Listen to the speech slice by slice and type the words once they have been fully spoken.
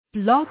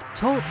Blog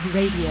Talk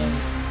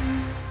Radio.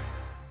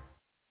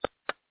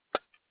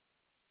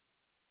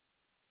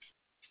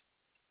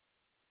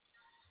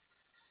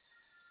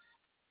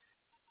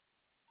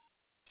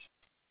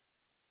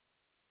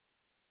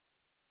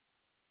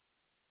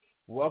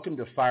 Welcome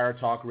to Fire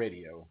Talk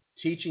Radio,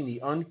 teaching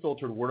the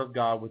unfiltered Word of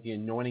God with the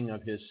anointing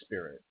of His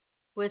Spirit.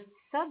 With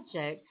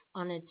subjects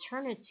on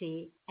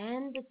eternity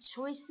and the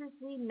choices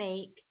we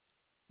make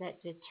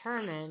that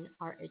determine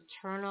our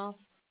eternal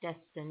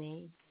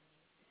destiny.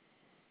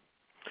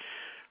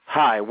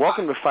 Hi,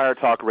 welcome to Fire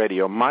Talk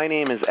Radio. My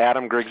name is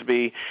Adam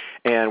Grigsby,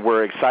 and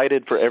we're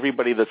excited for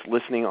everybody that's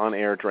listening on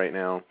air right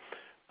now.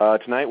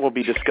 Tonight we'll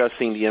be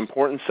discussing the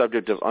important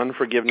subject of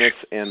unforgiveness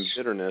and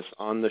bitterness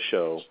on the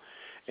show.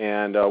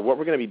 And what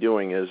we're going to be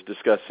doing is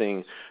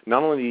discussing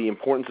not only the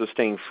importance of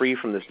staying free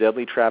from this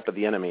deadly trap of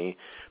the enemy,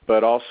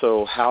 but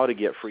also how to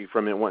get free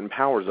from it and what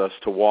empowers us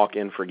to walk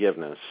in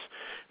forgiveness.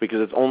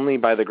 Because it's only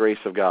by the grace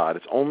of God,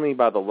 it's only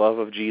by the love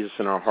of Jesus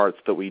in our hearts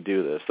that we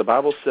do this. The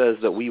Bible says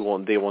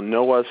that they will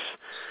know us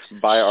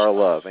by our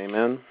love.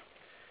 Amen?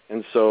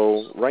 And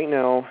so right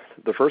now,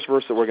 the first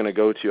verse that we're going to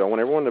go to, I want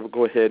everyone to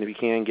go ahead, if you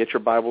can, get your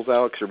Bibles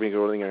out, because we're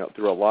going to go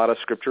through a lot of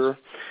Scripture,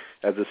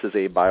 as this is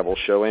a Bible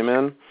show.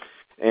 Amen?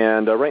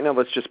 And right now,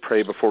 let's just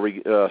pray before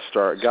we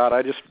start. God,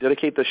 I just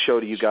dedicate this show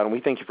to you, God, and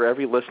we thank you for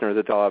every listener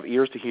that they'll have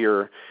ears to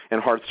hear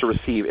and hearts to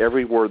receive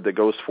every word that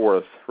goes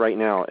forth right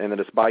now, and that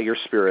it's by your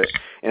Spirit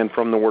and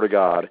from the Word of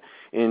God.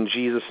 In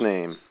Jesus'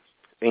 name,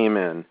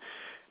 amen.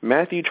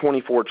 Matthew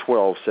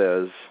 24:12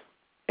 says,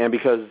 "And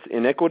because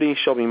iniquity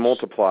shall be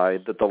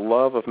multiplied, that the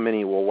love of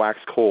many will wax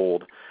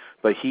cold,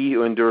 but he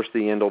who endures to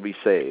the end will be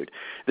saved."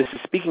 This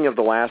is speaking of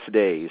the last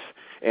days.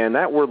 And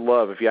that word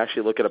love, if you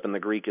actually look it up in the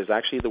Greek, is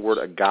actually the word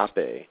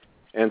agape.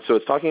 And so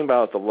it's talking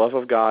about the love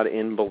of God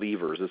in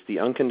believers. It's the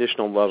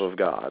unconditional love of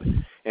God.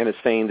 And it's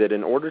saying that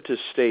in order to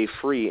stay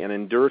free and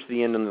endure to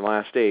the end in the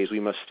last days,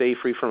 we must stay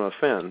free from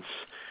offense,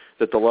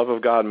 that the love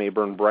of God may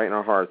burn bright in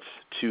our hearts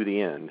to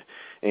the end.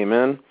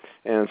 Amen?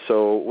 And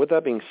so with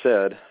that being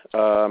said,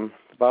 the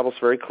Bible's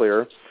very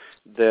clear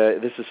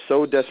that this is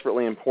so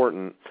desperately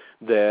important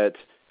that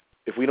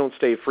if we don't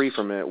stay free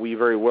from it, we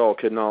very well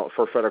could not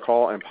forfeit our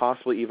call and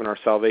possibly even our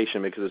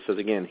salvation, because it says,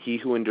 again, he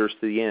who endures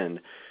to the end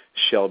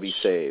shall be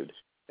saved.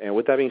 And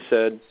with that being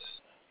said,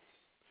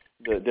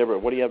 Deborah,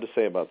 what do you have to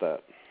say about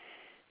that?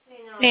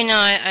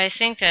 I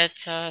think that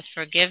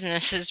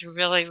forgiveness is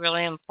really,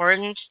 really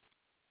important,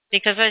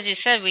 because as you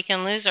said, we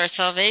can lose our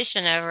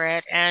salvation over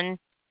it. And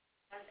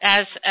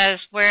as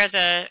where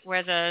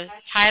the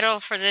title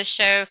for this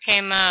show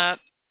came up,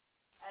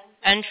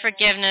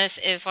 unforgiveness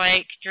is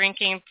like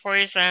drinking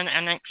poison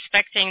and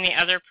expecting the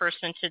other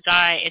person to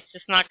die. It's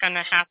just not going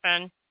to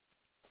happen.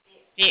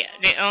 The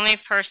only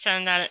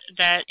person that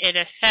it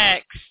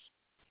affects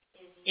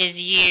is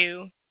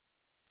you.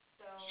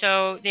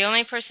 So the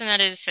only person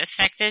that is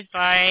affected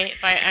by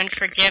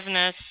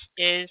unforgiveness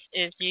is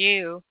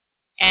you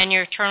and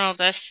your eternal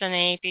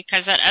destiny,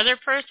 because that other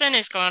person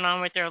is going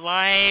on with their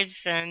lives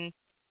and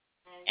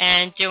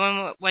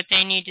doing what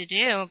they need to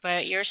do,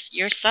 but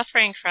you're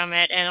suffering from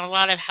it, and a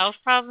lot of health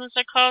problems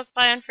are caused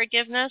by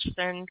unforgiveness,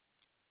 and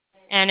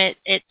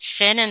it's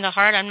sin in the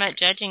heart. I'm not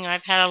judging.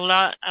 I've had a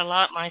lot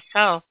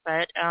myself,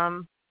 but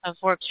I've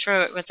worked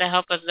through it with the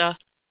help of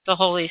the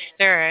Holy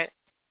Spirit.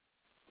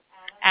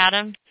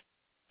 Adam?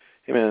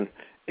 Amen.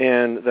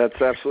 And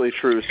that's absolutely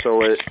true.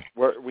 So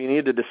we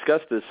need to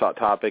discuss this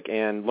topic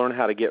and learn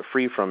how to get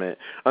free from it.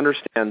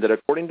 Understand that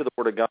according to the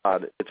Word of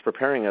God, it's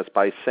preparing us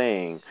by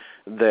saying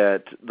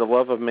that the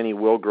love of many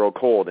will grow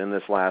cold in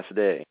this last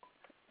day.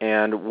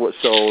 And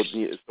so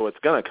it's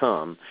going to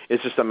come.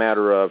 It's just a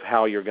matter of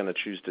how you're going to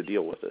choose to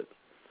deal with it.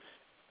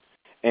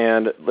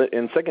 And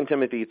in 2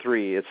 Timothy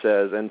 3, it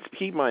says, and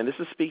keep in mind, this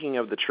is speaking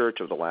of the church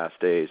of the last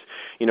days.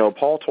 You know,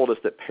 Paul told us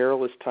that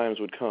perilous times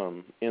would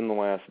come in the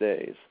last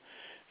days.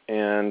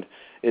 And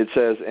it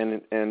says,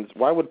 and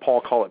why would Paul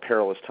call it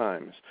perilous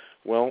times?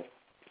 Well,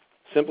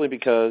 simply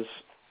because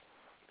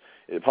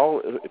they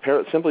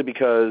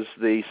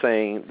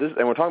saying this,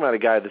 and we're talking about a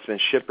guy that's been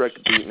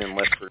shipwrecked, beaten, and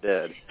left for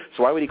dead.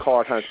 So why would he call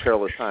our times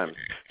perilous times?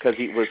 Because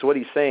what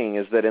he's saying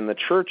is that in the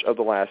church of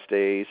the last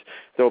days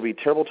there will be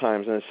terrible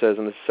times, and it says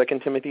in the 2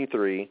 Timothy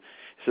 3.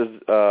 It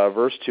says,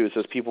 verse 2, it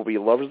says, people will be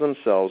lovers of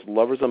themselves,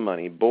 lovers of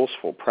money,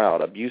 boastful,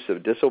 proud,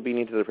 abusive,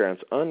 disobedient to their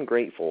parents,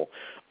 ungrateful,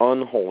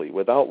 unholy,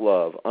 without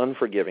love,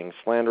 unforgiving,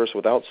 slanderous,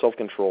 without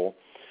self-control,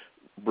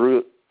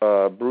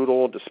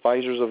 brutal,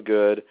 despisers of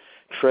good,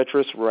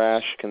 treacherous,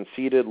 rash,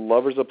 conceited,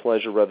 lovers of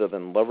pleasure rather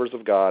than lovers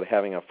of God,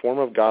 having a form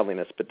of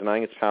godliness but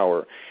denying its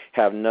power,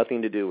 have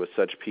nothing to do with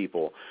such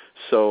people.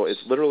 So it's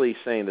literally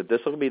saying that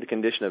this will be the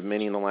condition of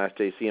many in the last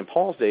days. See, in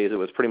Paul's days, it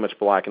was pretty much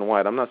black and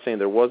white. I'm not saying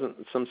there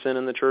wasn't some sin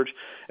in the church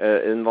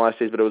in the last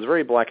days, but it was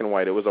very black and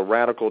white. It was a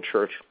radical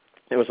church.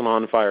 It was an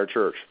on-fire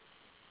church.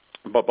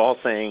 But Paul's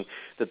saying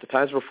that the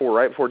times before,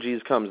 right before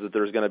Jesus comes, that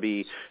there's going to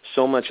be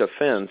so much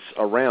offense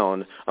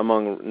around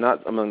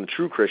not among the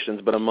true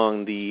Christians, but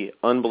among the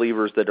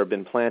unbelievers that have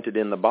been planted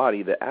in the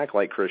body that act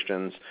like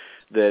Christians,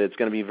 that it's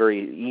going to be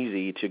very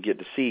easy to get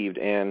deceived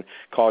and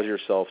cause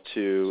yourself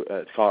to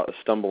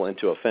stumble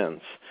into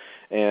offense.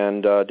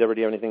 And Deborah,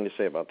 do you have anything to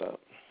say about that?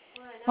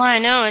 Well, I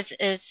know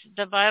it's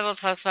the Bible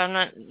talks about.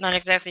 I'm not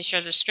exactly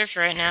sure the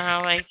scripture right now.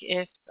 How like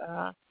if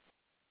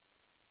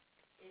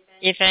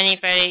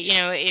anybody,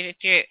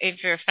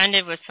 if you're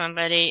offended with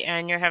somebody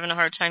and you're having a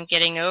hard time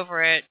getting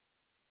over it,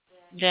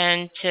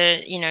 then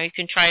you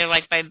can try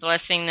like by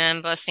blessing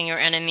them, blessing your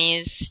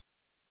enemies,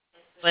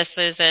 bless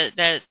those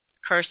that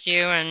curse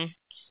you,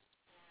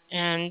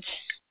 and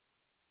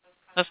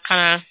that's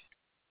kind of.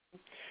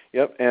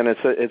 Yep, and it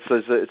says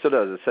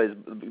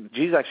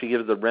Jesus actually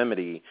gives the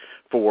remedy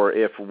for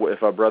if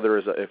a brother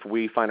if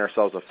we find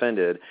ourselves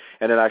offended,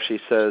 and it actually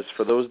says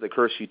for those that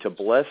curse you to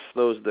bless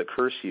those that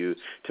curse you,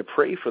 to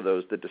pray for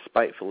those that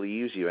despitefully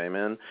use you.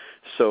 Amen.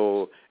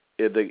 So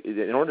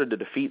in order to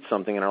defeat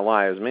something in our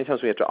lives, many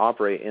times we have to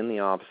operate in the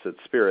opposite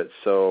spirit.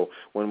 So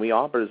when we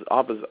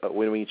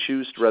when we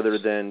choose rather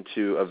than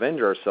to avenge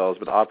ourselves,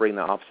 but operate in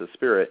the opposite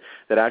spirit,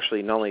 that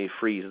actually not only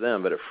frees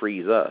them, but it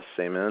frees us.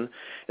 Amen.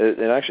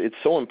 It's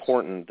so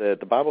important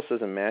that the Bible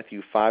says in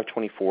Matthew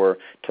 5:24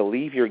 to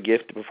leave your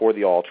gift before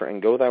the altar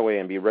and go thy way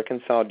and be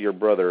reconciled to your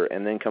brother,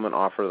 and then come and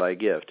offer thy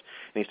gift.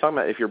 And he's talking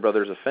about if your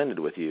brother is offended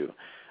with you.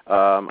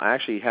 I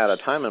actually had a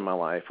time in my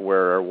life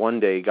where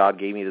one day God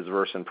gave me this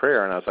verse in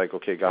prayer, and I was like,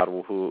 okay, God,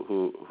 well,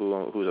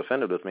 who's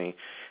offended with me?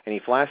 And he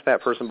flashed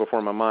that person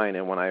before my mind,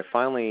 and when I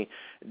finally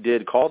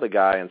did call the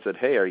guy and said,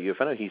 hey, are you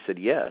offended? He said,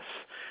 yes.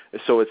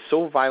 So it's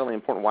so vitally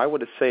important. Why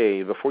would it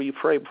say before you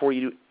pray, before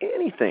you do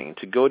anything,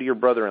 to go to your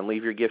brother and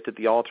leave your gift at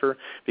the altar?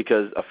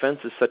 Because offense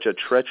is such a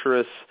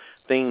treacherous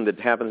thing that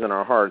happens in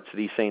our hearts that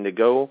he's saying to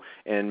go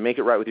and make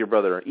it right with your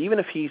brother, even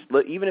if he's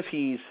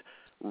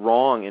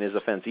wrong in his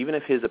offense, even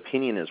if his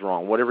opinion is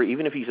wrong, whatever,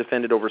 even if he's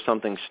offended over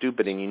something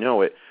stupid and you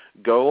know it,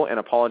 go and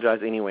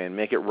apologize anyway and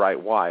make it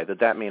right. Why?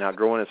 That may not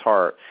grow in his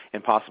heart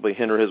and possibly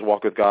hinder his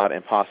walk with God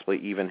and possibly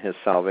even his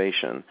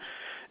salvation.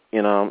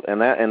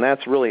 And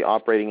that's really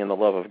operating in the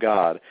love of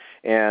God.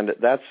 And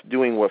that's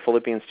doing what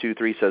Philippians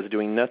 2:3 says,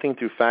 doing nothing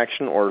through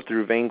faction or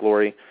through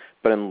vainglory,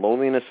 but in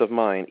lowliness of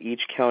mind,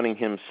 each counting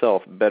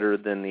himself better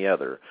than the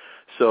other.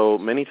 So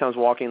many times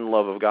walking in the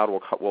love of God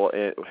will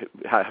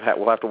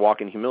have to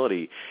walk in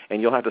humility,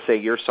 and you'll have to say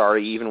you're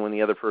sorry even when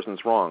the other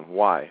person's wrong.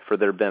 Why? For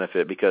their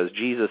benefit. Because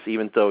Jesus,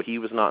 even though he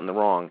was not in the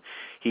wrong,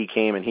 he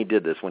came and he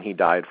did this when he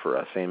died for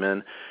us.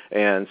 Amen?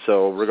 And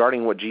so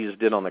regarding what Jesus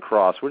did on the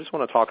cross, we just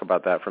want to talk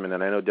about that for a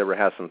minute. I know Deborah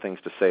has some things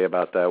to say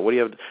about that. What do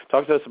you have?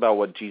 Talk to us about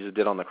what Jesus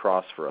did on the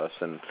cross for us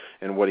and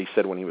what he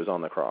said when he was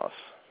on the cross.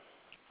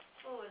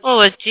 Well,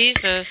 with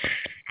Jesus,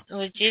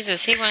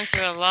 he went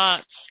through a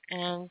lot,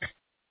 and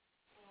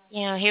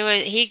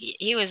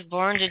he was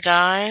born to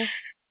die,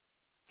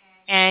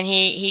 and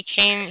he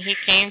came to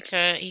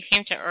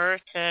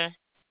earth to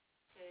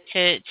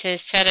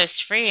set us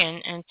free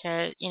and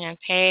to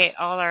pay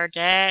all our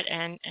debt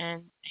and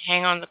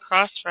hang on the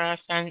cross for us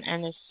and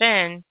the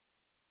sin.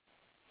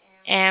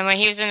 And when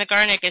he was in the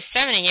Garden of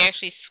Gethsemane, he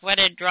actually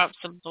sweated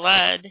drops of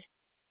blood,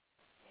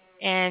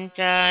 and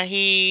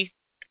he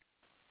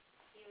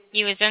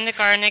was in the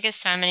Garden of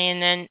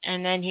Gethsemane,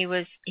 and then he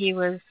was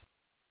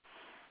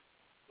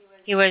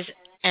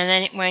and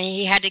then when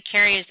he had to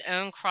carry his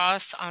own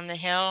cross on the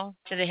hill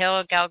to the hill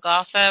of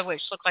Golgotha,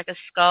 which looked like a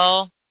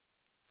skull,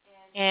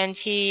 and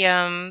he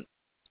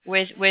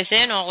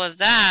within all of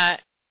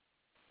that,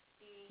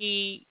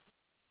 he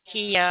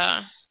carried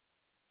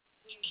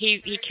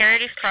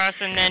his cross,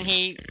 and then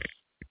he's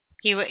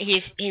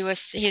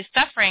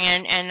suffering,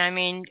 and I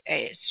mean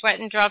sweat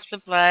and drops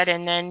of blood,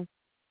 and then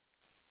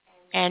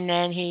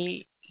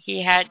he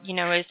had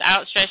his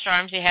outstretched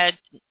arms, he had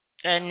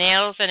the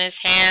nails in his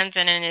hands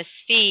and in his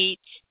feet,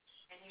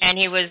 and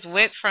he was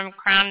whipped from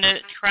crown of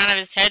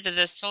his head to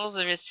the soles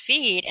of his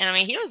feet, and I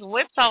mean he was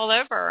whipped all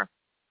over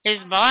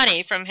his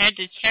body from head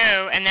to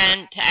toe, and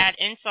then to add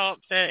insult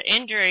to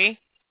injury,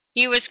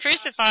 he was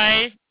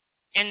crucified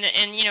in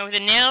the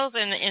nails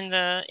in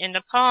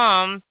the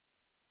palm,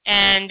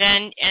 and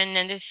then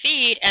the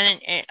feet,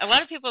 and a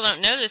lot of people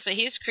don't know this, but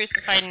he was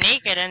crucified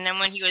naked, and then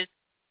when he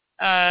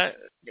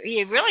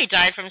really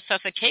died from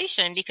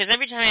suffocation, because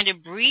every time he had to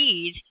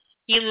breathe,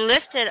 he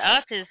lifted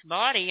up his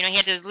body. He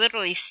had to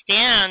literally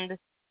stand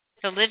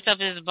to lift up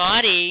his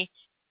body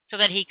so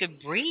that he could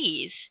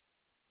breathe.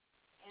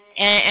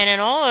 And in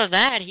all of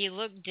that, he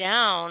looked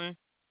down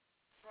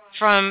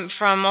from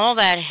all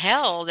that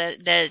hell,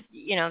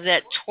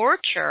 that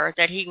torture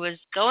that he was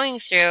going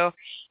through.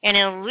 And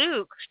in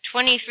Luke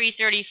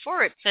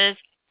 23:34, it says,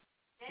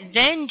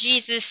 "Then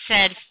Jesus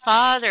said,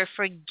 'Father,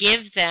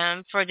 forgive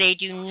them, for they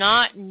do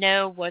not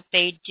know what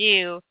they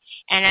do.'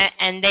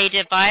 And they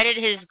divided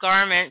his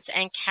garments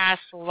and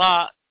cast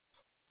lots."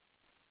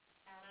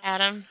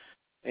 Adam?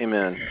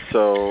 Amen.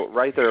 So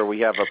right there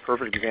we have a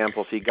perfect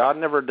example. See, God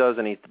never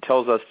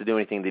tells us to do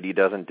anything that he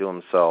doesn't do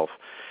himself.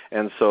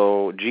 And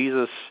so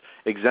Jesus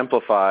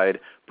exemplified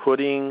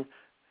putting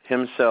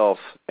himself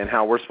and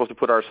how we're supposed to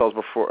put ourselves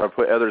before, or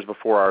put others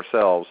before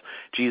ourselves.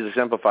 Jesus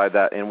exemplified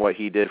that in what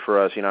he did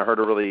for us. I heard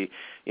a really,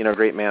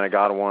 great man of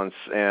God once,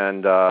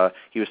 and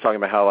he was talking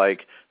about how,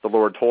 like, the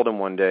Lord told him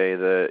one day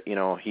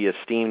that, he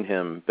esteemed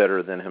him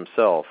better than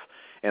himself.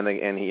 And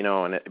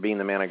being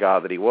the man of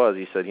God that he was,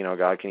 he said,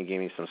 God, can you give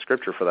me some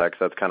scripture for that? Because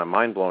that's kind of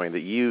mind-blowing that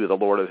you, the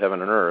Lord of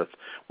heaven and earth,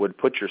 would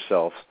put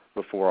yourself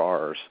before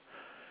ours.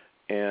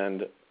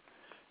 And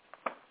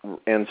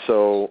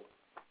so,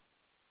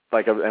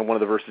 and one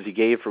of the verses he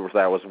gave for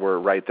that was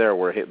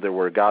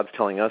where God's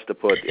telling us to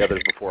put the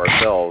others before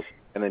ourselves,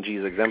 and then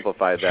Jesus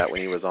exemplified that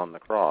when he was on the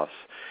cross.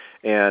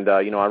 And,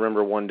 I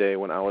remember one day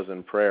when I was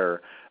in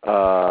prayer,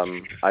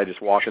 I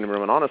just walked in the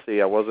room, and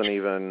honestly,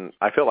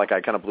 I felt like I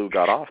kind of blew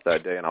God off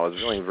that day, and I was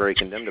feeling very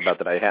condemned about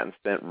that. I hadn't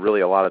spent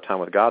really a lot of time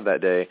with God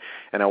that day,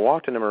 and I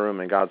walked into my room,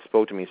 and God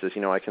spoke to me and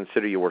says, I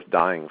consider you worth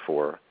dying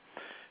for.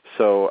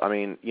 So,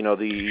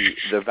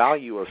 the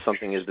value of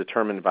something is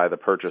determined by the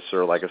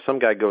purchaser. Like if some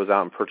guy goes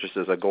out and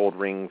purchases a gold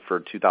ring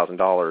for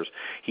 $2,000,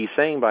 he's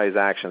saying by his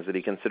actions that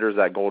he considers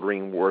that gold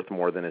ring worth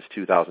more than his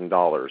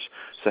 $2,000.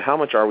 So how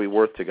much are we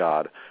worth to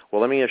God? Well,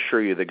 let me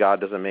assure you that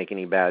God doesn't make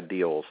any bad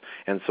deals.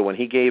 And so when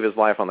he gave his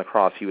life on the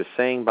cross, he was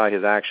saying by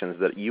his actions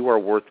that you are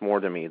worth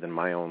more to me than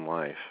my own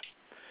life.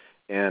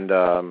 And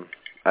I'm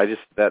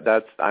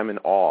in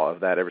awe of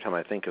that every time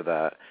I think of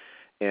that.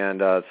 And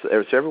so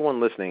everyone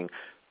listening,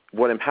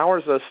 what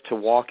empowers us to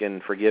walk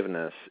in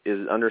forgiveness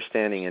is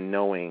understanding and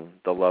knowing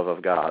the love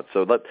of God.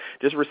 So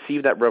just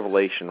receive that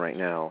revelation right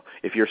now.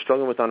 If you're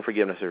struggling with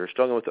unforgiveness, if you're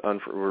struggling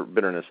with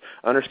bitterness,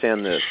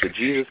 understand this, that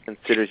Jesus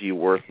considers you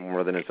worth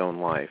more than his own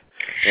life.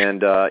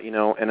 And,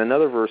 and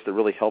another verse that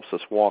really helps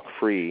us walk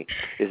free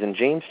is in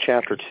James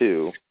chapter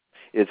 2.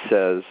 It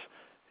says,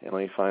 and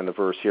let me find the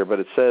verse here, but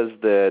it says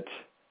that,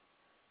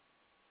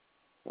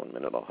 1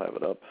 minute, I'll have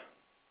it up.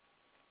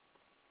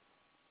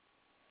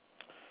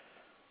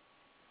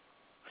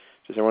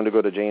 Just everyone to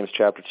go to James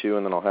chapter 2,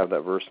 and then I'll have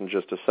that verse in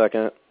just a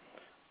second.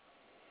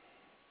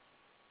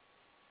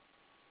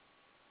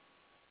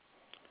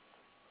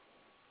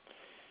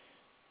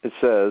 It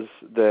says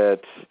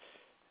that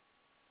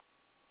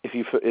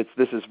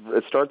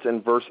it starts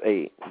in verse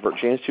 8.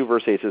 James 2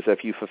 verse 8 says,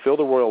 if you fulfill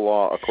the royal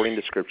law according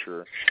to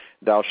Scripture,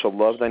 thou shalt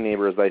love thy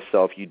neighbor as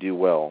thyself, you do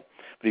well.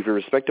 But if you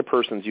respect to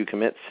persons, you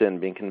commit sin,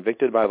 being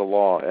convicted by the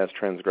law as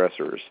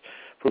transgressors.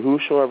 For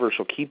whosoever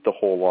shall keep the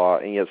whole law,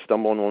 and yet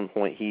stumble in one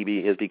point,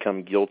 he has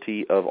become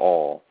guilty of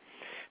all.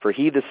 For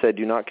he that said,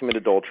 do not commit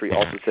adultery,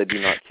 also said, do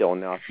not kill.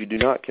 Now, if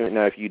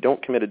you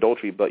don't commit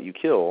adultery, but you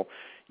kill,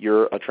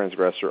 you're a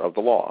transgressor of the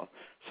law.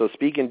 So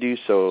speak and do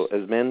so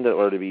as men that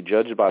are to be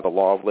judged by the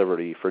law of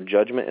liberty. For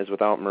judgment is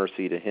without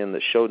mercy to him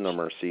that showed no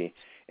mercy,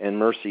 and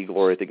mercy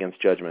glorieth against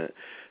judgment.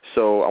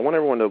 So I want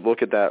everyone to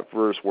look at that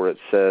verse where it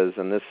says,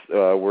 and this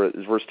where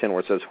it's verse 10,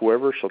 where it says,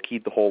 whoever shall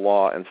keep the whole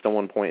law and stumble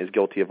in one point is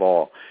guilty of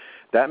all.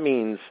 That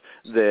means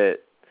that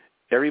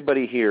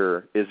everybody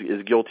here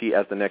is guilty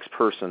as the next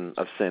person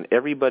of sin.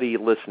 Everybody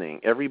listening,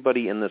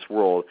 everybody in this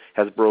world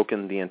has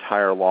broken the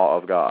entire law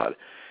of God.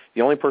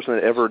 The only person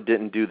that ever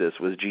didn't do this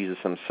was Jesus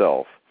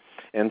himself.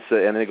 And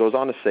it goes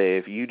on to say,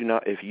 if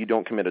you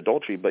don't commit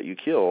adultery but you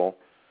kill,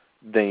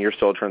 then you're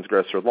still a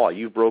transgressor of law.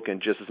 You've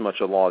broken just as much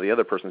of the law of the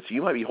other person. So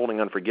you might be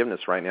holding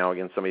unforgiveness right now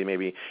against somebody.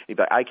 Maybe you'd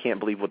be like, I can't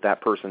believe what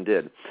that person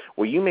did.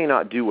 Well, you may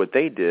not do what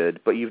they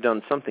did, but you've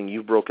done something.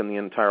 You've broken the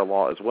entire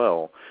law as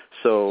well.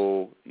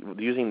 So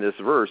using this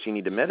verse, you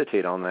need to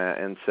meditate on that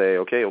and say,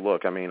 okay,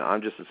 look,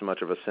 I'm just as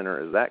much of a sinner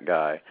as that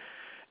guy.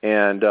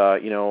 And,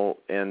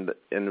 and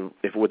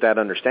if with that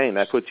understanding,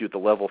 that puts you at the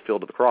level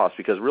field of the cross,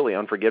 because really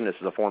unforgiveness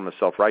is a form of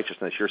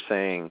self-righteousness. You're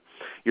saying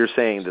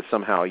that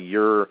somehow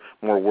you're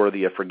more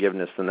worthy of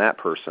forgiveness than that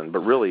person. But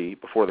really,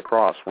 before the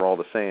cross, we're all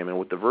the same. And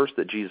with the verse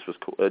that Jesus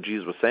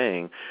was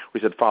saying, we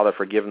said, Father,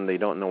 forgive them, they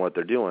don't know what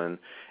they're doing.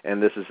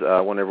 And this is,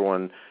 I want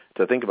everyone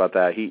to think about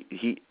that.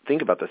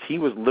 Think about this. He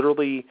was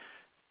literally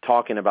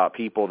talking about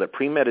people that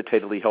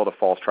premeditatedly held a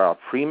false trial,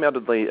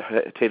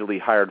 premeditatedly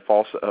hired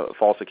false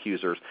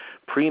accusers,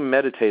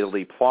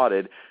 premeditatedly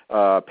plotted,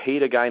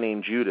 paid a guy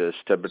named Judas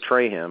to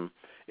betray him,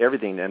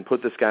 everything, and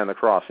put this guy on the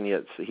cross. And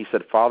yet he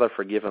said, Father,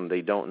 forgive them.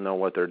 They don't know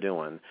what they're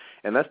doing.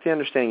 And that's the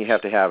understanding you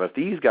have to have. If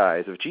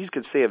Jesus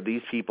could say of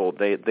these people,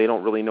 they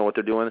don't really know what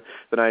they're doing,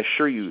 then I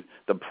assure you,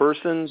 the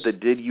person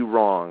that did you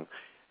wrong,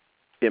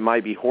 it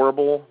might be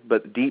horrible,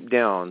 but deep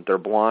down, they're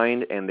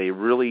blind and they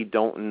really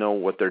don't know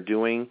what they're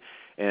doing.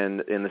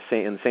 And in the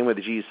same way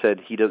that Jesus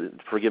said, he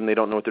doesn't forgive them, they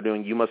don't know what they're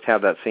doing, you must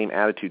have that same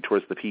attitude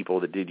towards the people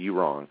that did you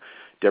wrong.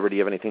 Deborah, do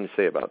you have anything to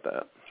say about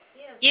that?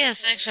 Yes,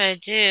 actually I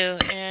do.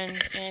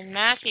 In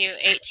Matthew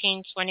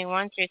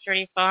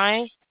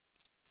 18:21-35,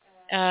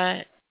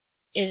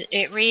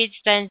 it reads,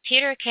 Then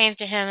Peter came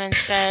to him and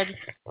said,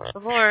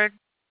 Lord,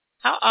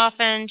 how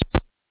often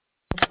shall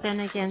I sin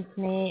against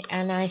me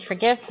and I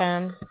forgive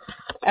him?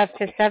 Up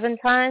to 7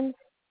 times?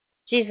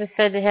 Jesus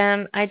said to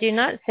him, I do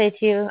not say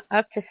to you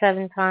up to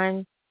 7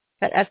 times,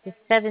 but up to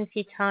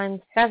 70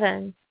 times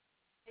 7.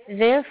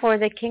 Therefore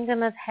the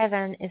kingdom of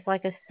heaven is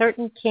like a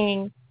certain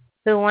king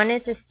who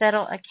wanted to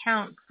settle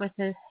accounts with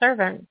his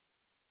servants.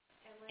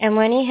 And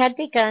when he had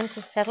begun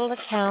to settle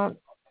accounts,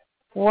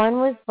 one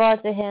was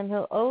brought to him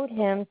who owed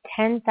him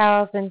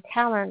 10,000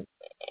 talents.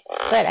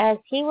 But as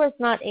he was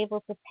not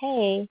able to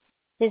pay,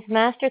 his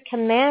master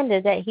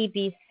commanded that he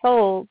be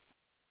sold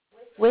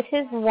with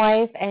his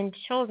wife and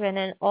children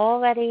and all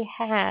that he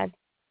had,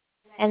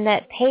 and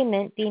that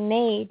payment be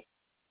made.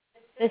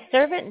 The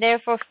servant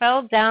therefore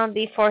fell down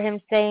before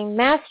him, saying,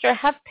 Master,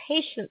 have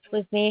patience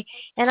with me,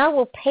 and I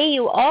will pay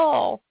you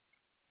all.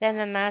 Then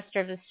the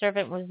master of the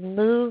servant was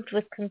moved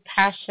with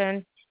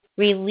compassion,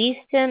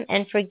 released him,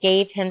 and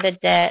forgave him the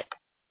debt.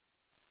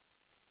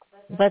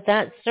 But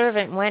that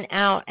servant went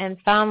out and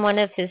found one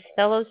of his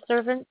fellow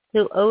servants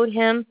who owed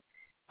him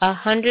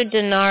 100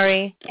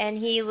 denarii, and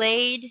he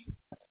laid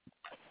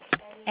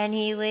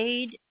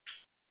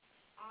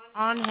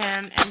on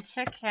him and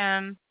took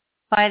him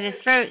by the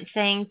throat,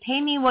 saying,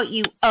 Pay me what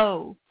you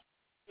owe.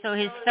 So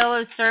his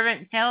fellow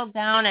servant fell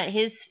down at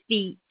his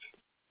feet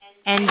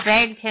and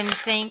begged him,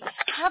 saying,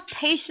 Have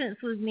patience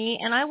with me,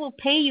 and I will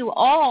pay you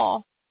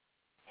all.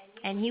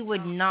 And he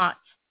would not,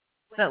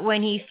 but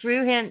went and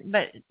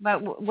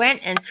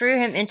threw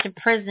him into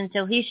prison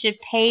till he should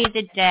pay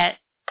the debt.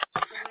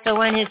 So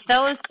when his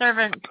fellow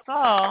servants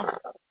saw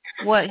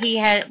what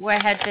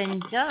had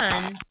been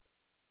done,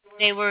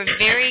 they were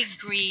very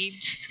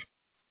grieved,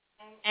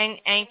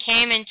 and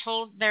came and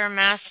told their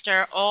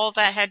master all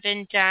that had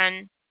been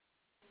done.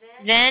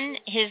 Then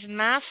his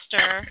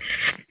master,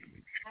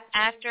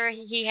 after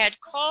he had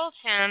called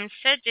him,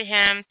 said to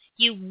him,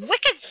 You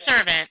wicked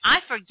servant,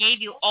 I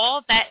forgave you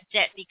all that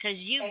debt because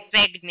you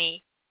begged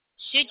me.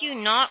 Should you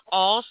not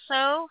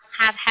also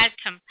have had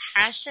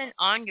compassion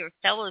on your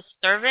fellow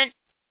servant,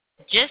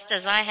 just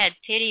as I had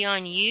pity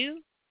on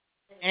you?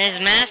 And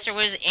his master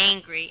was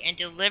angry and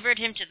delivered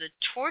him to the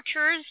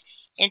torturers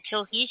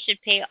until he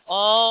should pay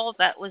all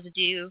that was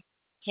due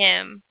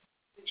to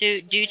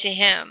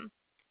him.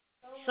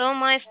 So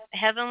my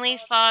heavenly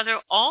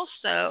Father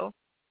also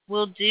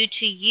will do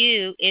to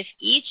you if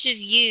each of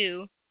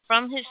you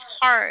from his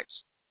heart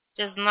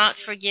does not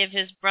forgive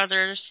his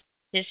brothers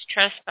his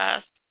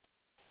trespass.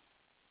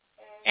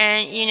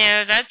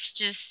 And that's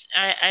just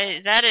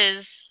that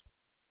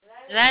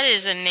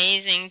is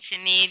amazing to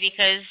me,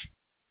 because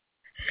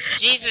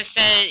Jesus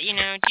said,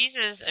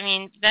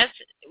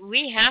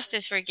 we have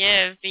to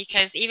forgive,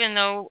 because even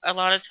though a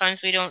lot of times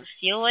we don't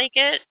feel like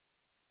it,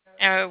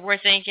 we're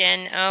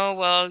thinking, oh,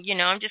 well,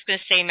 I'm just going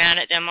to stay mad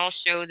at them, I'll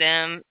show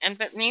them.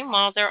 But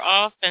meanwhile, they're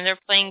off and they're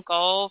playing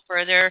golf,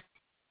 or they're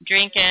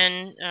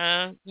drinking,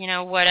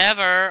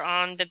 whatever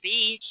on the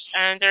beach,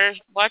 and they're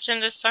watching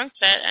the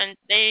sunset, and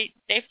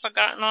they've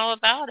forgotten all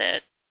about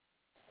it.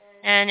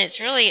 And it's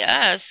really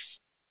us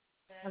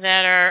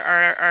that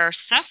are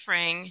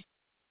suffering,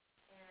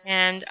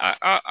 and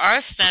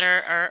us that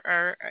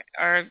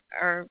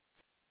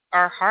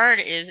our heart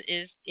is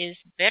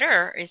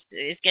bitter,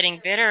 is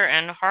getting bitter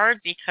and hard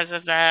because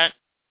of that.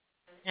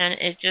 And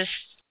it just,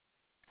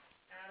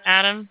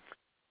 Adam?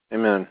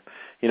 Amen.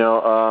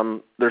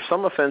 There's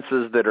some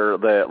offenses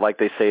that, like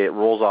they say, it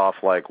rolls off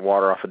like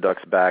water off a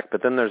duck's back,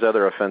 but then there's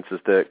other offenses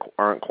that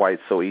aren't quite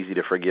so easy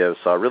to forgive.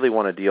 So I really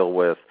want to deal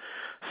with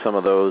some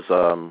of those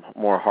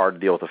more hard to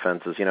deal with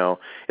offenses.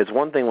 It's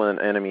one thing when an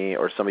enemy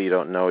or somebody you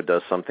don't know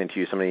does something to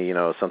you, somebody,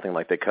 something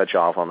like they cut you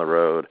off on the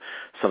road,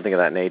 something of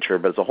that nature.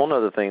 But it's a whole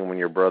other thing when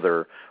your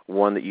brother,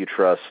 one that you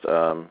trust,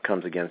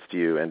 comes against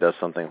you and does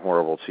something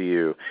horrible to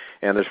you.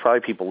 And there's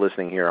probably people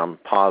listening here, I'm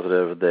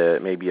positive,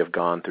 that maybe have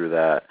gone through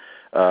that.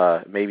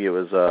 Maybe it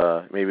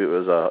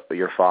was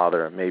your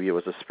father, maybe it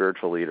was a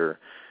spiritual leader,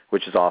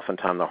 which is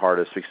oftentimes the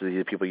hardest, because these are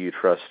the people you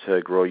trust to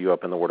grow you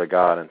up in the Word of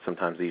God, and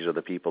sometimes these are the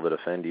people that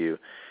offend you.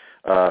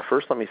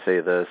 First, let me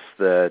say this,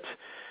 that,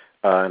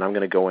 and I'm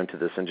going to go into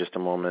this in just a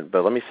moment,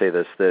 but let me say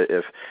this,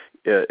 that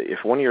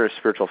if one of your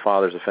spiritual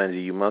fathers offends you,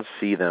 you must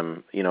see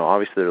them,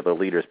 obviously they're the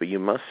leaders, but you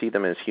must see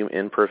them as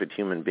imperfect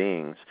human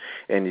beings.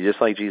 And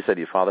just like Jesus said,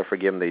 you Father,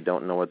 forgive them, they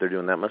don't know what they're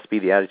doing. That must be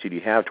the attitude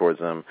you have towards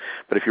them.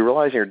 But if you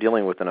realize you're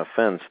dealing with an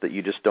offense that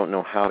you just don't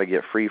know how to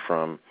get free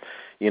from,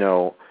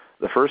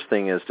 the first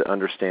thing is to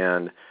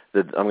understand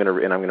that I'm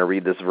going to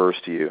read this verse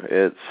to you.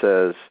 It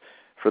says,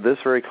 for this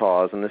very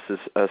cause, and this is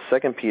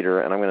 2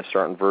 Peter, and I'm going to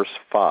start in verse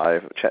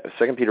 5,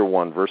 2 Peter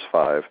 1, verse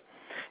 5.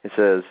 It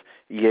says,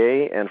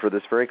 Yea, and for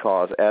this very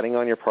cause, adding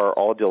on your part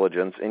all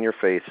diligence, in your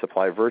faith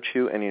supply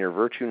virtue, and in your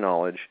virtue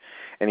knowledge,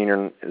 and in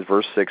your,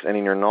 verse 6, and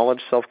in your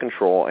knowledge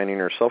self-control, and in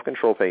your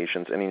self-control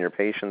patience, and in your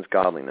patience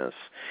godliness,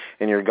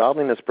 and in your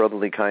godliness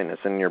brotherly kindness,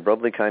 and in your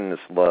brotherly kindness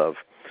love.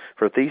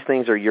 For if these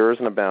things are yours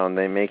and abound,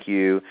 they make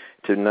you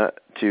to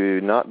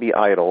not be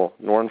idle,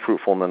 nor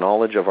unfruitful in the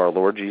knowledge of our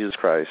Lord Jesus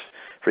Christ.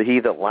 For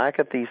he that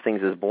lacketh these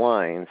things is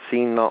blind,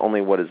 seeing not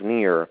only what is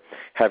near,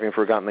 having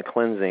forgotten the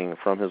cleansing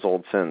from his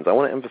old sins. I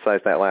want to emphasize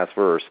that last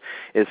verse.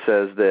 It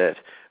says that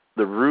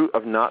the root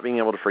of not being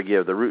able to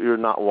forgive, the root of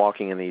not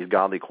walking in these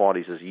godly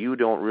qualities is you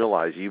don't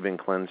realize you've been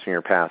cleansed from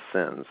your past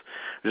sins.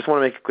 I just want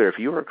to make it clear, if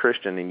you are a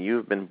Christian and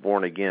you've been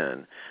born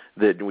again,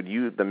 that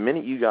the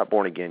minute you got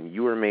born again,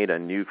 you were made a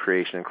new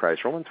creation in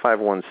Christ. Romans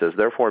 5:1 says,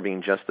 therefore,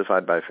 being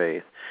justified by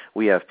faith,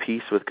 we have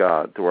peace with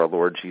God through our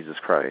Lord Jesus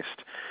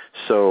Christ.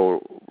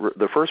 So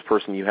the first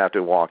person you have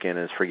to walk in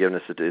is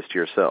forgiveness is to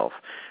yourself.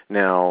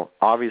 Now,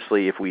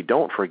 obviously, if we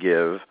don't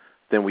forgive,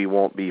 then we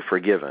won't be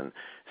forgiven.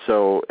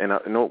 So, and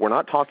no, we're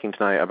not talking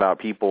tonight about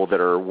people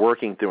that are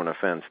working through an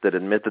offense, that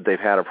admit that they've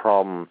had a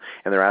problem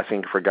and they're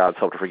asking for God's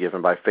help to forgive,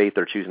 and by faith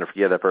they're choosing to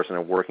forgive that person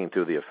and working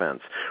through the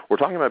offense. We're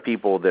talking about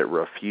people that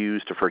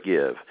refuse to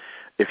forgive.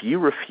 If you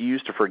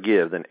refuse to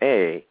forgive, then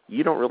A,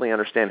 you don't really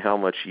understand how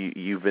much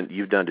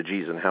you've done to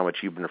Jesus and how much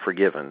you've been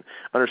forgiven.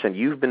 Understand,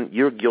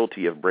 you're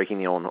guilty of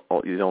breaking your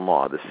own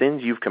law. The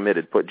sins you've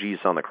committed put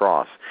Jesus on the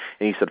cross,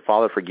 and he said,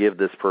 Father, forgive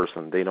this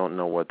person. They don't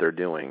know what they're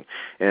doing.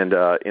 And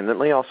let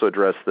me also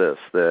address this,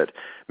 that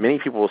many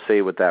people will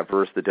say with that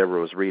verse that Deborah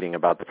was reading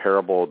about the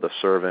parable of the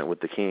servant with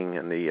the king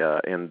and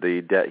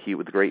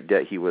the great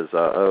debt he was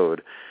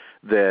owed,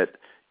 that,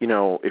 you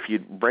know, if you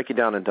break it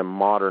down into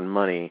modern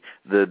money,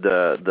 the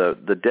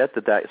debt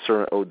that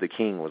servant owed the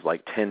king was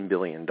like $10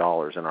 billion in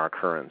our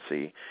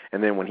currency.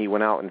 And then when he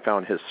went out and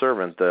found his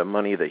servant, the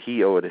money that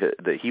he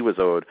was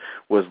owed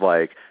was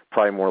like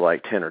probably more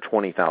like $10,000 or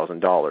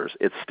 $20,000.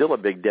 It's still a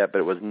big debt, but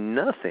it was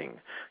nothing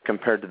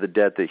compared to the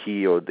debt that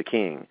he owed the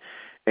king.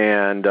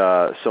 And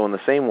so in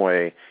the same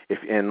way,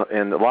 and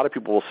a lot of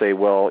people will say,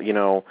 well, you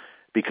know,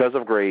 because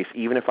of grace,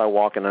 even if I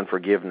walk in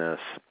unforgiveness,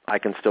 I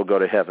can still go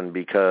to heaven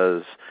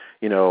because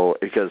now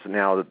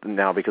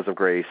because of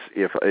grace,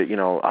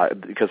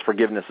 because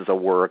forgiveness is a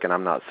work and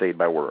I'm not saved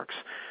by works.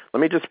 Let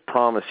me just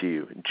promise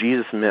you,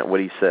 Jesus meant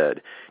what he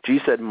said.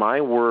 Jesus said, my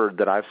word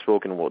that I've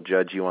spoken will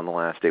judge you on the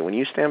last day. When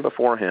you stand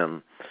before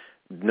him,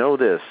 know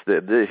this,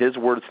 that his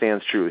word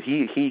stands true.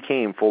 He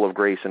came full of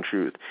grace and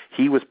truth.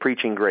 He was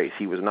preaching grace.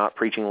 He was not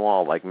preaching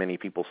law like many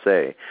people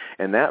say.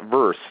 And that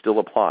verse still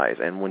applies.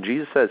 And when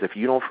Jesus says, if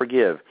you don't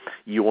forgive,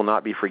 you will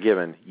not be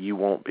forgiven, you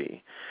won't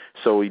be.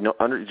 So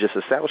just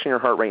establish in your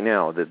heart right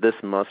now that this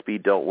must be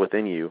dealt with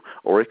in you,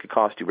 or it could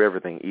cost you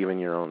everything, even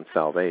your own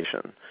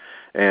salvation.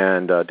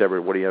 And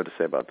Deborah, what do you have to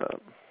say about that?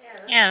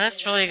 Yeah,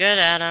 that's really good,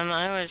 Adam.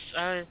 I was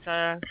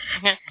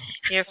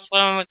you're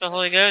flowing with the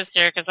Holy Ghost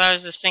there, because I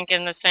was just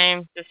thinking the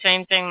same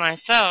thing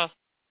myself.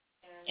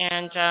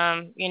 And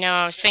I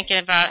was thinking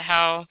about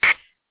how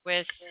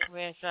with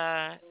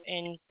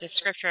in the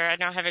scripture, I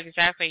don't have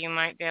exactly, you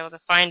might be able to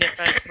find it,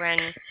 but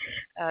when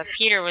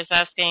Peter was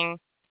asking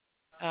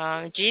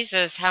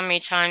Jesus, how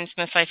many times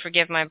must I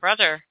forgive my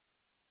brother?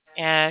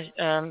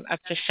 Up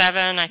to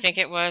 7, I think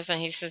it was,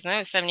 and he says,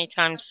 no, 70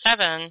 times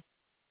 7.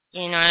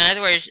 You know, in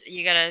other words,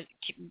 you got to,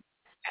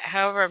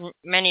 however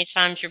many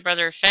times your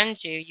brother offends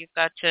you, you've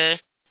got to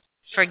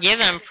forgive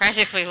him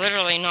practically,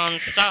 literally,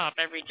 nonstop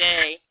every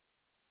day.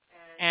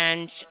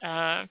 And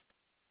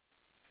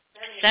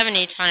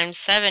 70 times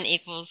 7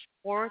 equals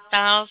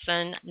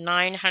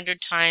 4,900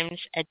 times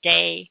a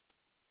day,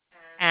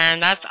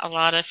 and that's a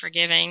lot of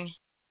forgiving.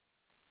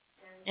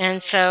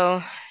 And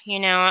so,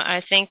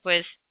 I think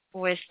with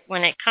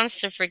when it comes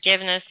to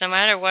forgiveness, no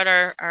matter what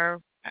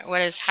what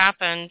has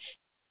happened.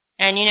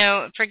 And,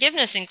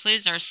 forgiveness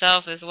includes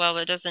ourselves as well.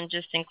 It doesn't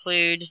just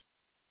include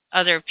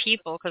other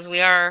people, because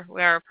we are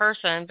a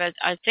person. But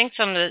I think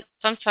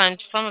sometimes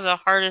some of the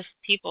hardest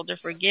people to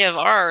forgive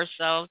are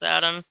ourselves,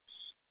 Adam.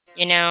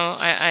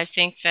 I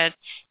think that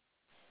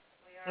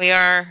we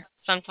are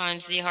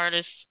sometimes the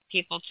hardest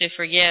people to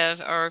forgive,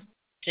 or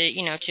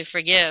to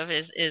forgive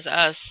is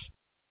us.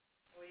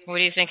 What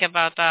do you think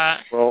about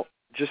that? Well,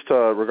 just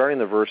regarding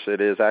the verse,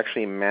 it is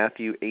actually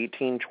Matthew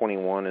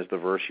 18:21 is the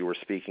verse you were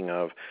speaking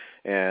of.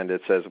 And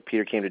it says,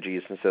 Peter came to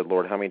Jesus and said,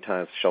 Lord, how many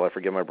times shall I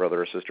forgive my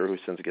brother or sister who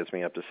sins against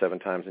me? Up to 7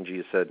 times? And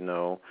Jesus said,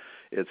 no,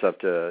 it's up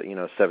to,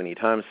 70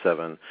 times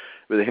 7.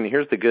 But then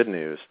here's the good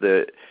news,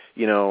 that,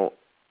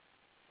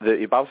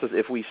 the Bible says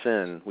if we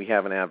sin, we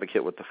have an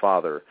advocate with the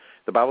Father.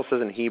 The Bible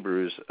says in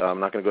Hebrews,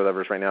 I'm not going to go to that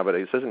verse right now, but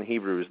it says in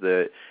Hebrews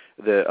that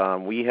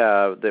we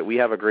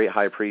have a great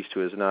high priest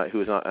who is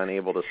not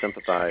unable to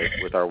sympathize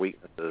with our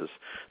weaknesses.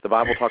 The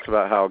Bible talks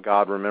about how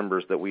God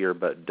remembers that we are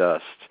but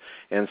dust.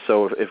 And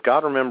so if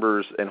God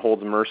remembers and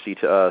holds mercy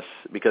to us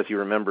because he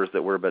remembers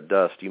that we're but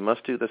dust, you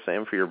must do the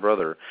same for your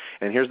brother.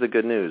 And here's the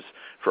good news.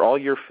 For all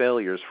your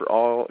failures, for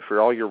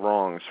all your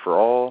wrongs, for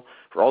all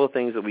the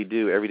things that we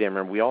do every day,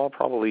 remember,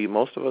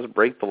 most of us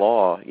break the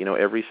law,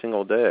 every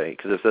single day,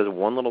 because it says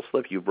one little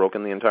slip, you've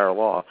broken the entire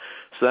law.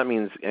 So that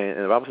means,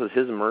 and the Bible says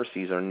his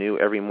mercies are new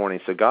every morning.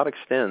 So God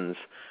extends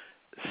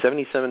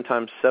 77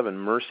 times 7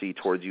 mercy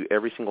towards you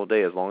every single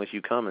day, as long as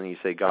you come and you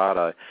say,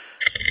 God,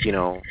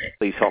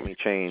 please help me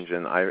change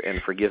and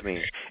forgive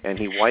me, and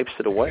he wipes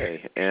it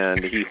away,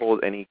 and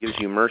he gives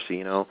you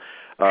mercy.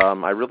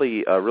 A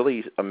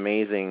really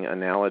amazing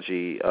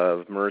analogy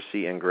of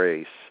mercy and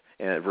grace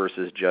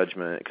versus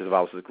judgment, because the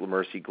Bible says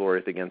mercy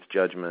glorieth against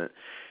judgment.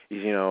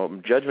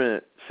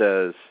 Judgment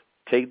says,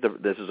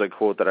 this is a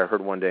quote that I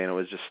heard one day, and it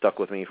was just stuck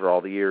with me for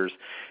all the years.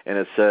 And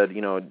it said,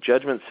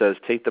 judgment says,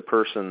 take the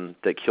person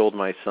that killed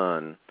my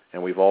son,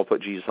 and we've all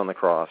put Jesus on the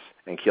cross,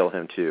 and kill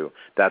him too.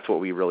 That's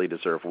what we really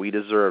deserve. We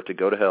deserve to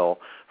go to hell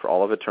for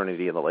all of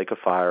eternity in the lake of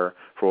fire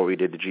for what we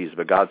did to Jesus.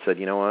 But God said,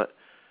 you know what?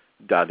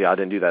 God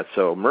didn't do that.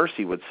 So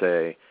mercy would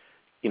say,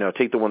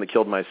 take the one that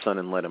killed my son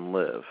and let him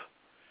live.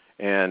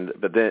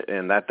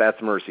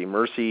 That's mercy.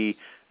 Mercy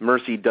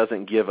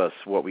doesn't give us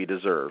what we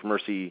deserve.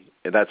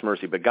 That's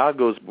mercy. But God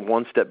goes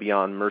one step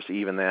beyond mercy,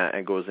 even that,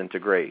 and goes into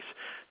grace.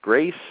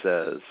 Grace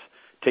says,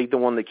 take the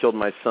one that killed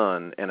my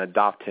son and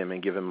adopt him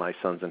and give him my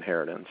son's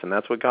inheritance. And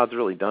that's what God's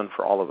really done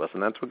for all of us.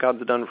 And that's what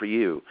God's done for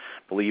you,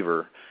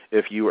 believer.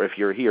 If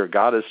you're here,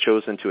 God has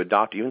chosen to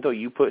adopt you. Even though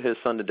you put his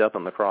son to death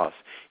on the cross,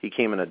 he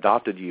came and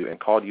adopted you and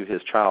called you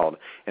his child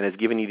and has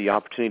given you the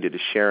opportunity to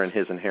share in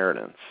his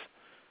inheritance.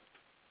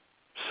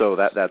 So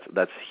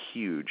that's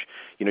huge.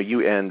 You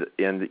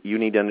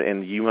need to,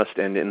 and you must,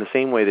 and in the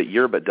same way that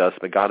you're but dust,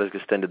 but God has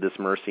extended this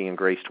mercy and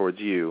grace towards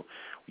you,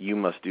 you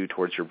must do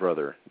towards your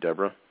brother.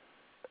 Deborah?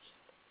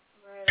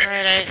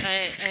 Right,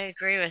 I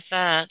agree with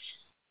that.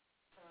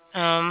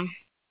 I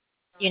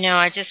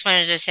just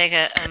wanted to take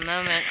a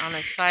moment on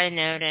a side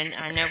note, and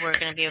I know we're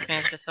going to be opening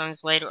up the phones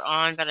later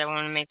on, but I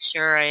want to make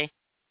sure I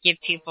give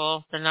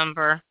people the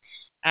number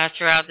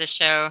throughout the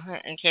show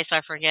in case I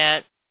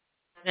forget.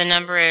 The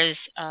number is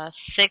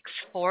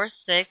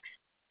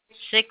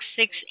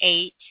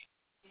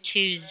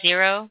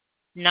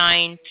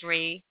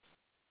 646-668-2093.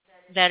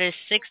 That is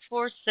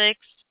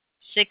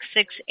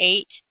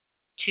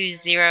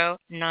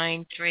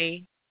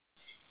 646-668-2093.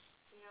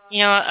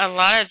 A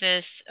lot of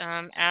this,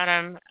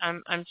 Adam,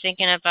 I'm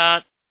thinking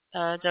about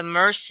the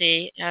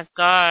mercy of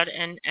God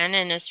and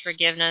in his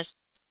forgiveness.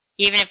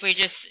 Even if we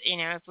just,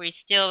 if we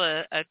steal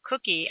a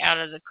cookie out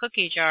of the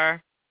cookie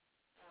jar,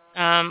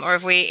 or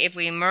if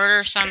we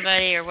murder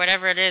somebody or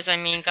whatever it is, I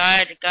mean,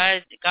 God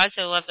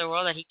so loved the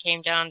world that he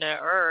came down to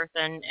earth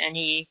and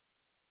he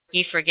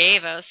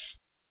forgave us.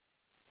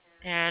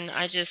 And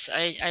I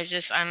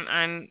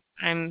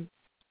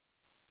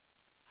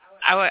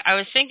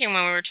was thinking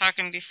when we were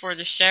talking before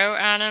the show,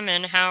 Adam,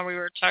 and how we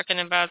were talking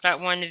about that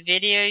one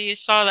video you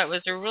saw. That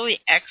was a really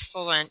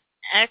excellent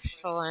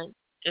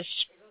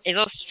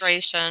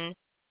illustration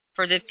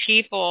for the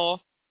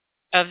people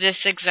of this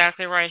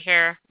exactly right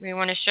here. You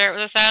want to share it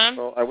with us, Adam?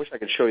 Well, I wish I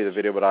could show you the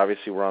video, but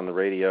obviously we're on the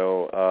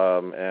radio,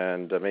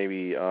 and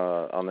maybe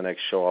on the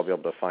next show I'll be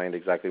able to find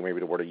exactly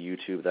maybe where to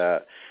YouTube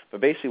that. But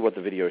basically what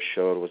the video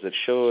showed was it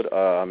showed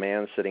a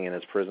man sitting in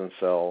his prison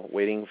cell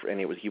waiting for, and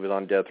he was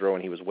on death row,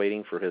 and he was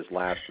waiting for his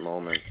last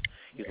moment.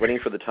 He's waiting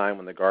for the time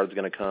when the guard's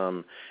going to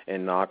come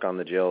and knock on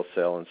the jail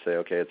cell and say,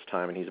 okay, it's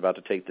time, and he's about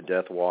to take the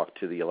death walk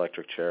to the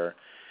electric chair.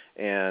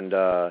 And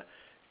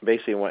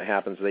basically what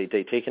happens, they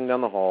take him down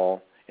the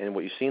hall, and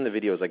what you see in the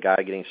video is a guy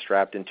getting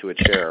strapped into a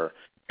chair.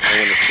 And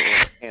when it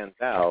pans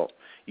out,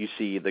 you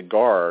see the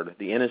guard,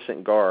 the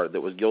innocent guard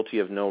that was guilty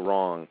of no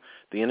wrong,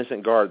 the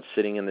innocent guard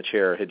sitting in the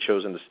chair had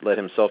chosen to let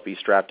himself be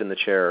strapped in the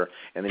chair,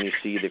 and then you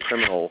see the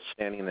criminal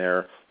standing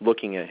there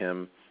looking at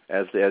him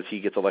as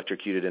he gets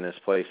electrocuted in his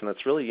place. And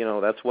that's really,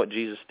 that's what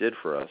Jesus did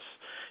for us.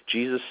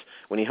 Jesus,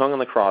 when he hung on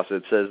the cross,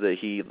 it says that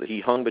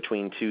he hung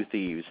between two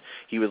thieves.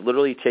 He was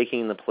literally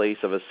taking the place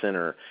of a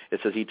sinner.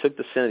 It says he took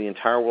the sin of the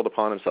entire world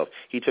upon himself.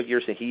 He took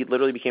your sin. He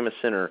literally became a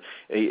sinner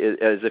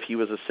as if he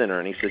was a sinner.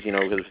 And he says,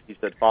 because he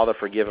said, Father,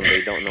 forgive them.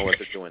 They don't know what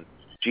they're doing.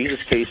 Jesus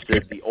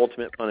tasted the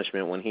ultimate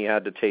punishment when he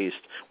had to taste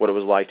what it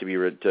was like to be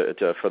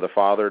for the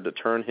Father to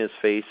turn his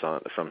face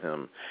from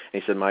him. And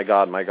he said, my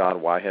God,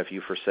 why have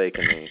you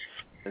forsaken me?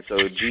 And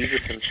so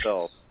Jesus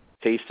himself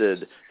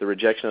tasted the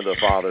rejection of the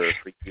Father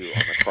for you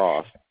on the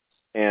cross.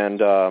 And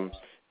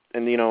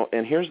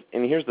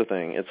here's the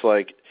thing. It's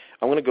like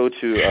I'm going to go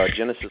to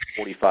Genesis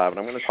 45, and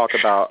I'm going to talk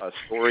about a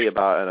story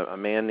about a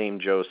man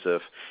named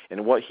Joseph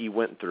and what he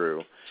went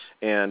through.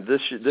 And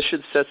this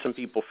should set some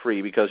people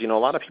free, because a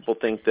lot of people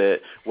think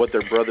that what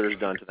their brother's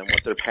done to them,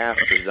 what their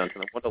pastor's done to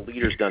them, what the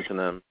leader's done to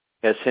them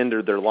has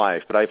hindered their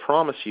life. But I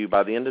promise you,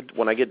 by the end of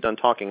when I get done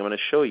talking, I'm going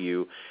to show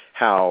you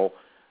how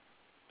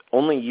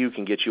only you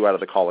can get you out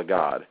of the call of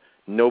God.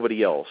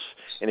 Nobody else.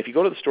 And if you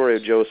go to the story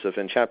of Joseph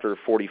in chapter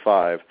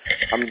 45,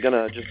 I'm going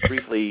to just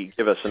briefly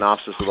give a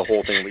synopsis of the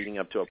whole thing leading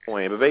up to a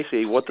point. But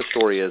basically what the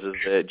story is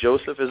that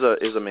Joseph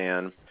is a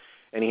man,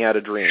 and he had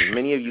a dream.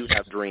 Many of you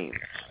have dreams.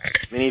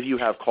 Many of you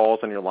have calls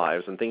on your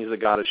lives and things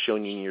that God has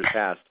shown you in your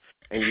past,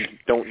 and you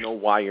don't know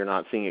why you're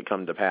not seeing it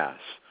come to pass.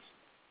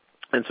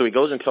 And so he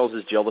goes and tells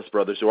his jealous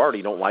brothers, who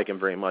already don't like him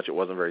very much. It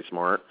wasn't very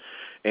smart.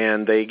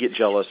 And they get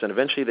jealous, and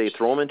eventually they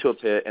throw him into a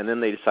pit, and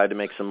then they decide to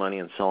make some money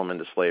and sell him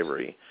into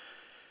slavery.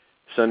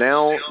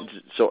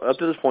 So up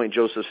to this point,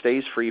 Joseph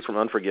stays free from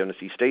unforgiveness.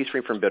 He stays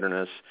free from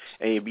bitterness,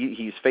 and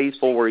he's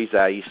faithful where he's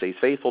at. He stays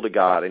faithful to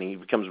God, and he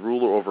becomes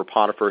ruler over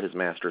Potiphar, his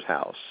master's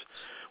house.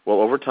 Well,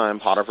 over time,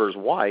 Potiphar's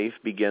wife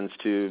begins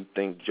to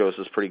think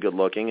Joseph's pretty good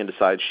looking and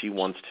decides she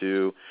wants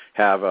to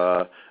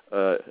have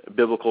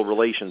biblical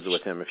relations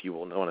with him, if you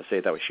will want to say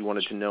it that way. She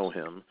wanted to know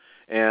him.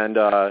 And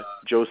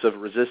Joseph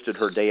resisted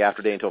her day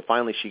after day until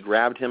finally she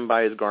grabbed him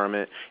by his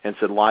garment and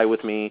said, lie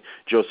with me.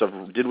 Joseph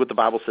did what the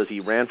Bible says. He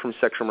ran from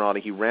sexual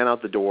immorality. He ran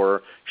out the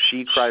door.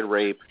 She cried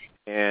rape,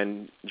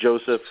 and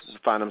Joseph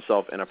found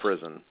himself in a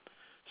prison.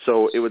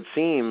 So it would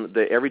seem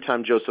that every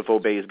time Joseph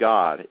obeys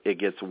God, it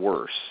gets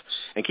worse.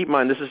 And keep in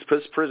mind, this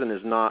prison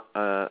is not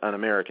an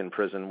American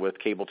prison with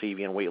cable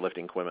TV and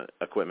weightlifting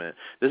equipment.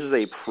 This is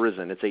a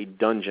prison. It's a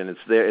dungeon.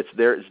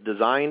 It's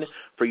designed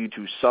for you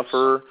to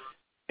suffer,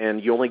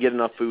 and you only get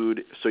enough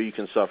food so you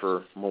can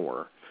suffer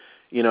more.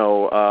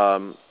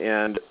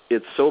 And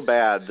it's so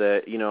bad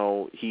that,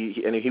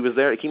 he was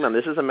there. Keep in mind,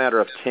 this is a matter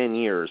of 10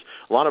 years.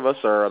 A lot of us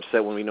are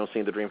upset when we don't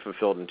see the dream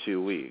fulfilled in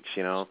 2 weeks,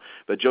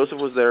 But Joseph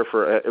was there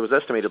for, it was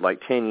estimated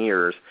like 10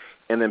 years,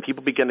 and then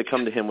people began to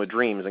come to him with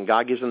dreams, and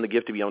God gives him the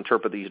gift to be able to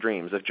interpret these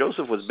dreams. If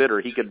Joseph was bitter,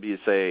 he could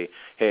say,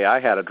 hey, I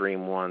had a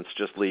dream once,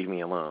 just leave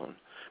me alone.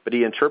 But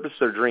he interprets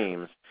their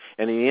dreams,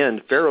 and in the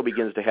end, Pharaoh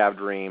begins to have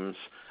dreams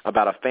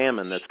about a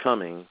famine that's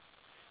coming.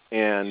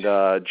 And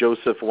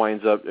Joseph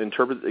winds up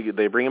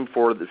they bring him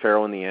before the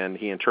Pharaoh in the end.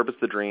 He interprets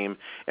the dream,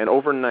 and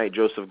overnight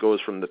Joseph goes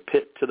from the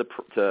pit to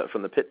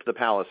the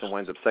palace and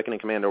winds up second in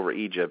command over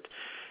Egypt.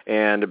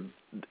 And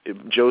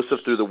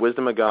Joseph, through the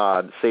wisdom of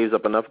God, saves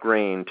up enough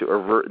grain to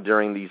avert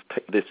during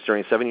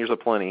 7 years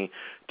of plenty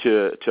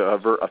to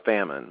avert a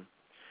famine.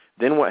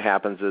 Then what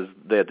happens is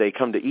that they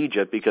come to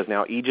Egypt because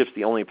now Egypt's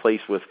the only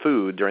place with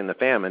food during the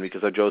famine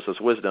because of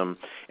Joseph's wisdom,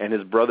 and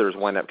his brothers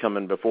wind up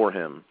coming before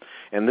him.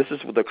 And this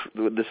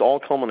all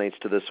culminates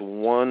to this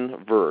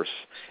one verse.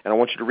 And I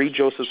want you to read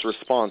Joseph's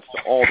response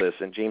to all this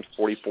in James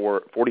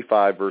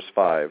 45, verse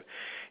 5.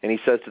 And he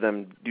says to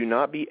them, do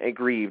not be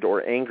aggrieved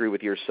or angry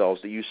with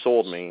yourselves that you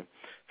sold me,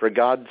 for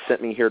God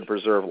sent me here to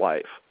preserve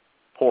life.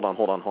 Hold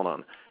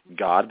on.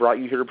 God brought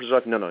you here to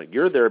preserve? No,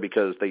 you're there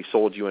because they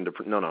sold you into...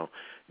 No.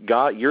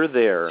 God, you're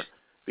there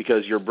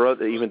because your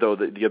brother, even though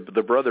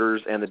the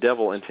brothers and the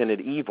devil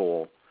intended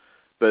evil,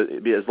 but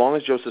as long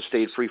as Joseph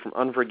stayed free from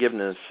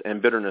unforgiveness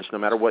and bitterness, no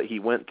matter what he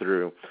went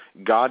through,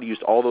 God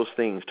used all those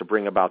things to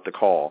bring about the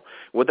call.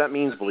 What that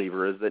means,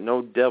 believer, is that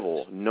no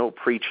devil, no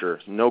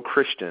preacher, no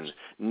Christian,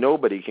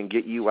 nobody can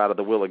get you out of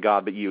the will of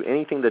God but you.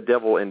 Anything the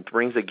devil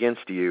brings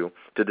against you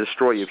to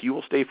destroy you, if you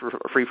will stay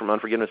free from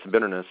unforgiveness and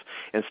bitterness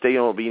and stay in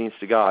obedience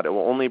to God, it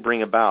will only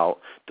bring about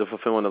the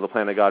fulfillment of the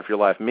plan of God for your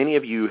life. Many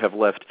of you have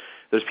left.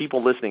 There's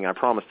people listening, I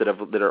promise, that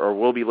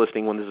will be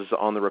listening when this is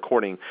on the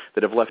recording,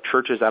 that have left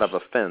churches out of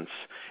offense.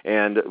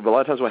 And a lot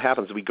of times what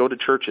happens is we go to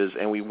churches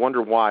and we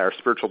wonder why our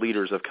spiritual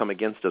leaders have come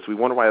against us. We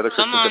wonder why other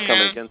Christians have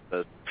come against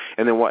us.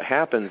 And then what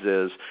happens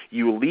is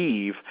you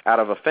leave out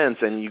of offense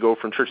and you go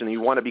from church and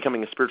you wind up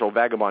becoming a spiritual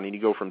vagabond and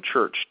you go from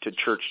church to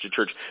church to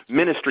church,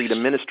 ministry to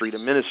ministry to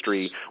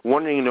ministry,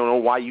 wondering to know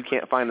why you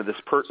can't find this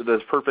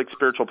perfect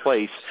spiritual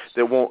place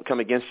that won't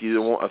come against you,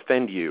 that won't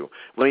offend you.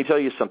 Let me tell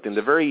you something.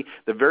 The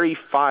very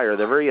fire,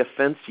 the very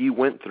offense you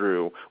went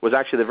through was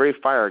actually the very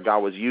fire God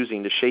was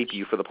using to shape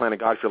you for the plan of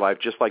God for your life,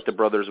 just like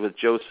the brothers with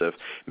Joseph.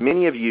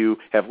 Many of you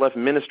have left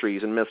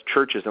ministries and left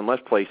churches and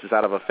left places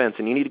out of offense,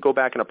 and you need to go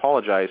back and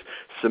apologize,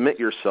 submit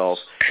yourself,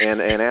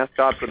 and ask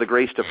God for the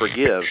grace to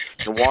forgive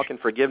and walk in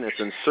forgiveness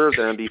and serve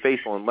them and be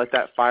faithful and let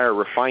that fire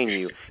refine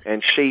you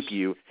and shape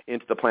you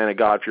into the plan of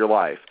God for your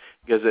life.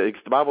 Because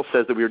the Bible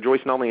says that we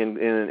rejoice not only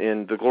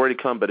in the glory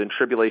to come, but in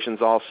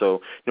tribulations also,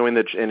 knowing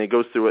that, and it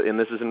goes through it, and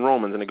this is in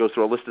Romans, and it goes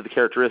through a list of the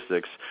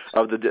characteristics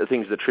of the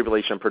things that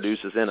tribulation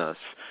produces in us.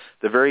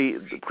 The very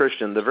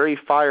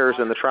fires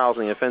and the trials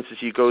and the offenses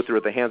you go through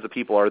at the hands of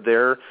people are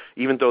there,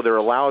 even though they're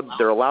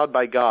allowed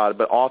by God,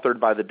 but authored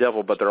by the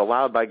devil, but they're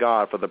allowed by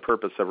God for the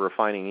purpose of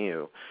refining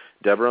you.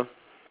 Deborah?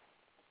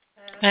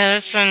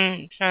 That's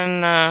some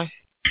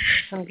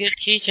good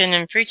teaching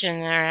and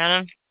preaching there,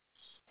 Adam.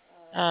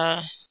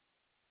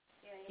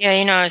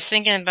 I was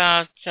thinking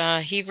about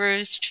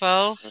Hebrews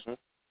 12,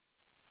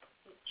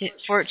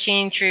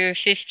 14 through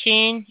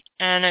 15,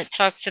 and it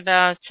talks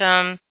about,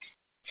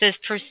 says,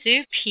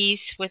 pursue peace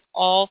with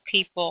all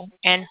people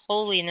and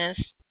holiness,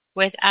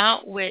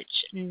 without which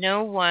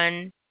no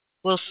one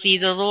will see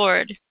the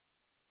Lord,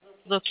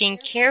 looking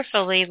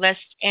carefully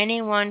lest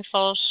anyone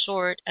fall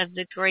short of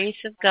the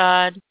grace of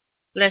God,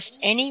 lest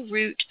any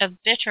root of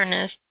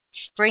bitterness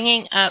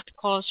springing up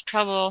cause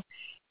trouble,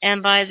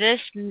 and by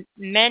this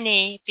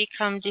many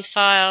become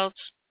defiled.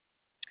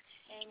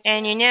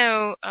 And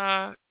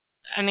I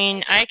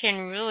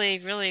can really,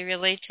 really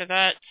relate to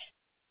that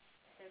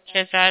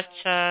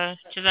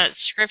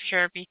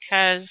scripture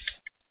because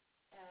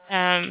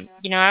I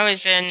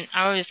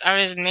was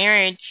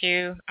married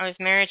to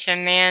a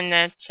man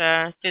that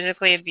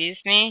physically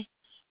abused me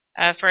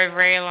for a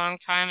very long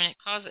time, and it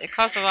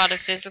caused a lot of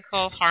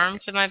physical harm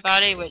to my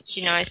body, which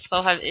I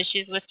still have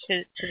issues with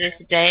to this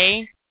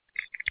day.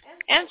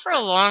 And for a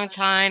long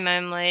time,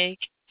 I'm like,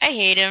 I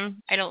hate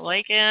him. I don't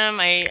like him.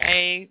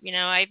 I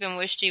even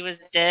wished he was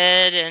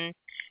dead.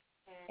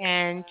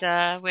 And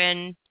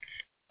when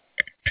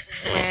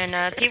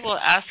when people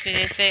ask me,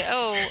 they say,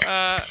 "Oh,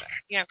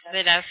 because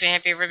they'd ask me,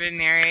 have you ever been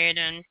married?"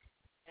 And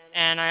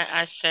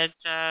I said,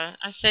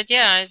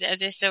 yeah.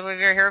 They said, "Well, have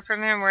you ever heard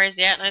from him? Where is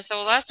he at?" And I said,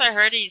 "Well, last I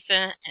heard, he's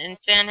in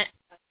San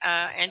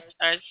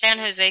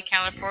Jose,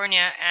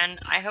 California, and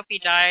I hope he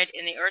died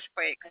in the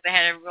earthquake because they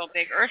had a real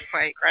big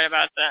earthquake right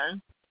about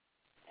then."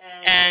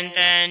 And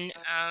then,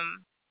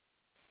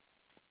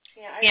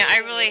 I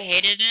really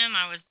hated him.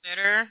 I was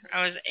bitter.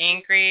 I was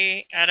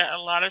angry at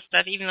a lot of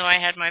stuff, even though I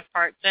had my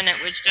parts in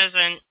it, which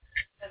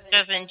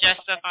doesn't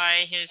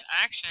justify his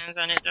actions,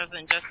 and it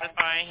doesn't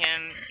justify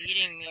him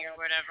beating me or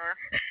whatever.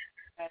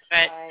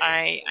 But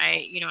I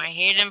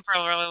hated him for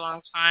a really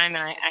long time,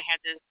 and I had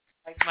this,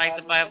 like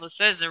the Bible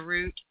says, the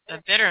root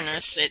of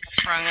bitterness. It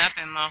sprung up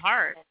in my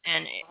heart,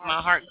 and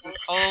my heart grew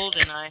cold,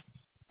 and I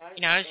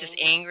was just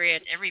angry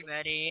at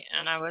everybody,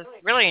 and I was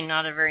really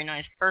not a very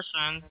nice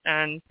person,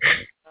 and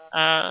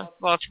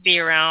to be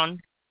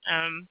around.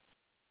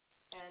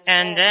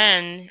 And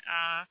then,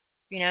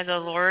 the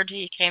Lord,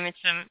 He came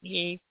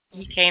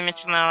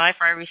into my life.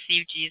 I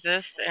received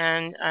Jesus,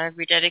 and I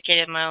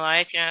rededicated my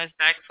life. I was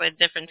backslid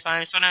different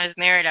times. When I was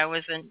married, I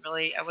wasn't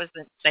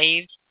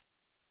saved,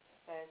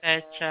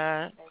 but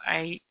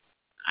I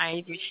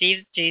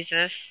received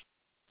Jesus,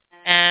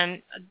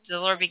 and the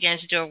Lord began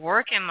to do a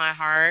work in my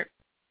heart.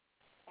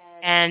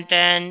 And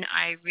then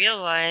I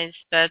realized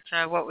that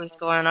what was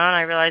going on.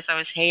 I realized I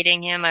was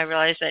hating him. I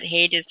realized that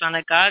hate is not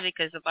a God,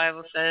 because the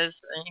Bible says,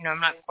 I'm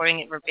not quoting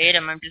it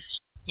verbatim. I'm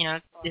just,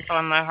 it's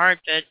on my heart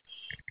that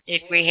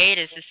if we hate,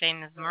 it's the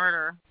same as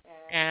murder.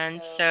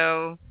 And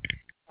so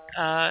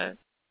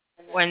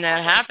when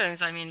that happens,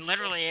 I mean,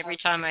 literally every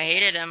time I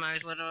hated him, I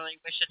was literally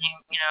wishing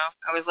him,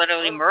 I was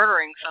literally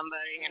murdering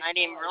somebody, and I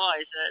didn't even realize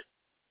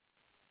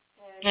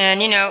it.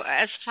 And,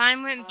 as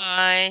time went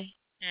by,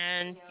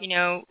 and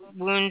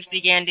wounds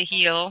began to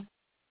heal,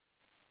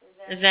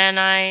 then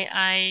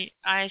I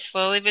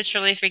slowly but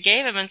surely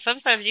forgave him. And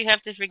sometimes you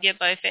have to forgive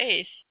by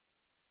faith,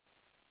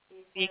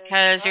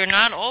 because you're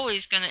not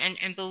always going to,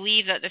 and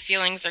believe that the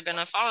feelings are going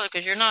to follow,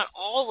 because you're not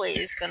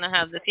always going to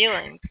have the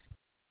feelings.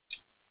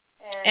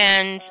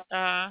 And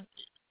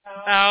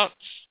about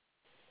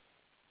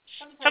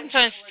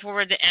sometimes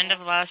toward the end of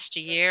last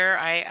year,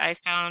 I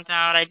found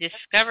out, I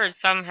discovered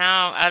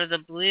somehow out of the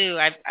blue,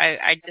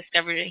 I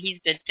discovered that he's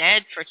been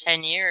dead for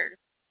 10 years.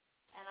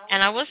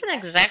 And I wasn't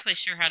exactly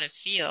sure how to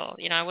feel.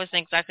 I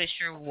wasn't exactly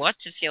sure what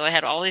to feel. I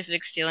had all these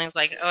mixed feelings,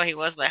 like, oh, he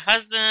was my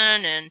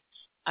husband, and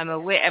am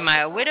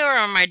I a widow or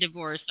am I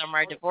divorced? Am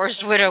I a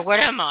divorced widow? What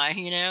am I,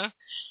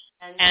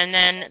 And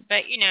then,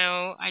 but,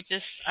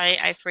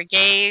 I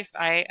forgave,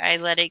 I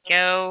let it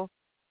go.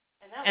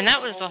 And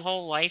that was a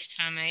whole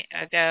lifetime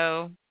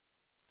ago.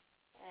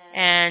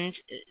 And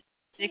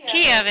the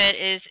key of it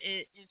is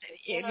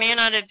it may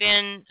not have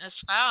been a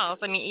spouse.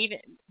 I mean,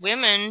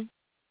 even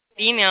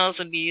females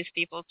abuse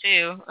people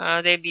too.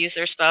 They abuse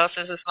their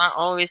spouses. It's not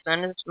always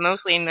men. It's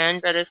mostly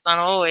men, but it's not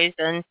always.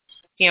 And,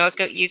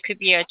 you could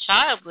be a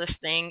child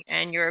listening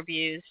and you're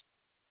abused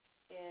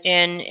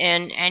in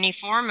any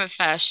form of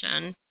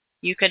fashion.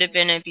 You could have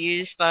been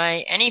abused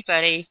by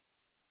anybody.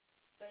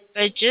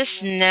 But just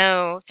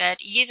know that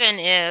even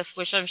if,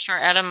 which I'm sure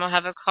Adam will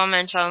have a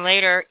comment on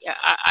later,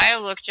 I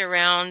looked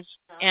around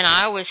and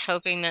I was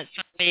hoping that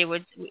somebody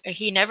would,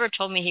 he never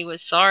told me he was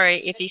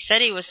sorry. If he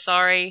said he was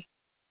sorry,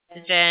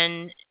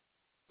 then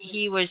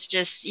he was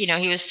just, he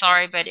was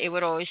sorry, but it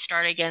would always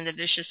start again, the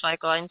vicious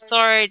cycle. I'm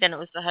sorry. Then it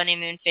was the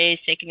honeymoon phase,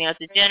 taking me out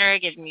to dinner,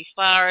 giving me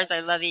flowers, I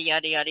love you,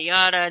 yada, yada,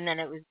 yada. And then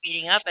it was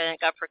beating up, and it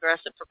got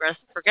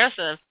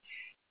progressive.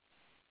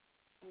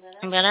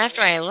 And then after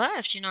I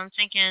left, I'm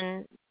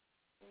thinking,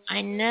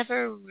 I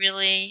never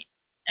really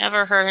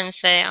ever heard him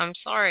say, I'm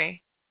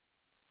sorry.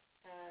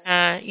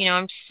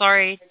 I'm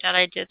sorry that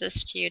I did this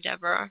to you,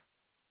 Deborah.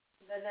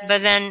 But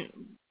then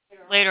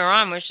later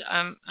on, which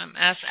I'm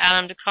asked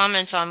Adam to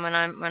comment on when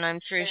I'm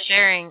through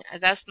sharing,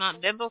 that's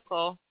not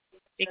biblical,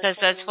 because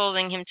that's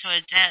holding him to a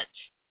debt,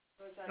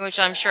 which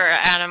I'm sure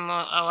Adam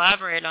will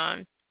elaborate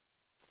on.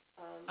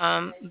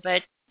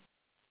 But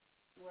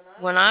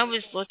when I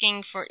was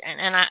looking for,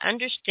 and I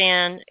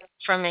understand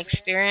from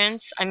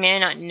experience, I may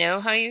not know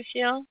how you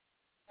feel,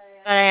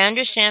 but I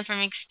understand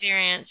from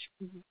experience,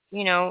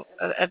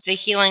 of the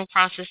healing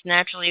process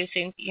naturally. You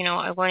think,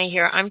 I want to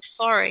hear, I'm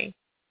sorry.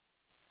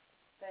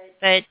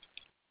 But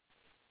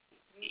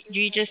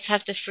you just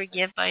have to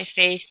forgive by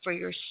faith for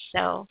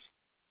yourself.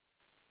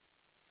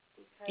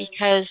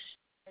 Because,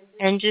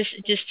 and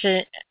just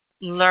to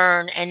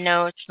learn and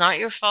know it's not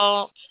your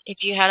fault.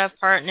 If you had a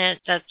part in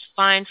it, that's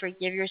fine.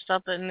 Forgive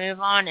yourself and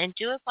move on, and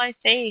do it by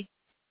faith.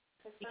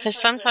 Because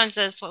sometimes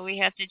that's what we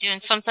have to do,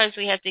 and sometimes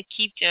we have to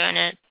keep doing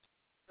it.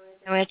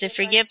 And we have to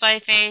forgive by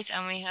faith,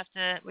 and we have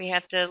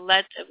to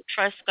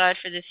trust God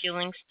for the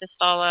feelings to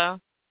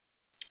follow.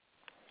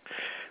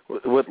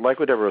 Like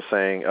what Deborah was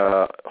saying,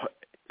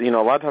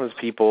 a lot of times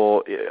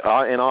people,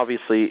 and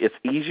obviously it's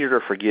easier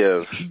to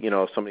forgive,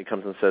 if somebody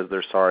comes and says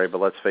they're sorry,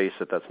 but let's face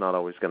it, that's not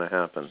always going to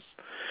happen.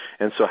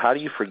 And so how do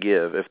you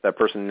forgive if that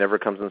person never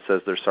comes and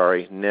says they're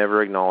sorry,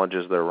 never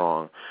acknowledges they're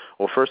wrong?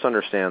 Well, first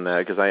understand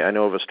that, because I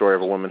know of a story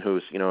of a woman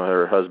who's,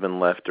 her husband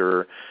left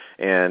her,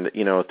 and,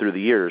 through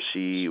the years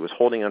she was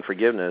holding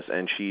unforgiveness,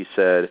 and she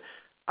said,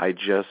 I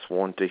just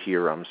want to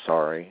hear I'm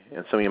sorry.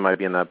 And some of you might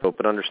be in that boat,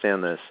 but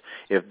understand this.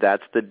 If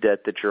that's the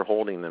debt that you're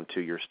holding them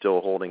to, you're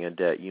still holding a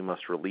debt. You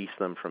must release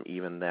them from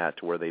even that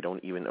to where they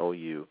don't even owe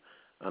you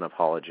an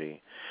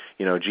apology.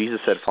 Jesus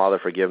said, Father,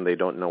 forgive them. They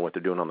don't know what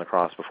they're doing on the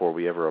cross before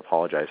we ever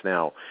apologize.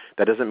 Now,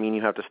 that doesn't mean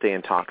you have to stay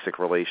in toxic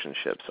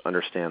relationships.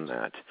 Understand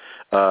that.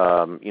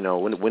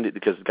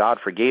 Because God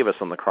forgave us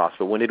on the cross,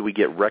 but when did we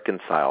get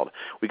reconciled?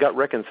 We got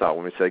reconciled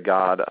when we said,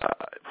 God,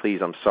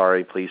 please, I'm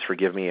sorry, please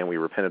forgive me, and we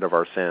repented of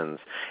our sins.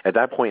 At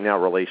that point now,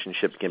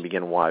 relationships can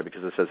begin. Why?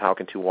 Because it says, how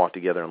can two walk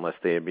together unless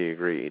they be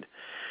agreed?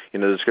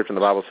 The scripture in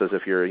the Bible says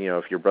if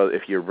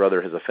your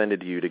brother has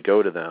offended you, to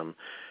go to them.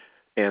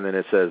 And then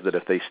it says that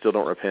if they still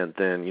don't repent,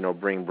 then,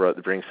 bring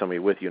somebody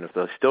with you. And if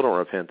they still don't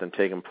repent, then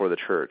take them before the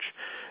church.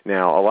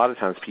 Now, a lot of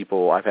times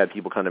I've had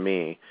people come to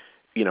me,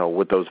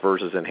 with those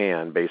verses in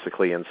hand,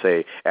 basically, and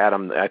say,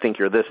 Adam, I think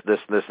you're this,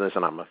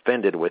 and I'm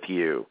offended with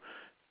you.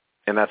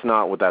 And that's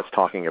not what that's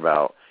talking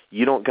about.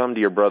 You don't come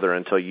to your brother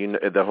until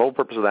the whole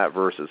purpose of that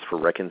verse is for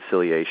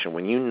reconciliation.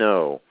 When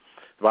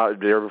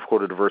they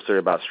quoted a verse there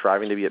about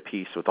striving to be at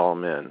peace with all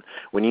men.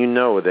 When you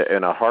know that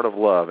in a heart of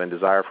love and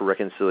desire for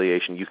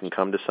reconciliation, you can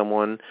come to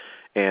someone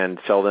and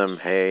tell them,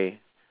 hey,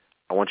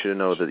 I want you to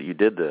know that you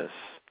did this,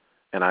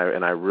 and I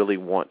really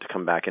want to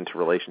come back into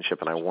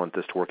relationship, and I want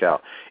this to work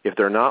out. If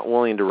they're not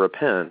willing to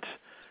repent,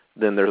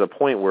 then there's a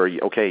point where,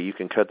 you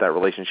can cut that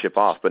relationship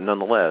off, but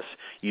nonetheless,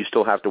 you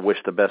still have to wish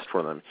the best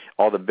for them.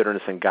 All the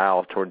bitterness and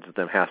guile towards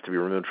them has to be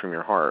removed from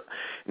your heart.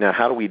 Now,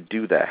 how do we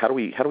do that? How do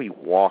we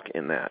walk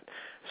in that?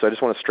 So I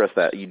just want to stress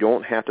that you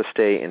don't have to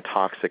stay in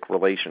toxic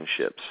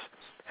relationships.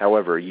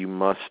 However, you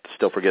must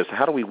still forgive. So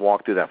how do we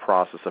walk through that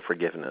process of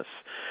forgiveness?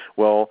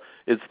 Well,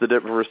 it's the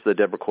verse that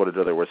Deborah quoted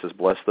earlier where it says,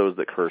 bless those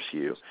that curse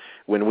you.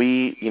 When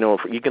we,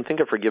 you can think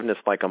of forgiveness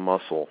like a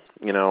muscle,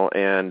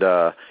 and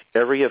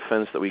every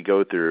offense that we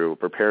go through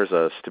prepares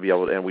us to be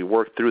able to, and we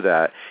work through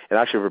that, it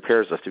actually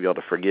prepares us to be able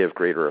to forgive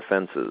greater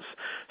offenses.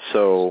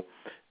 So,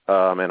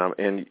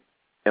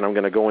 and I'm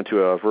going to go into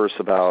a verse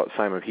about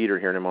Simon Peter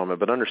here in a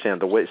moment, but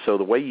understand the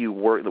way you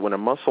work, when a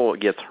muscle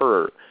gets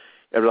hurt,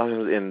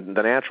 in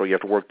the natural, you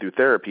have to work through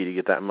therapy to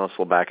get that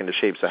muscle back into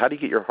shape. So how do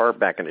you get your heart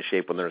back into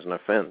shape when there's an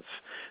offense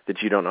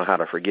that you don't know how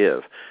to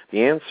forgive?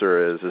 The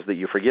answer is that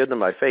you forgive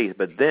them by faith,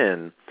 but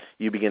then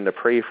you begin to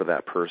pray for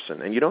that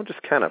person. And you don't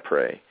just kind of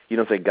pray. You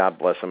don't say, God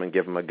bless them and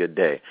give them a good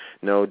day.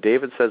 No,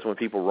 David says when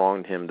people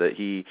wronged him that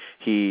he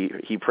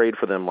prayed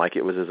for them like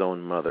it was his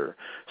own mother.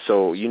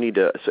 So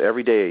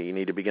every day you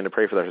need to begin to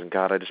pray for that person.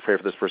 God, I just pray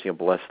for this person. You'll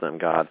bless them,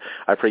 God.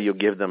 I pray you'll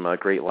give them a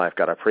great life,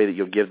 God. I pray that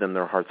you'll give them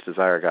their heart's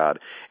desire, God.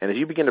 And as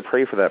you begin to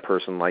pray for that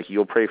person like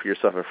you'll pray for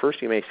yourself, at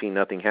first you may see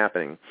nothing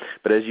happening.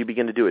 But as you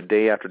begin to do it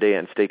day after day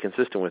and stay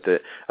consistent with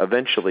it,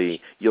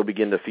 eventually you'll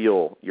begin to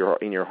feel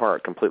in your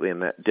heart completely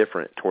and that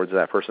different towards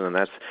that person. And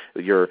that's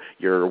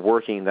you're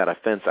working that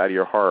offense out of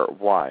your heart.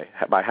 Why?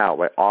 By how?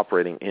 By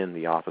operating in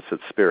the opposite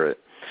spirit.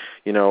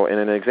 And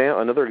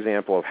another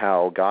example of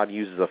how God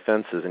uses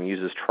offenses and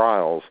uses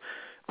trials,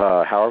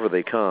 however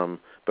they come,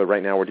 but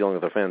right now we're dealing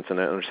with offense, and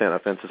I understand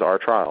offenses are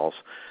trials.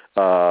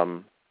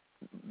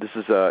 This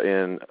is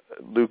in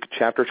Luke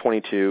chapter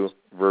 22,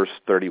 verse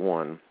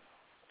 31.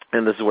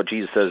 And this is what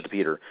Jesus says to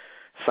Peter.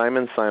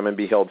 Simon, Simon,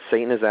 behold,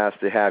 Satan has asked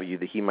to have you,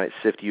 that he might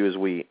sift you as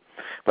wheat.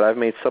 But I've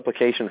made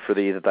supplication for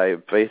thee, that thy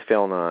faith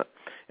fail not.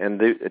 And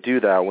do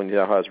thou, when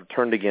thou hast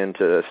returned again,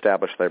 to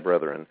establish thy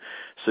brethren.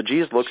 So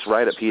Jesus looks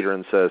right at Peter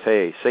and says,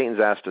 hey, Satan's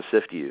asked to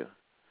sift you.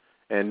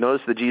 And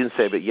notice that Jesus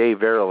said, but yea,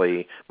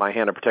 verily, my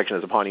hand of protection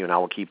is upon you, and I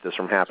will keep this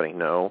from happening.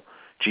 No,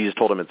 Jesus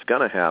told him it's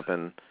going to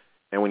happen,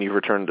 and when you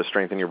return to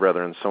strengthen your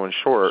brethren. So in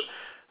short,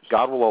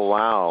 God will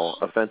allow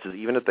offenses,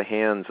 even at the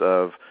hands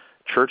of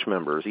church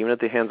members, even at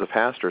the hands of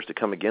pastors, to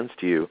come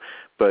against you.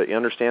 But you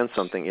understand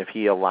something, if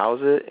he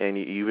allows it, and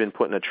you've been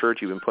put in a church,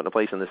 you've been put in a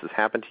place, and this has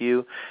happened to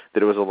you,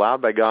 that it was allowed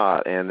by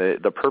God, and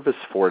the purpose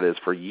for it is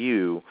for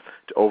you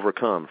to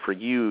overcome, for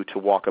you to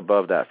walk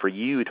above that, for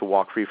you to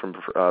walk free from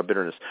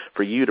bitterness,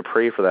 for you to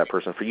pray for that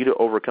person, for you to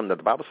overcome that.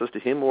 The Bible says, to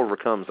him who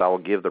overcomes, I will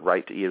give the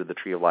right to eat of the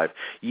tree of life.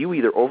 You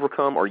either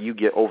overcome or you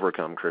get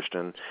overcome,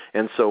 Christian.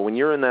 And so when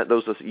you're in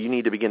you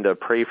need to begin to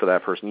pray for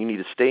that person. You need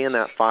to stay in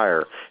that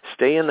fire,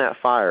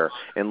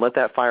 and let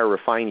that fire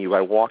refine you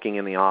by walking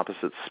in the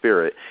opposite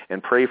spirit,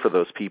 and pray for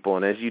those people.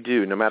 And as you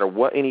do, no matter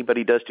what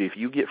anybody does to you, if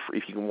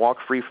you can walk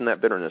free from that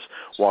bitterness,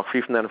 walk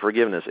free from that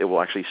unforgiveness, it will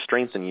actually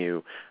strengthen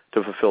you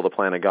to fulfill the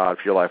plan of God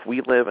for your life.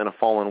 We live in a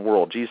fallen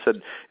world. Jesus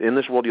said, in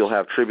this world you'll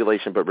have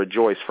tribulation, but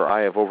rejoice, for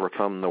I have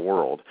overcome the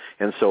world.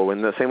 And so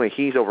in the same way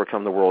he's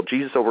overcome the world,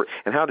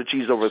 and how did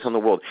Jesus overcome the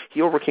world?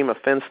 He overcame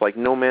offense like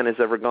no man has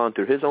ever gone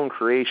through. His own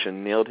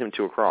creation nailed him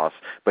to a cross,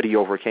 but he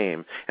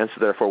overcame. And so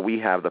therefore we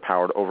have the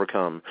power to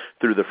overcome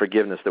through the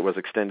forgiveness that was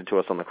extended to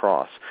us on the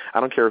cross. I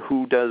don't care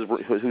who's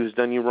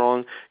done you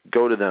wrong,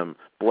 go to them,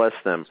 bless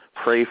them,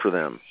 pray for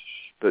them,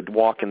 but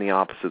walk in the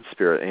opposite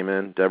spirit.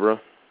 Amen. Deborah?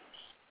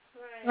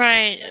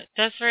 Right.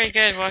 That's very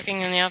good,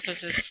 walking in the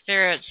opposite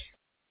spirit.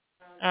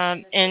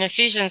 In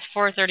Ephesians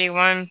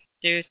 4:31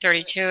 through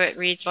 32, it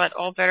reads, "Let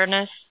all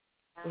bitterness,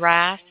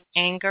 wrath,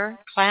 anger,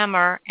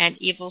 clamor, and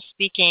evil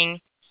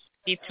speaking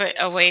be put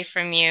away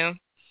from you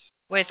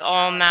with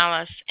all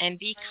malice, and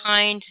be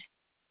kind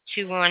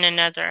to one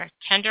another,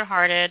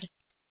 tender-hearted,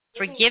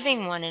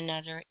 forgiving one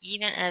another,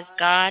 even as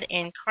God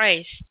in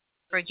Christ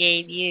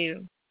forgave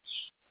you."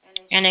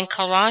 And in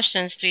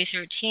Colossians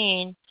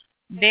 3:13,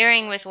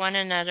 "Bearing with one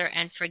another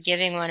and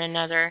forgiving one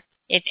another,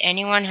 if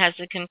anyone has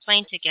a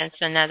complaint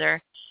against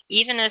another,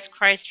 even as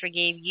Christ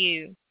forgave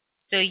you,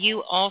 so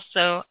you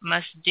also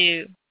must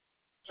do."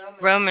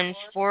 Romans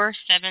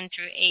 4:7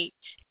 through 8,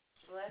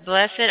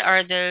 "Blessed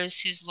are those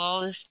whose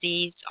lawless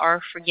deeds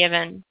are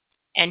forgiven,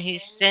 and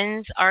whose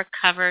sins are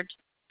covered.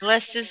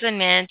 Blessed is the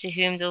man to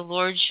whom the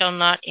Lord shall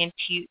not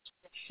impute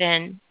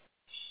sin."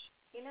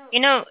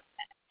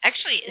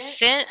 Actually,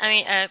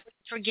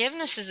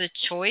 forgiveness is a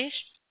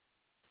choice.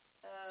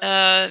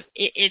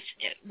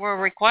 We're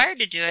required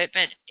to do it,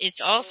 but it's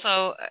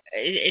also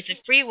it's a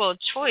free will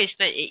choice.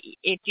 But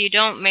if you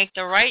don't make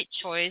the right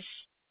choice,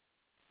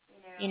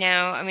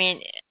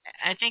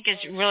 I think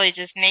it's really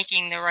just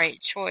making the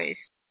right choice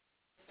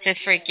to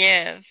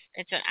forgive.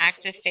 It's an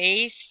act of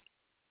faith,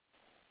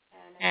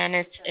 and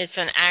it's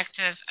an act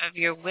of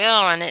your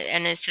will, and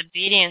it's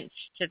obedience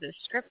to the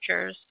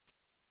scriptures.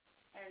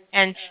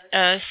 And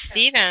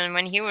Stephen,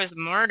 when he was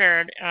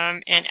murdered,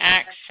 in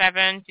Acts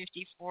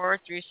 7:54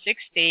 through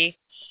 60,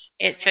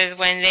 it says,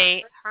 when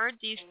they heard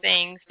these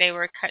things, they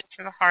were cut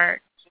to the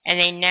heart, and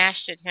they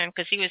gnashed at him,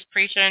 because he was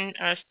preaching.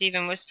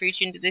 Stephen was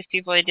preaching to these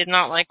people. They did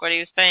not like what he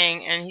was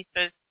saying, and he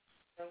says,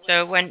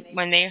 so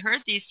when they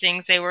heard these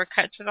things, they were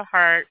cut to the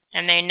heart,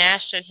 and they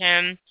gnashed at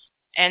him,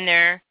 and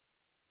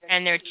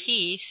their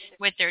teeth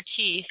with their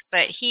teeth.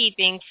 But he,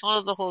 being full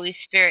of the Holy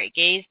Spirit,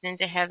 gazed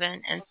into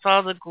heaven and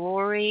saw the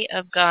glory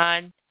of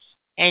God,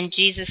 and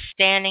Jesus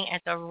standing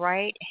at the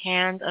right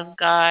hand of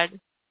God,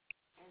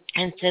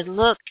 and said,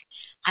 "Look,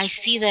 I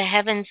see the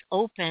heavens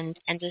opened,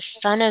 and the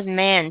Son of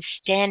Man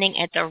standing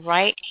at the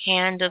right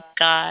hand of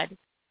God."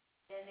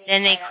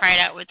 Then they cried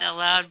out with a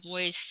loud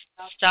voice,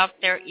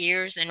 stopped their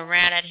ears, and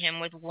ran at him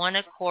with one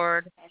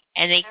accord,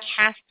 and they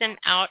cast him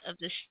out of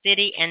the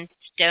city and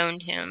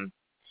stoned him.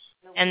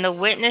 And the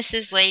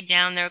witnesses laid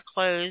down their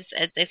clothes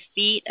at the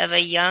feet of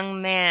a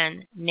young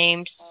man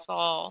named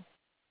Saul.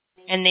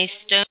 And they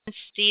stoned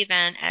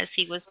Stephen as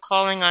he was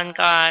calling on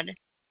God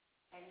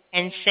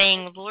and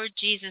saying, "Lord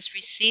Jesus,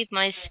 receive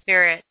my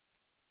spirit."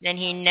 Then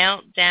he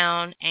knelt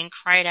down and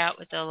cried out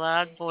with a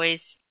loud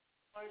voice,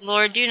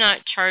 "Lord, do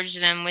not charge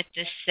them with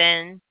this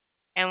sin."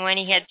 And when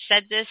he had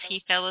said this, he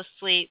fell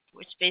asleep,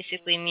 which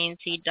basically means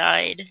he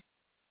died.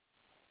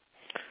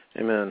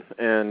 Amen.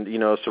 And,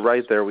 so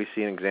right there we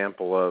see an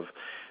example of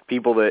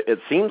people that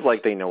it seems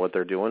like they know what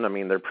they're doing. I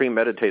mean, they're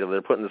premeditated.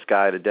 They're putting this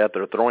guy to death.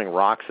 They're throwing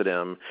rocks at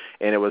him.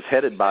 And it was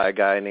headed by a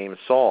guy named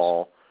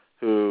Saul,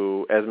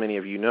 who, as many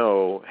of you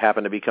know,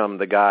 happened to become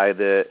the guy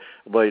that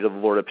later the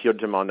Lord appeared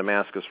to him on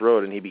Damascus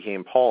Road, and he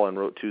became Paul and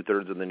wrote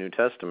 2/3 of the New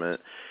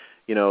Testament.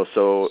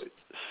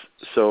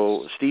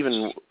 So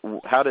Stephen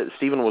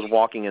was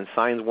walking in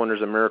signs,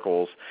 wonders, and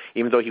miracles,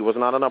 even though he was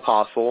not an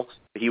apostle.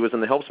 He was in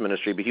the helps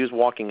ministry, but he was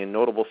walking in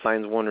notable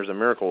signs, wonders, and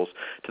miracles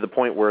to the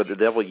point where the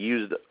devil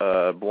used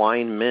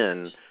blind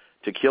men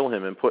to kill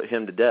him and put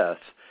him to death.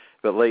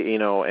 But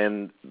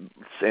and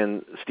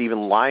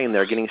Stephen lying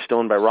there, getting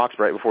stoned by rocks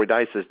right before he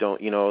dies, says, tells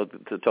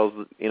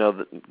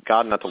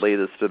God not to lay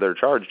this to their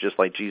charge, just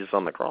like Jesus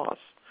on the cross.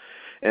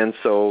 And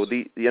so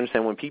you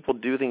understand, when people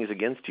do things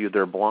against you,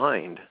 they're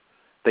blind.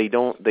 They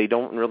don't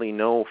really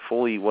know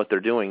fully what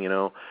they're doing.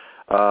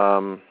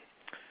 Some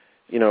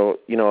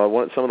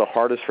of the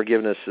hardest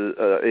forgiveness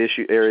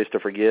areas to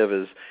forgive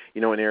is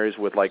in areas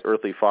with like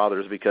earthly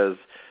fathers, because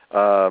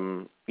a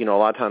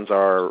lot of times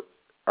our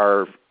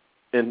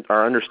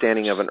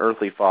understanding of an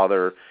earthly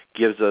father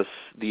gives us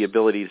the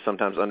ability to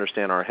sometimes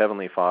understand our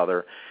heavenly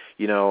Father.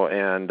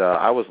 And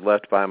I was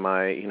left by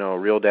my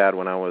real dad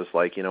when I was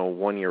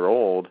 1 year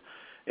old,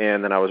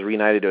 and then I was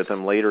reunited with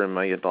him later in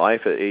my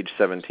life at age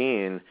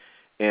 17.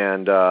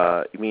 And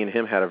me and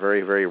him had a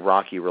very, very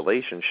rocky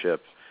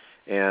relationship.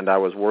 And I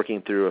was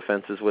working through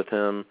offenses with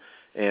him.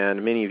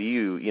 And many of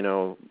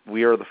you,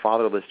 we are the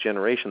fatherless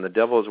generation. The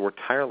devil has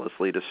worked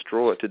tirelessly to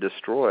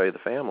destroy the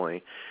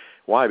family.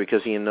 Why?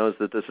 Because he knows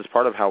that this is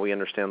part of how we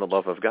understand the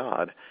love of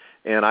God.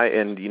 And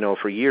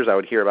for years I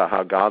would hear about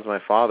how God's my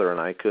father, and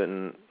I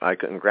couldn't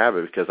grab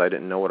it because I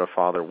didn't know what a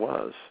father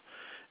was.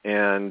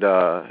 And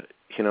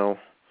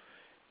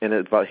And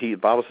the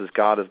Bible says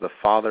God is the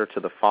father to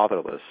the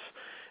fatherless.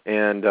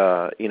 And,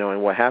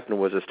 and what happened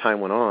was as time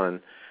went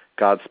on,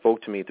 God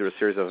spoke to me through a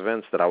series of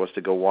events that I was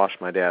to go wash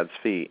my dad's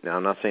feet. Now,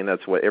 I'm not saying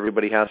that's what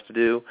everybody has to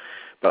do,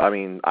 but,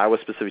 I was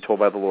specifically told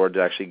by the Lord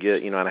to actually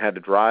get, and I had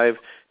to drive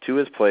to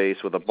his place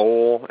with a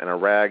bowl and a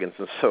rag and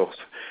some soap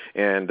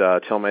and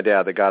tell my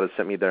dad that God had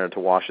sent me there to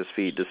wash his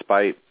feet,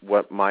 despite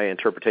what my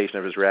interpretation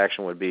of his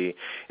reaction would be.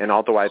 And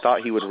although I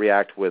thought he would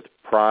react with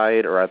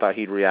pride, or I thought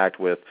he'd react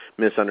with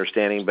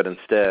misunderstanding, but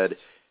instead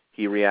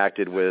he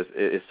reacted with,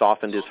 it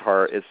softened his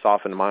heart, it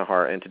softened my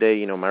heart. And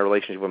today, my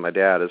relationship with my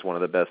dad is one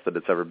of the best that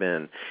it's ever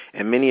been.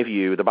 And many of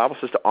you, the Bible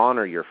says to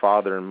honor your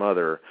father and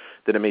mother,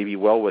 that it may be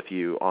well with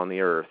you on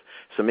the earth.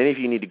 So many of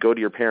you need to go to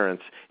your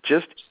parents,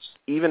 just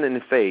even in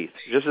faith,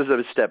 just as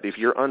a step. If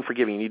you're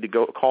unforgiving, you need to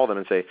go call them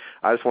and say,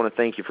 I just want to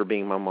thank you for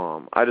being my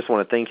mom. I just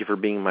want to thank you for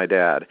being my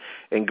dad.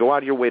 And go out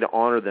of your way to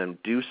honor them,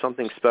 do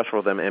something special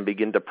for them, and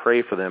begin to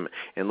pray for them.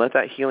 And let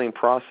that healing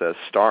process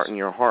start in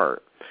your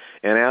heart.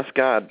 And ask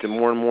God to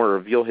more and more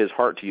reveal his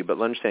heart to you. But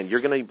understand,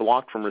 you're going to be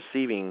blocked from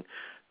receiving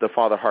the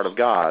Father heart of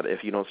God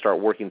if you don't start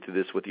working through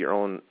this with your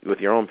own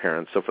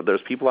parents. So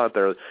there's people out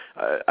there,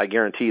 I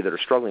guarantee, that are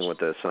struggling with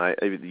this. And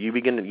you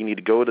need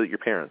to go to your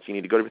parents. You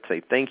need to go to them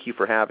and say, thank you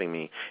for having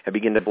me, and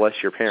begin to bless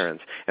your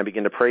parents and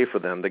begin to pray for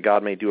them that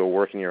God may do a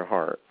work in your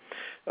heart.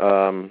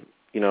 And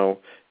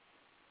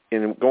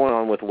going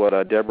on with what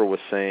Deborah was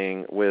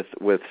saying with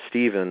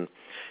Stephen,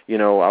 we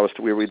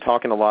were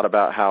talking a lot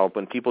about how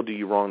when people do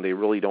you wrong, they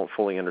really don't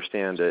fully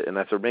understand it, and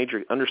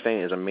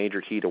understanding is a major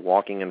key to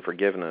walking in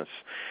forgiveness.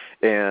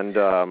 And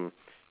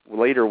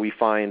later we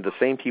find the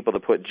same people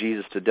that put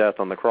Jesus to death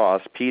on the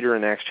cross. Peter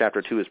in Acts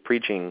chapter 2 is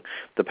preaching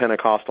the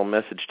Pentecostal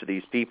message to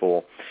these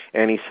people,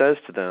 and he says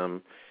to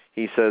them,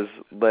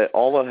 let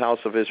all the house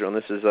of Israel,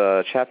 and this is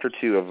chapter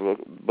 2 of the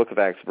book of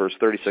Acts, verse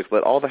 36,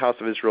 let all the house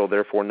of Israel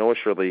therefore know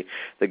assuredly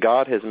that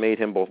God has made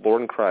him both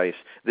Lord and Christ,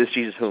 this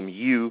Jesus whom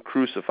you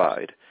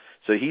crucified.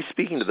 So he's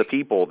speaking to the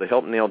people that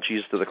helped nail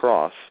Jesus to the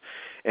cross.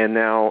 And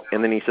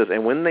then he says,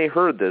 and when they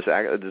heard this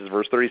is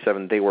verse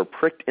 37, they were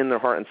pricked in their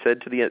heart and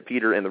said to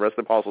Peter and the rest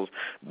of the apostles,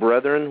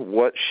 brethren,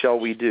 what shall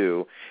we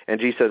do? And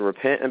Jesus said,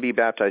 repent and be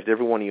baptized,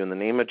 every one of you, in the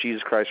name of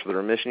Jesus Christ for the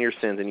remission of your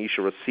sins, and you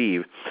shall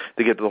receive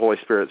the gift of the Holy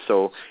Spirit.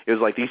 So it was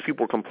like these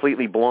people were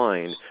completely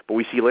blind, but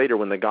we see later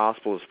when the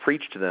gospel is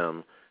preached to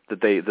them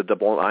that the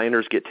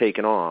blinders get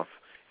taken off,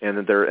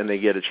 and they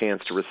get a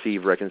chance to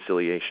receive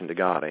reconciliation to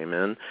God.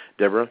 Amen.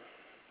 Deborah?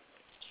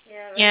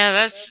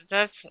 Yeah,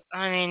 that's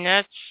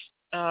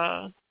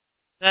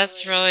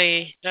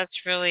really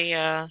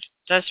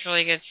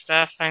good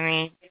stuff.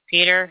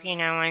 Peter,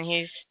 when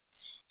he's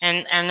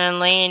and then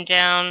laying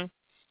down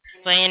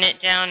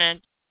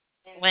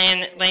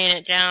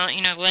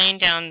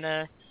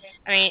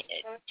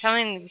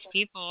telling these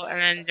people, and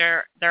then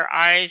their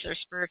eyes are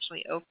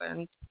spiritually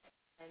opened,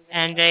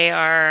 and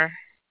they're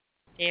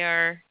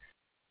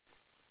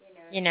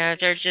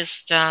just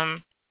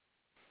they're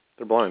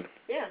blind.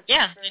 Yeah,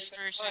 they're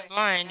spiritually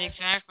blind,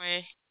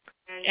 exactly.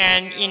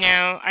 And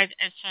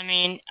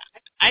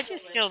I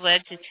just feel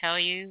led to tell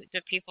you,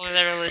 the people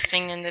that are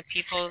listening and the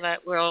people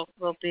that will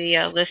be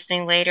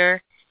listening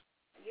later,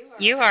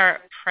 you are a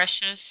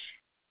precious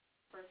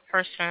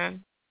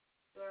person.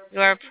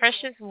 You are a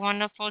precious,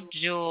 wonderful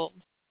jewel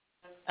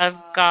of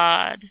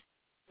God.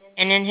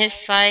 And in his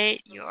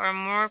sight, you are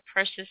more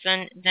precious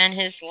than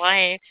his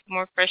life,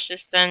 more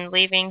precious than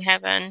leaving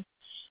heaven.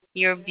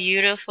 You're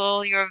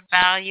beautiful, you're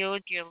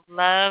valued, you're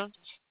loved,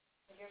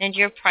 and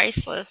you're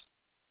priceless.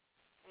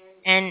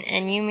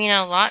 And you mean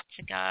a lot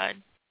to God.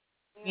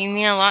 You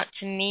mean a lot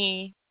to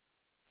me.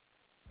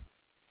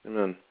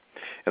 Amen.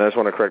 And I just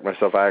want to correct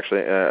myself. I actually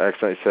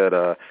accidentally said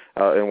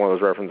in one of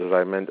those references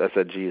I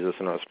said Jesus,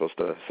 and I was supposed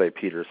to say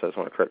Peter. So I just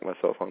want to correct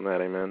myself on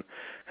that. Amen.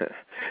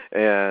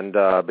 And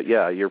but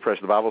yeah, you're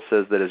precious. The Bible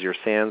says that as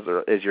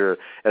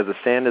the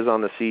sand is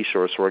on the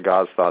seashore, so are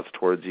God's thoughts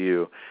towards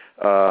you.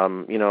 We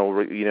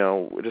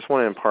just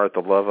want to impart the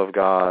love of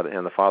God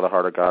and the Father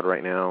heart of God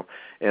right now.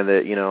 And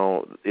that,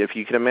 if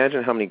you can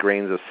imagine how many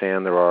grains of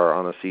sand there are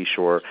on the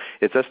seashore,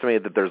 it's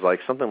estimated that there's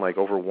something like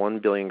over 1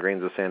 billion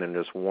grains of sand in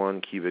just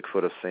 1 cubic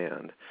foot of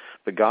sand.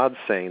 But God's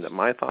saying that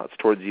my thoughts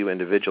towards you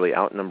individually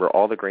outnumber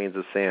all the grains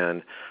of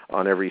sand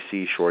on every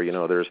seashore.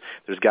 There's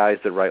guys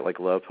that write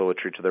love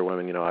poetry to their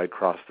women. I'd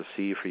cross the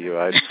sea for you.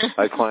 I'd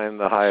climb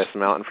the highest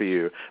mountain for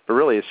you. But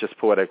really, it's just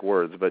poetic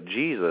words. But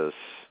Jesus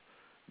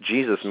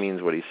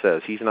means what he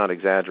says. He's not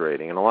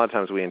exaggerating. And a lot of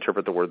times we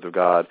interpret the words of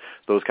God,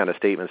 those kind of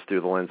statements,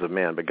 through the lens of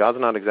man. But God's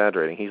not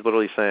exaggerating. He's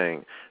literally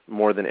saying,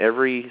 more than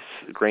every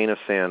grain of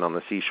sand on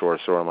the seashore,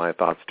 so are my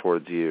thoughts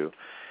towards you,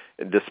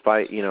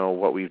 despite,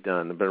 what we've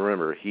done. But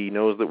remember, he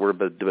knows that we're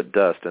but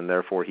dust, and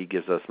therefore he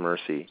gives us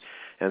mercy.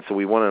 And so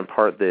we want to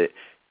impart that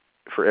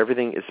for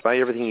everything, despite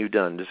everything you've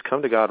done. Just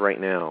come to God right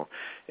now,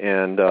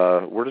 and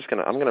I'm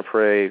going to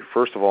pray.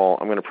 First of all,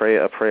 I'm going to pray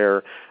a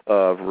prayer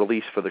of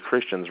release for the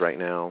Christians right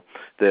now,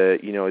 that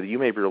you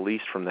may be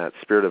released from that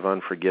spirit of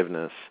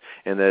unforgiveness,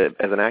 and that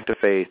as an act of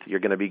faith, you're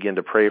going to begin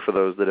to pray for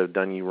those that have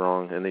done you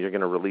wrong, and that you're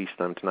going to release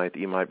them tonight, that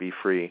you might be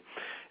free.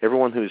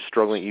 Everyone who's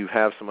struggling, you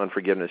have some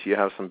unforgiveness, you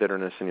have some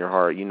bitterness in your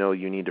heart, you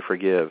need to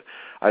forgive.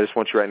 I just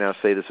want you right now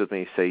to say this with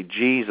me. Say,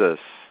 Jesus,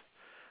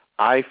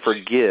 I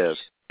forgive.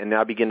 And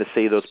now begin to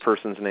say those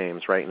persons'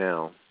 names right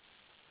now.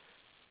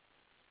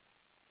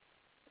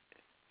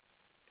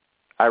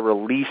 I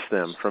release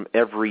them from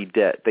every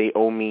debt. They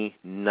owe me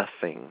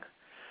nothing.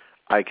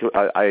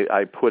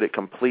 I put it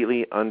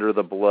completely under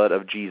the blood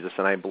of Jesus,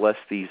 and I bless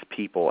these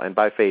people. And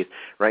by faith,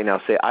 right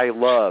now, say, I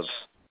love,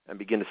 and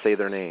begin to say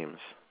their names.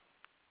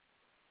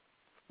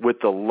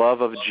 With the love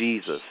of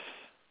Jesus,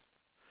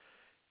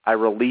 I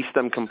release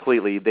them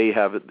completely. They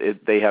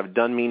have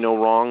done me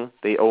no wrong.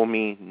 They owe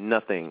me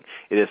nothing.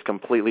 It is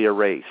completely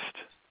erased.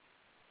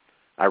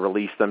 I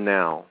release them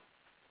now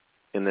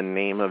in the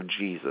name of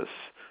Jesus.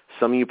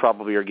 Some of you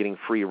probably are getting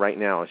free right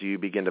now as you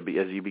begin to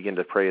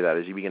pray that,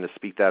 as you begin to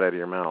speak that out of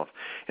your mouth.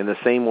 In the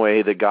same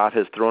way that God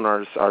has thrown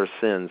our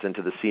sins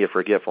into the sea of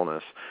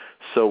forgetfulness,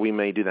 so we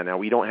may do that. Now,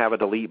 we don't have a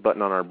delete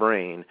button on our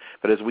brain,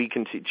 but as we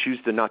choose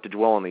to not to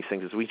dwell on these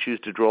things, as we choose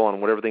to dwell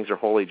on whatever things are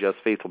holy, just,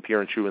 faithful,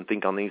 pure, and true, and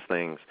think on these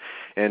things,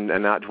 and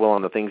not dwell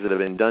on the things that have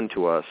been done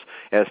to us,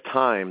 as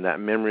time, that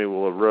memory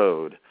will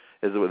erode.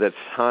 That's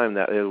time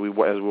that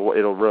it'll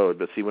erode.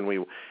 But see,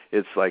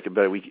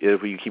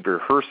 if we keep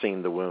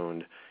rehearsing the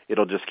wound,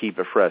 it'll just keep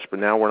it fresh.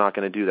 But now we're not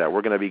going to do that.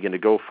 We're going to begin to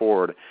go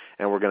forward,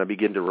 and we're going to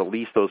begin to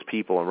release those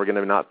people, and we're going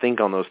to not think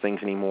on those things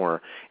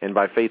anymore. And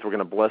by faith, we're going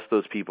to bless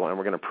those people, and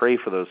we're going to pray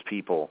for those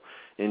people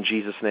in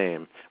Jesus'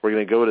 name. We're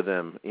going to go to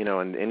them,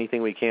 and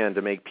anything we can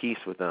to make peace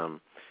with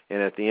them.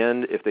 And at the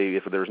end, if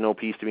there's no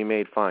peace to be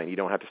made, fine. You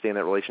don't have to stay in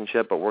that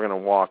relationship, but we're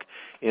going to walk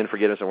in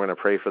forgiveness, and we're going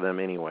to pray for them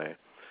anyway.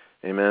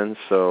 Amen.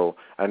 So,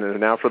 and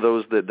now for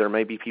those that there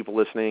may be people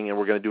listening, and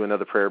we're going to do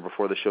another prayer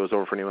before the show is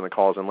over for anyone that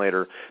calls in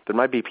later. There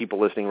might be people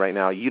listening right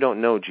now. You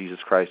don't know Jesus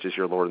Christ as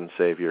your Lord and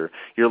Savior.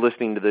 You're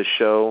listening to this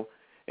show,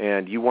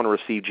 and you want to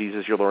receive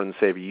Jesus, your Lord and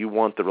Savior. You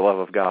want the love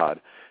of God.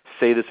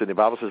 Say this, and the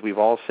Bible says we've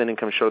all sinned and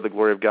come short of the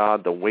glory of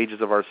God. The wages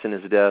of our sin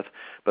is death,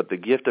 but the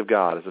gift of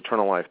God is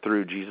eternal life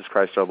through Jesus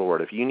Christ our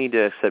Lord. If you need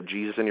to accept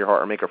Jesus in your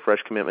heart or make a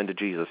fresh commitment to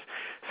Jesus,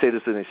 say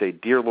this, and they say,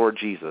 Dear Lord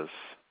Jesus,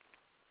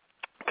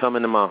 come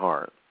into my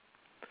heart.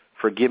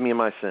 Forgive me of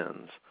my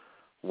sins.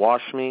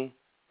 Wash me,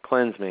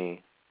 cleanse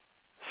me,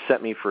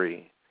 set me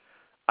free.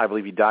 I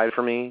believe you died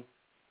for me.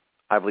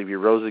 I believe you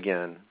rose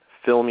again.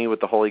 Fill me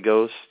with the Holy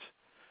Ghost.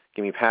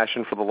 Give me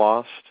passion for the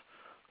lost,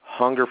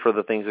 hunger for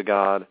the things of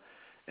God,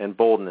 and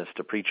boldness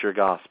to preach your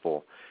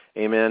gospel.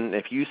 Amen.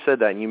 If you said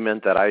that and you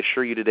meant that, I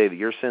assure you today that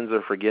your sins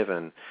are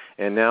forgiven,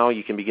 and now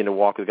you can begin to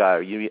walk with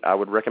God. I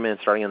would recommend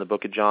starting in the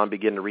book of John,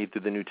 begin to read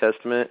through the New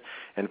Testament,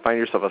 and find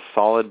yourself a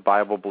solid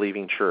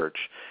Bible-believing church.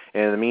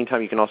 And in the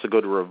meantime, you can also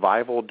go to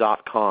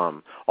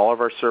revival.com. All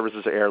of our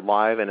services are aired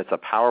live, and it's a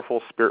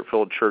powerful,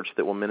 spirit-filled church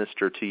that will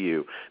minister to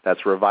you.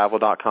 That's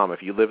revival.com.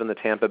 If you live in the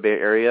Tampa Bay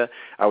area,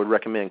 I would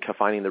recommend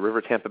finding the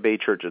River Tampa Bay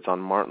Church. It's on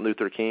Martin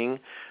Luther King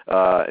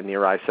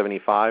near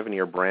I-75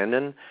 near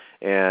Brandon.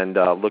 And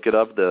look it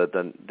up.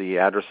 The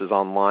address is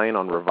online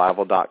on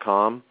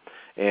revival.com.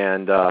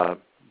 And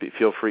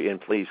feel free,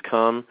 and please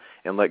come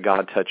and let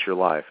God touch your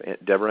life.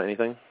 Deborah,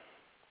 anything?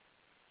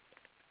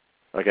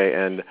 Okay,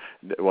 and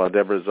well,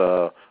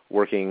 Deborah's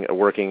working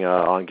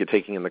on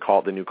taking in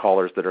the new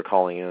callers that are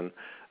calling in.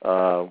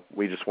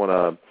 We just want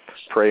to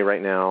pray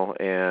right now,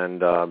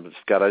 and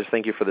God, I just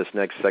thank you for this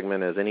next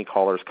segment. As any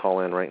callers call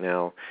in right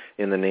now,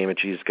 in the name of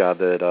Jesus, God,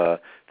 that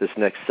this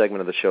next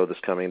segment of the show that's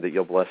coming, that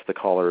you'll bless the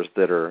callers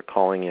that are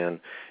calling in,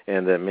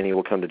 and that many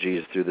will come to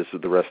Jesus through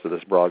the rest of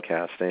this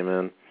broadcast.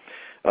 Amen.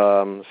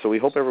 So we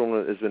hope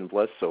everyone has been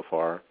blessed so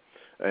far,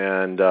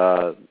 and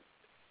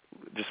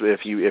just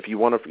if you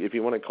want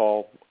to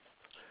call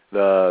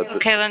the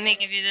okay, let me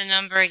give you the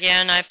number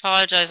again. I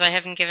apologize, I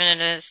haven't given it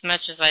as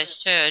much as I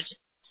should.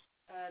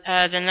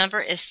 The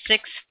number is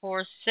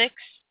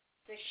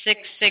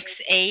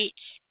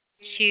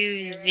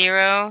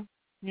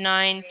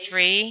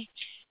 646-668-2093.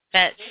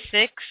 That's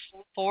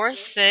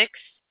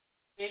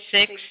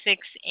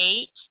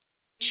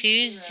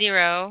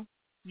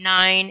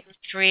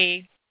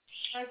 646-668-2093.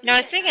 No,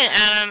 I was thinking,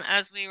 Adam,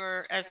 as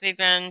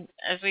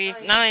we've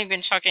not only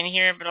been talking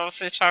here, but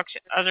also talked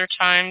other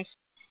times,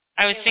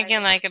 I was thinking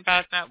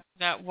about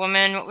that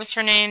woman. What was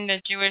her name?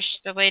 The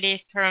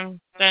lady from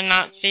the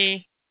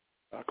Nazi.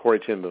 Corrie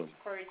ten Boom.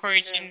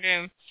 Corrie ten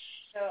Boom.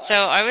 So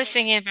I was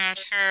thinking about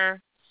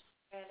her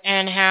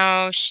and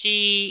how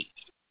she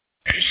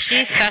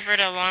suffered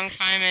a long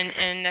time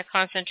in the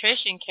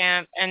concentration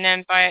camp, and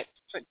then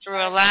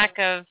through a lack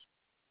of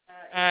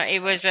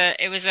it was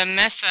a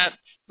mess up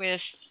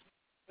with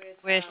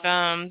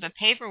the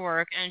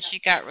paperwork, and she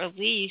got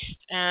released.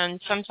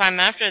 And sometime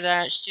after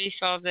that, she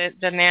saw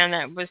the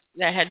man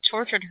that had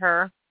tortured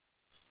her,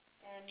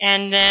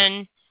 and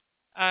then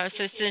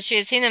So since she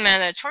had seen the man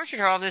that tortured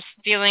her, all these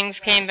feelings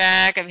came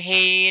back of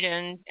hate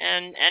and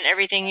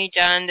everything he'd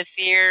done, the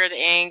fear, the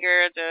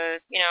anger,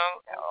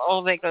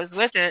 all that goes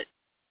with it.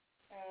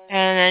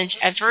 And then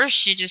at first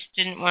she just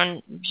she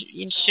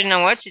didn't know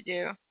what to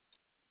do.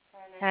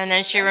 And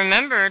then she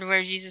remembered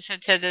where Jesus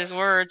had said those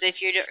words,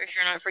 if you're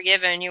not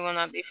forgiven, you will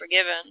not be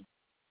forgiven.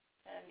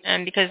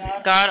 And because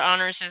God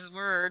honors his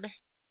word,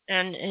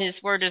 and his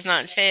word does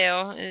not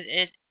fail,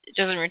 it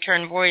doesn't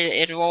return void,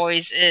 it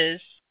always is.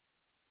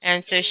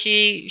 And so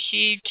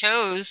she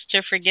chose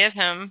to forgive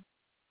him.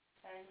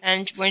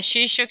 And when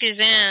she shook his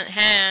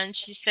hand,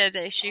 she said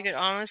that she could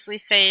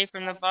honestly say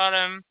from the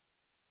bottom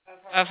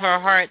of her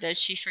heart that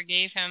she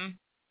forgave him.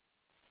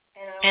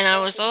 And I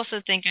was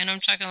also thinking,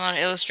 I'm talking a lot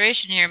of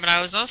illustration here, but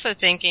I was also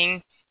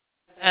thinking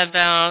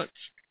about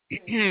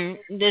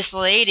this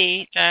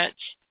lady that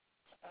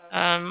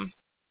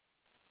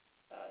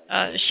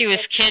she was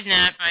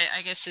kidnapped by,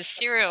 I guess, a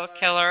serial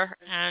killer,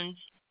 and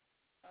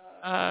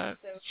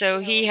so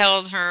he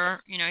held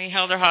her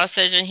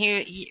hostage, and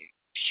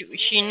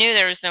she knew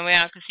there was no way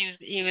out because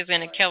he was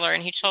going to kill her,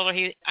 and he told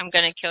her, I'm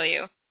going to kill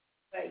you,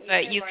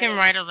 but you can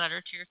write a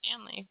letter to your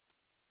family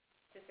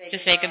to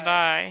say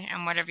goodbye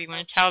and whatever you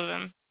want to tell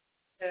them.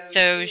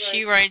 So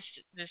she writes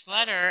this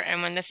letter,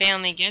 and when the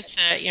family gets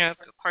it, of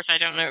course I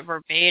don't know it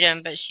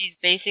verbatim, but she's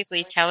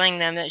basically telling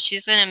them that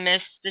she's going to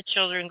miss the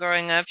children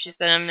growing up. She's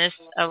going to miss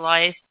a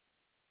life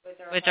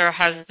with her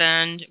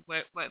husband,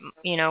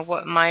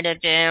 what might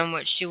have been,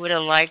 what she would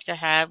have liked to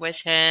have with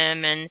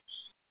him, and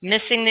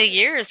missing the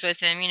years with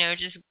him,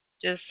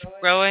 just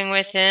growing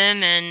with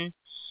him and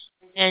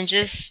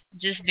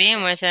just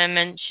being with him.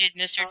 And she'd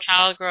missed her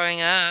child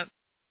growing up,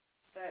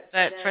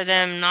 but for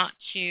them not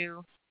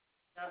to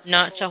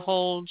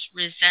hold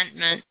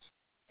resentment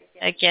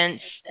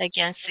against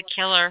the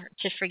killer,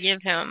 to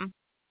forgive him,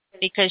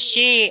 because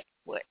she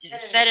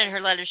said in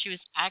her letter she was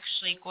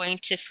actually going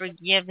to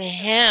forgive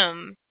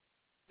him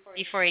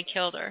before he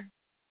killed her.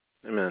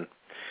 Amen.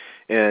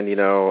 And,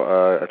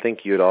 I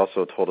think you had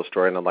also told a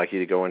story, and I'd like you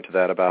to go into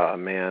that, about a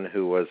man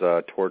who was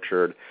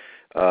tortured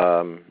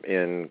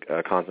in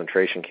a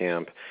concentration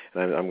camp.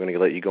 And I'm going to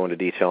let you go into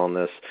detail on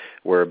this,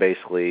 where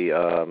basically,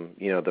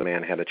 the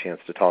man had a chance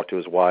to talk to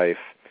his wife,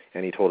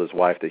 and he told his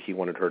wife that he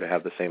wanted her to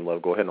have the same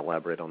love. Go ahead and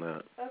elaborate on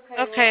that.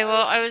 Okay,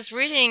 well, I was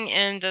reading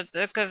in the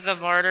Book of the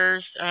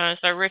Martyrs,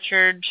 so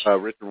Richard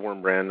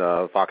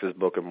Wurmbrand, Fox's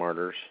Book of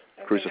Martyrs,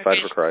 Crucified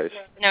for Christ.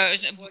 No,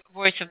 it was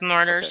Voice of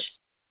Martyrs.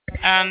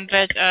 Okay.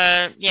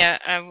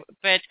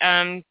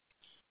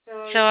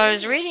 So I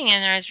was reading it,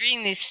 and I was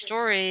reading these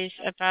stories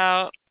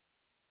about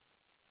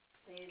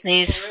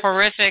these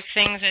horrific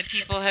things that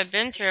people have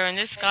been through, and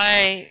this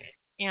guy,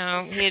 he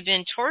had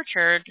been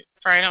tortured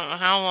for I don't know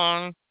how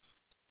long,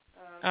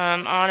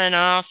 on and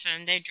off,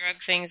 and they drug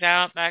things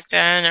out back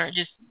then, or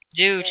just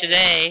do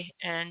today,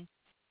 and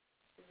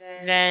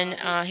then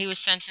he was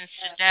sentenced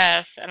to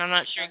death, and I'm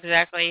not sure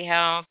exactly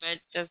how, but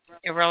that's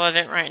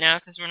irrelevant right now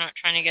because we're not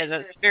trying to get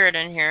that spirit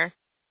in here.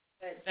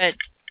 But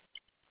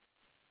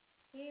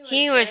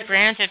he was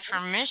granted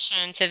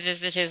permission to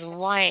visit his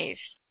wife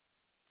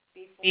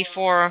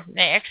before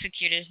they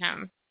executed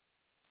him.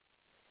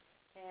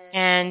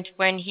 And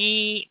when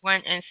he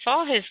went and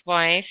saw his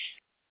wife,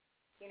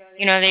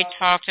 they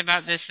talked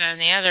about this and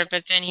the other,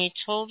 but then he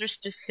told her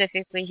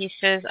specifically, he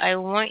says, I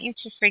want you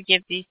to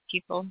forgive these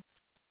people.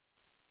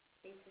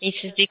 He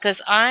says, because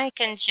I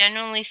can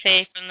genuinely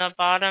say from the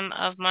bottom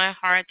of my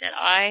heart that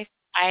I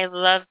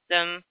love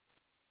them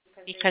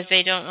because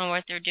they don't know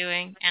what they're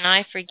doing, and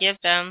I forgive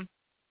them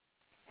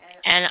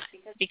and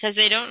because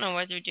they don't know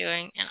what they're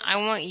doing, and I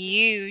want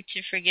you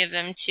to forgive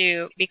them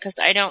too, because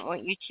I don't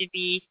want you to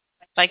be,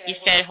 like you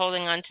said,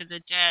 holding on to the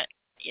debt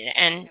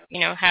and,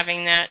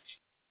 having that.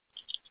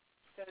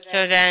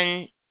 So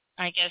then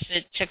I guess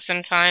it took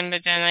some time,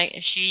 but then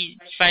she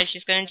decided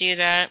she's going to do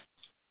that.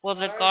 Well,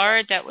 the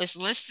guard that was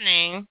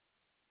listening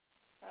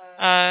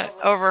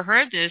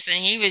overheard this,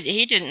 and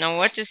he didn't know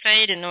what to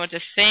say, didn't know what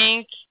to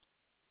think.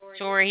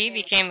 So where he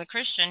became a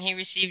Christian, he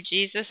received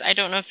Jesus. I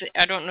don't know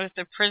if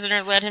the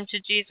prisoner led him to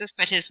Jesus,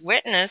 but his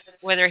witness,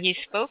 whether he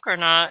spoke or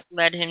not,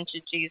 led him to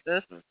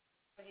Jesus.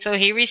 So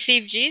he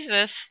received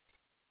Jesus,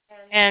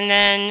 and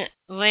then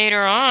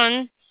later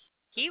on,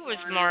 he was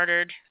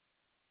martyred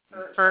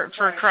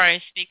for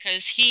Christ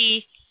because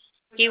he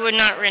would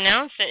not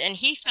renounce it, and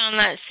he found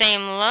that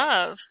same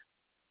love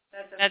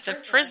that the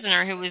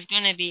prisoner who was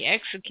going to be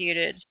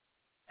executed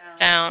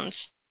found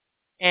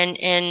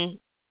in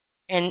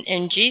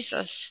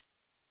Jesus,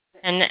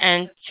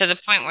 and to the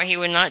point where he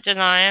would not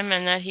deny him,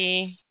 and that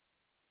he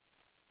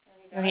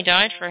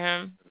died for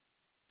him.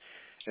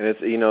 And it's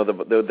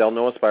they'll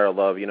know us by our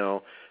love.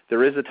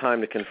 There is a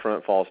time to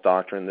confront false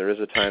doctrine. There is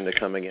a time to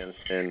come against,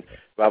 and the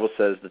Bible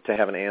says that to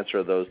have an answer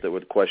of those that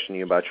would question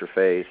you about your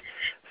faith.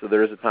 So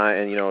there is a time,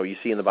 and you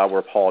see in the Bible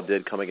where Paul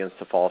did come against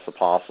the false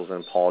apostles,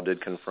 and Paul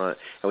did confront,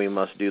 and we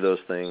must do those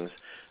things.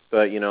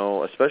 But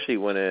especially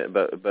when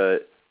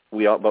but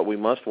we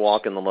must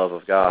walk in the love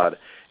of God.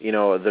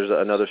 There's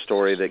another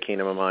story that came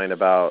to my mind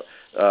about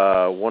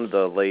one of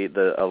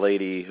a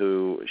lady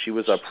who, she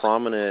was a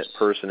prominent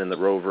person in the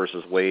Roe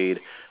versus Wade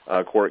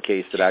court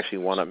case that actually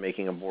wound up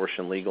making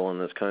abortion legal in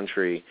this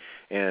country.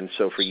 And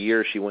so for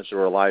years she went through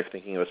her life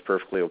thinking it was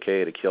perfectly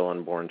okay to kill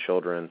unborn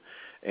children.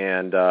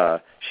 And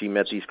she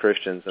met these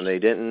Christians, and they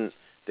didn't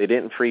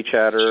preach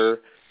at her.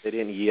 They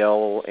didn't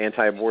yell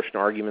anti-abortion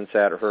arguments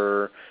at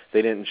her.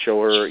 They didn't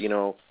show her,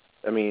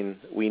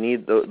 we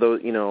need those.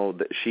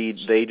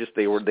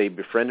 They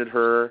befriended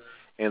her,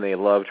 and they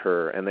loved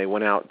her, and they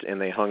went out and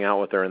they hung out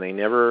with her, and they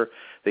never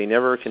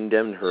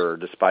condemned her,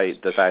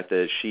 despite the fact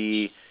that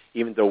she,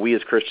 even though we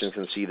as Christians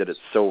can see that it's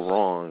so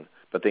wrong,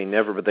 but they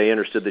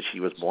understood that she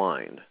was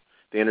blind.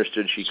 They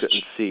understood she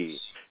couldn't see.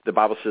 The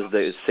Bible says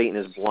that Satan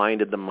has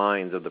blinded the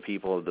minds of the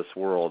people of this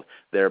world.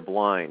 They're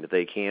blind.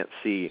 They can't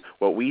see.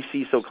 What we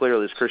see so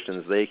clearly as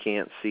Christians, they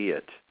can't see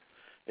it.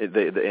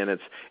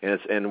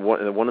 And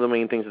one of the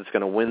main things that's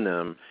going to win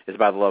them is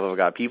by the love of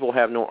God. People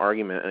have no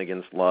argument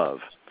against love.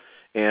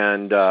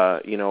 And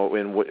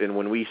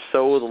when we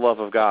sow the love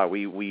of God,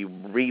 we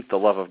reap the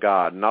love of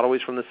God, not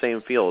always from the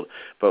same field,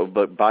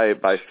 but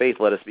by faith,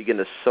 let us begin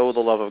to sow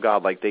the love of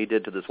God like they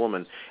did to this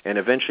woman. And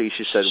eventually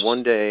she said,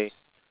 one day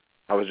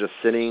I was just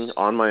sitting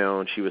on my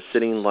own. She was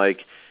sitting like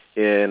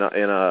in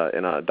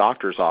a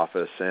doctor's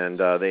office, and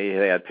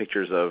they had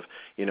pictures of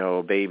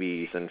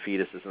babies and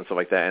fetuses and stuff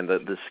like that, and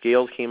the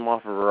scales came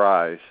off of her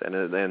eyes,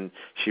 and then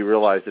she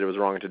realized that it was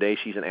wrong. Today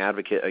she's an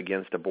advocate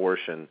against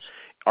abortion.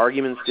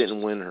 Arguments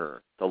didn't win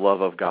her. The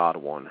love of God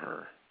won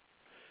her.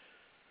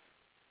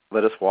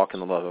 Let us walk in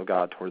the love of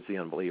God towards the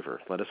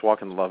unbeliever. Let us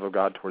walk in the love of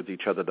God towards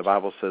each other. The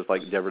Bible says,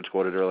 like Deborah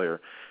quoted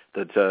earlier,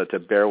 that to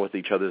bear with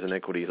each other's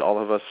iniquities.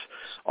 All of us,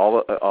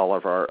 all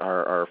of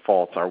our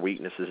faults, our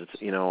weaknesses,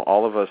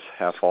 all of us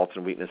have faults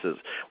and weaknesses.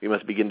 We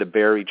must begin to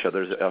bear each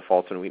other's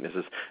faults and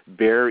weaknesses.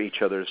 Bear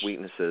each other's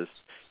weaknesses.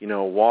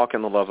 Walk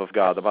in the love of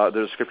God.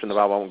 There's a scripture in the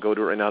Bible, I won't go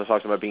to it right now, it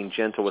talks about being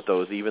gentle with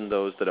those, even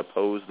those that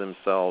oppose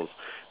themselves,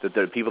 that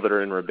the people that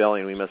are in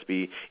rebellion, we must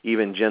be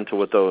even gentle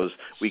with those.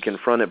 We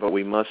confront it, but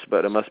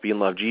it must be in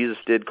love. Jesus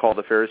did call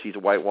the Pharisees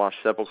whitewashed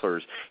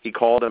sepulchres. He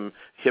called them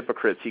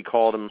hypocrites. He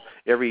called them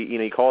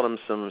he called them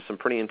some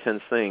pretty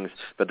intense things,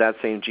 but that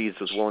same Jesus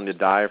was willing to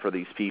die for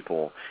these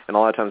people. And a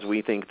lot of times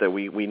we think that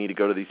we need to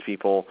go to these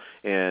people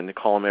and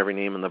call them every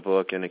name in the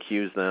book and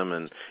accuse them,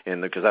 and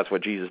because that's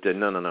what Jesus did.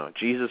 No.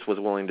 Jesus was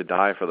willing to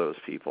die for those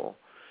people.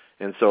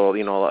 And so,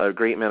 a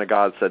great man of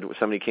God said,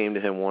 somebody came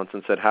to him once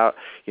and said,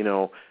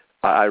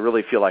 I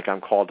really feel like I'm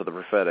called to the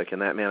prophetic.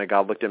 And that man of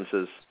God looked at him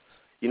and says,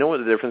 you know what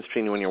the difference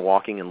between when you're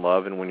walking in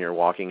love and when you're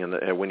walking in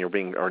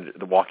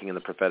walking in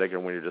the prophetic,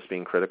 and when you're just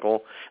being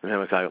critical? And the man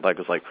was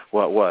like,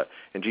 what?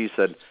 And Jesus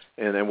said,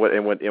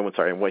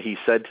 what he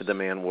said to the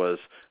man was,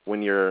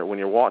 when you're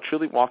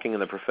truly walking in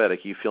the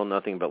prophetic, you feel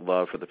nothing but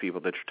love for the people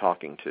that you're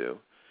talking to.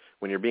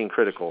 When you're being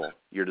critical,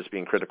 you're just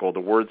being critical. The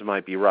words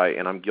might be right,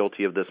 and I'm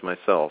guilty of this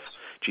myself.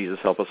 Jesus,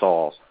 help us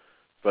all.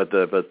 But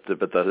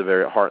the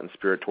very heart and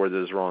spirit towards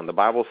it is wrong. The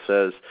Bible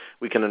says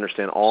we can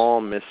understand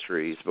all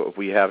mysteries, but if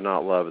we have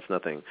not love, it's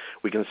nothing.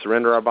 We can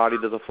surrender our body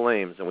to the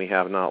flames, and we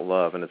have not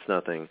love, and it's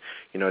nothing.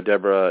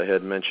 Deborah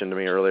had mentioned to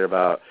me earlier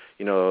about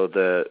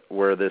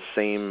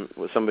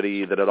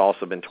somebody that had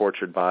also been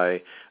tortured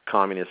by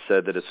communists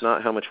said that it's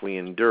not how much we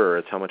endure,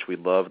 it's how much we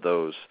love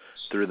those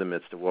through the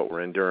midst of what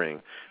we're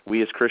enduring.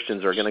 We as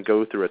Christians are going to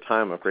go through a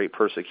time of great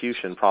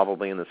persecution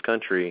probably in this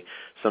country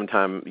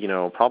sometime,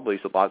 probably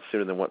a lot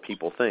sooner than what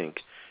people think.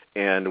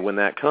 And when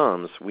that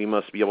comes, we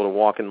must be able to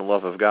walk in the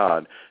love of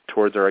God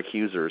towards our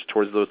accusers,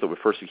 towards those that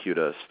would persecute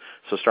us.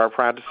 So start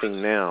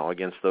practicing now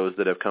against those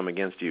that have come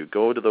against you.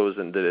 Go to those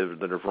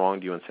that have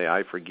wronged you and say,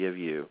 I forgive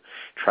you.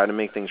 Try to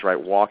make things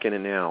right. Walk in it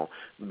now.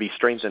 Be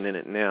strengthened in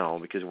it now,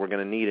 because we're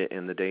going to need it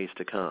in the days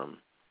to come.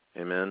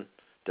 Amen?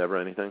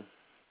 Deborah, anything?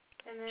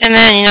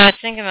 Amen. I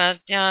think about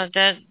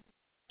that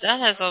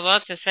has a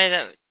lot to say,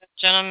 that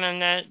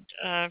gentleman that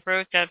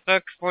wrote that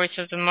book, Voice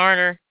of the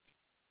Martyr.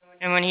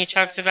 And when he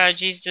talks about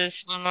Jesus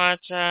will not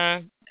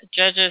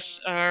judge us,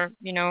 or,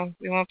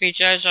 we won't be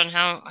judged on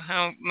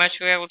how much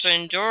we're able to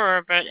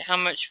endure, but how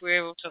much we're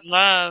able to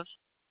love.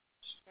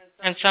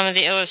 And some of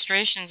the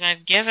illustrations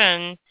I've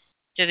given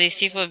to these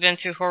people who have been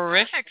through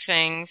horrific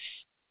things,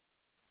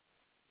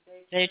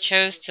 they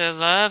chose to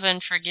love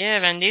and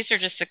forgive. And these are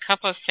just a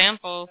couple of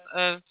samples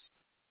of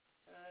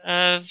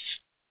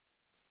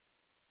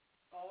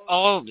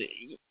all,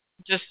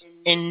 just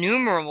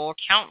innumerable,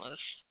 countless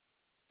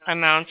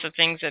amounts of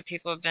things that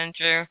people have been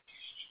through.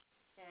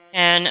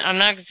 And I'm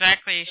not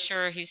exactly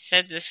sure who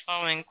said this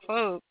following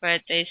quote,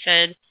 but they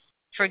said,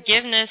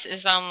 forgiveness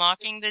is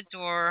unlocking the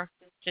door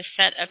to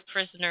set a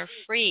prisoner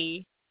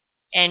free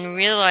and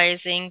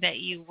realizing that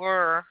you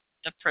were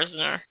the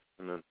prisoner.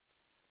 Amen.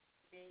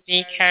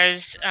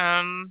 Because,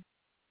 that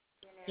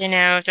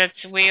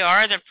we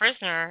are the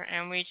prisoner,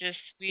 and we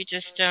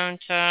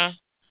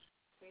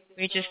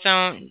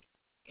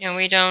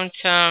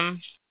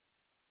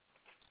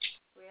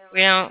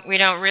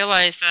don't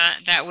realize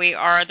that we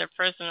are the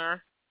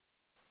prisoner.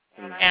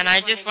 And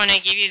I just want to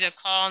give you the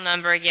call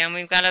number again.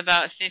 We've got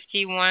about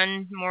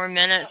 51 more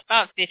minutes,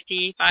 about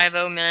 50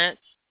 minutes.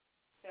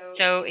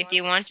 So if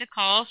you want to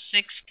call,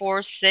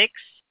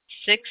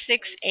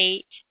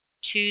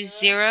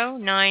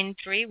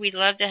 646-668-2093. We'd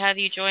love to have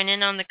you join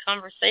in on the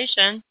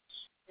conversation.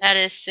 That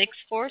is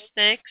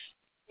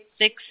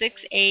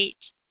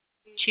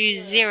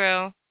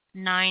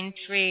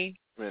 646-668-2093.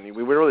 And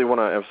we really want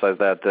to emphasize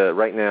that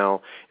right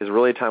now is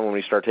really a time when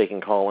we start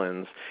taking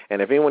call-ins.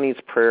 And if anyone needs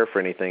prayer for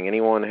anything,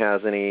 anyone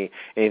has anything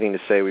to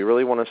say, we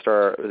really want to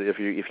start. If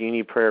you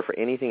need prayer for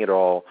anything at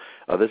all,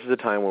 this is a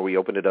time where we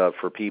open it up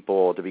for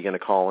people to begin to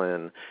call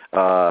in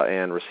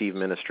and receive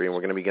ministry. And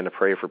we're going to begin to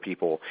pray for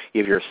people.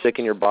 If you're sick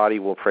in your body,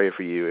 we'll pray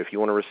for you. If you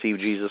want to receive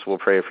Jesus, we'll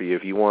pray for you.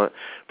 If you want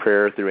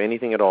prayer through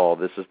anything at all,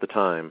 this is the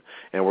time.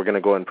 And we're going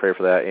to go ahead and pray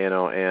for that.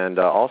 And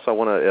also, I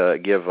want to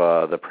give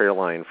the prayer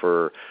line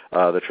for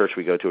the church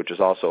we go to, which is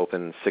also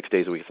open 6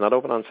 days a week. It's not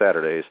open on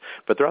Saturdays,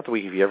 but throughout the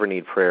week, if you ever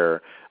need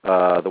prayer,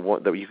 the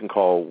one that you can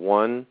call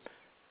 1-88.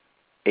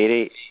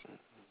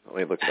 Let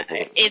me look it up.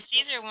 It's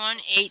either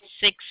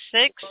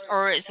 1-866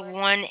 or it's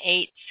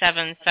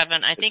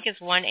 1-877. I think it's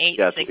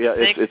 1-866. Yeah,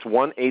 it's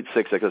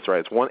 1-866. That's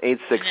right. It's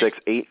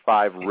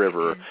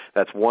 1-866-85-RIVER.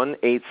 That's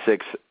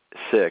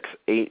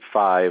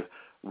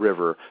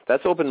 1-866-85-RIVER.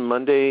 That's open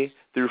Monday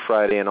through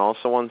Friday and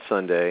also on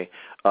Sunday.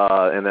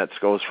 And that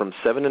goes from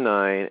 7 to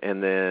 9,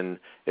 and then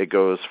it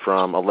goes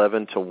from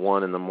 11 to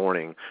 1 in the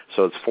morning.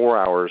 So it's 4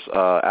 hours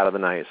out of the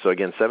night. So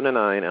again, 7 to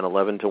 9 and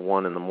 11 to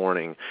 1 in the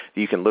morning.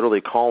 You can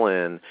literally call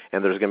in,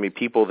 and there's going to be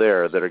people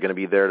there that are going to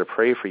be there to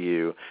pray for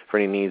you for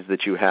any needs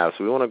that you have.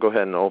 So we want to go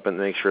ahead and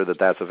make sure that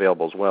that's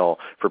available as well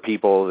for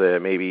people that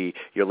maybe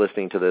you're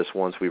listening to this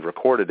once we've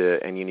recorded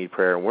it and you need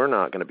prayer, and we're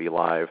not going to be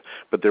live,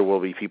 but there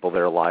will be people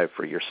there live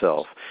for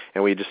yourself.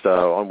 And we just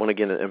I want to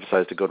again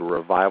emphasize to go to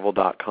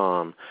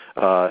revival.com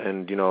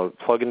and,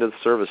 plug into the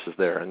services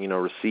there and,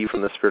 receive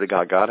from the Spirit of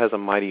God. God has a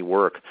mighty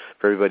work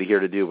for everybody here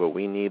to do, but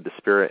we need the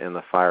Spirit and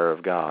the fire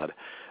of God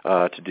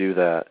to do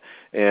that.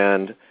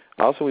 And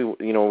also,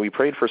 we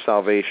prayed for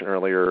salvation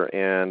earlier,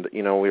 and,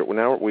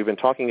 we've been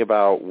talking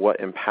about what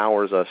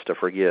empowers us to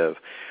forgive.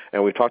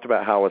 And we've talked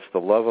about how it's the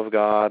love of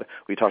God.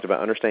 We talked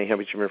about understanding how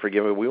much you've been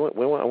forgiven. I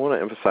want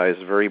to emphasize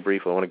very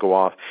briefly, I want to go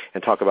off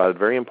and talk about a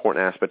very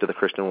important aspect of the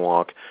Christian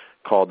walk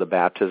called the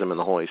baptism in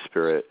the Holy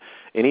Spirit.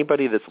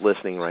 Anybody that's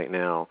listening right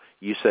now,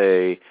 you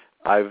say,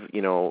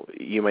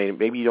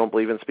 maybe you don't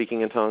believe in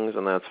speaking in tongues,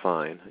 and that's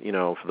fine,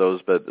 for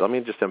those. But let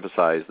me just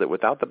emphasize that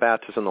without the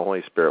baptism in the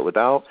Holy Spirit,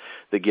 without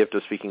the gift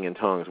of speaking in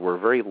tongues, we're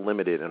very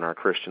limited in our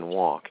Christian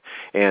walk.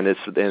 And it's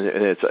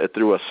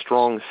through a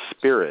strong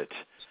spirit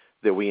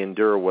that we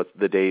endure what's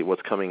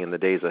coming in the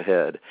days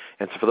ahead.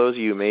 And so for those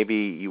of you, maybe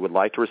you would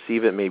like to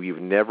receive it, maybe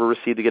you've never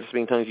received the gift of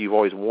speaking tongues, you've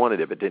always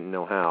wanted it but didn't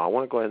know how. I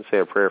want to go ahead and say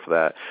a prayer for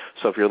that.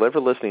 So if you're ever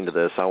listening to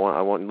this, I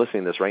want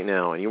listening to this right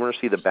now, and you want to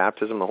see the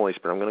baptism of the Holy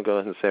Spirit, I'm going to go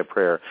ahead and say a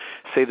prayer.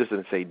 Say this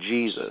and say,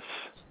 Jesus,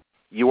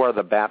 you are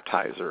the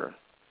baptizer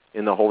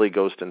in the Holy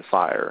Ghost and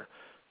fire.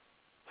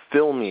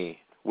 Fill me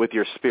with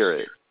your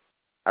Spirit.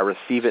 I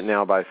receive it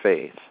now by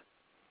faith.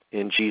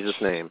 In Jesus'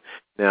 name.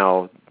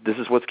 Now, this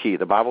is what's key.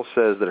 The Bible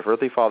says that if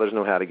earthly fathers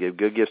know how to give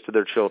good gifts to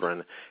their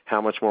children, how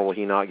much more will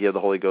he not give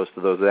the Holy Ghost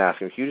to those that ask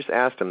him? If you just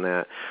asked him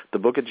that, the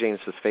book of James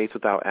says faith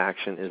without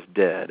action is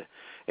dead.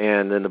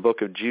 And then the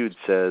book of Jude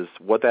says,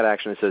 what that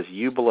action is, says,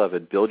 you,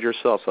 beloved, build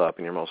yourself up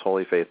in your most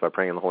holy faith by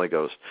praying in the Holy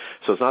Ghost.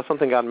 So it's not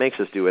something God makes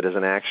us do. It is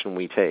an action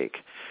we take.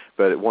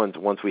 But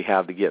once we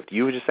have the gift,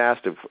 you just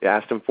asked him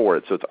for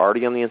it, so it's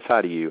already on the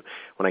inside of you.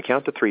 When I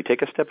count to 3,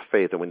 take a step of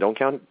faith, and when don't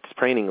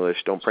pray in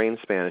English, don't pray in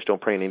Spanish, don't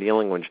pray in any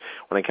language.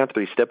 When I count to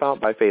 3, step out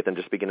by faith and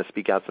just begin to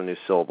speak out some new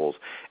syllables.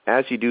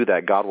 As you do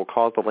that, God will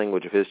cause the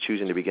language of his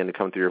choosing to begin to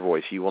come through your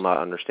voice. You will not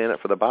understand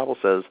it, for the Bible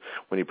says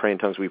when you pray in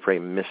tongues, we pray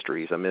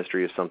mysteries. A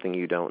mystery is something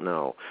you don't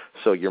know.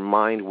 So your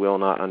mind will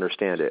not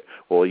understand it.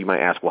 Well, you might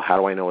ask, well, how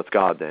do I know it's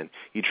God then?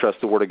 You trust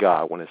the Word of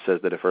God when it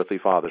says that if earthly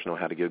fathers know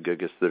how to give good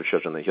gifts to their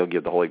children, that he'll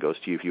give the Holy Ghost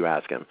to you if you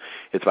ask him.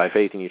 It's by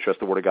faith and you trust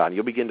the Word of God. And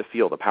you'll begin to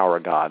feel the power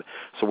of God.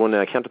 So when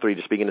I count to 3,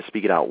 just begin to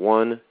speak it out.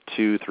 1,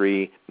 2,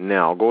 3,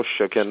 now. Go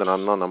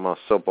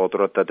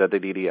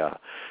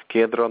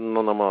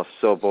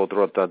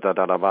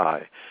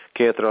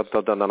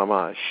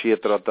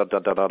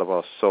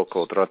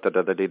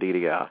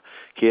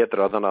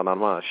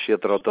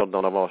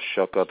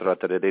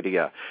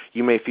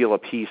You may feel a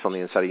peace on the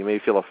inside. You may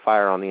feel a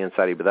fire on the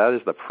inside, but that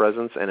is the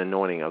presence and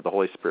anointing of the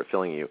Holy Spirit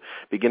filling you.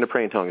 Begin to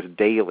pray in tongues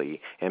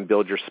daily and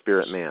build your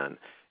spirit man.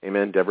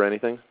 Amen. Deborah,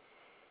 anything?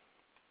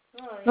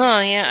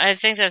 Well, yeah, I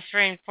think that's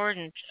very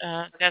important.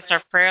 That's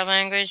our prayer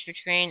language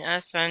between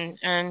us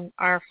and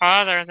our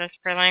Father. That's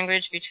prayer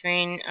language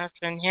between us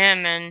and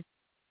him,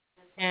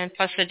 and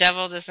plus the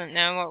devil doesn't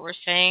know what we're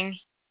saying,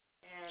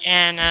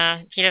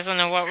 and he doesn't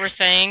know what we're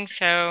saying,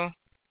 so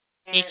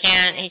he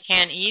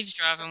can't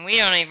eavesdrop, and we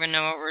don't even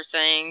know what we're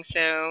saying.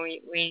 So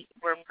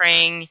we're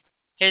praying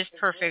his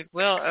perfect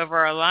will over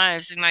our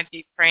lives. We might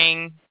be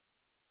praying,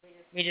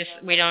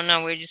 we don't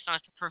know. We just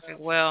not the perfect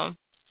will.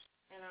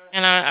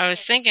 And I was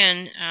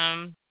thinking,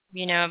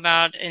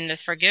 about in the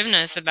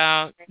forgiveness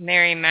about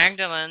Mary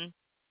Magdalene,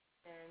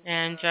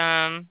 and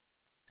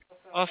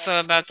also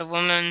about the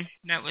woman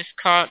that was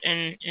caught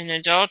in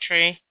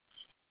adultery,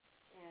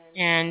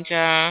 and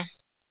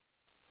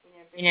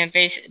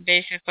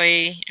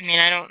basically,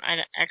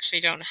 I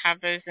actually don't have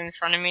those in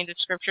front of me, the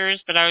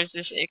scriptures, but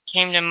it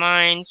came to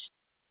mind.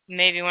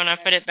 Maybe when I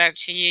put it back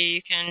to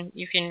you,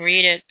 you can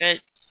read it.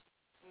 But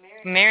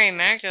Mary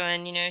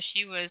Magdalene,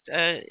 she had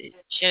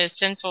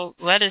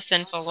led a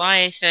sinful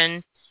life,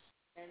 and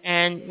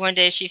one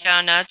day she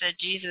found out that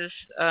Jesus,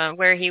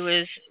 where he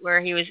was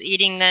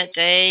eating that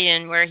day,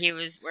 and where he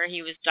was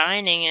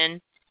dining,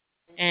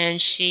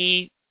 and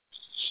she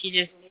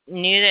just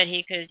knew that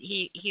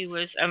he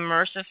was a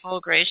merciful,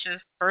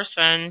 gracious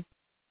person,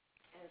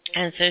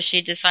 and so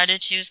she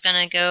decided she was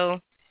going to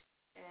go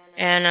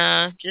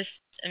and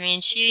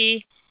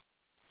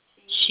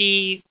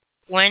she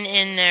went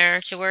in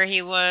there to where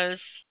he was,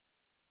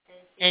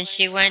 and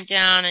she went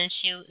down and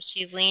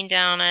she leaned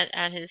down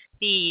at his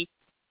feet,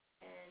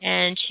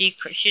 and she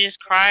just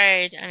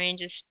cried.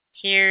 Just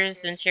tears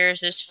and tears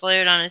just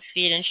flowed on his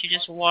feet, and she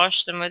just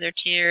washed them with her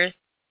tears,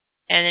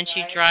 and then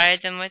she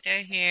dried them with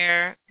her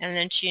hair, and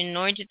then she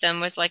anointed them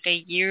with like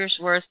a year's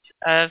worth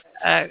of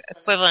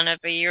equivalent of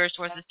a year's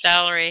worth of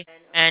salary,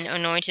 and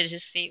anointed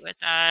his feet with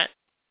that.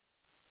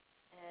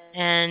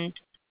 And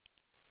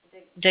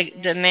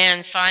the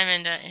man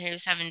Simon that he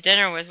was having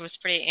dinner with was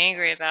pretty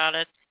angry about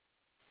it.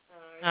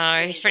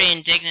 He's pretty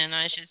indignant,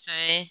 I should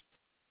say,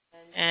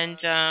 and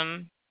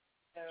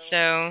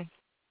so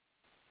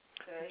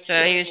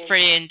he was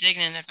pretty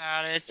indignant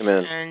about it.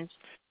 Amen.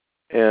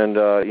 And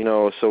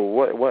so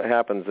what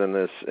happens in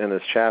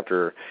this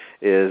chapter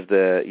is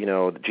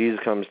that Jesus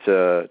comes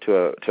to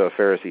a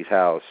Pharisee's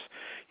house,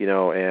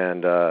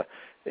 and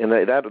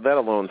that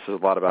alone says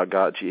a lot about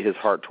God, his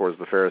heart towards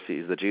the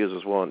Pharisees. That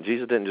Jesus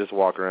didn't just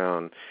walk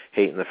around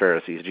hating the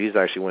Pharisees. Jesus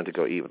actually went to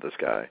go eat with this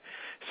guy.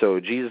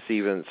 So Jesus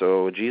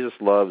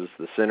loves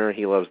the sinner.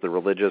 He loves the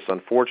religious.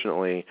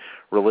 Unfortunately,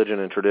 religion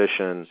and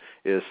tradition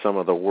is some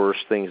of the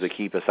worst things that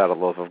keep us out of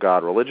the love of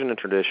God. Religion and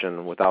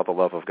tradition without the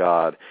love of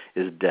God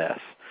is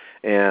death.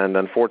 And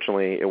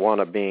unfortunately, it wound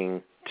up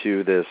being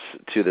for this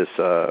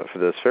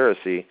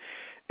Pharisee.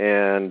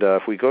 And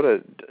if we go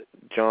to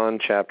John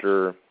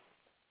chapter,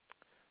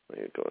 let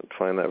me go and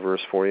find that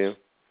verse for you.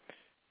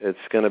 It's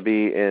going to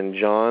be in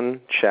John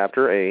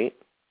chapter 8.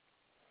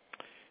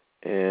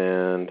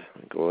 And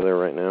I'll go there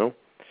right now.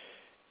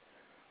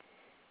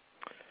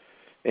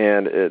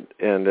 And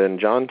then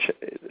John,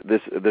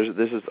 this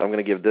is I'm going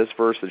to give this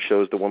verse that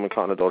shows the woman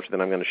caught in adultery.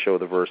 Then I'm going to show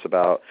the verse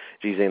about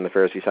Jesus in the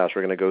Pharisee's house.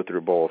 We're going to go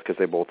through both because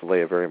they both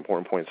lay a very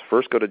important point. So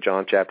first, go to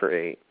John chapter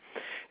 8,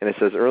 and it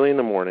says, early in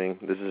the morning.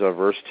 This is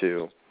verse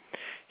 2.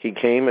 He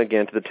came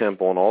again to the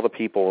temple, and all the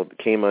people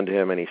came unto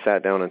him, and he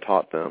sat down and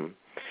taught them.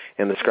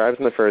 And the scribes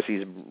and the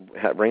Pharisees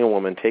bring a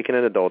woman taken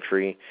in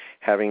adultery,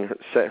 having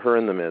set her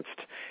in the midst.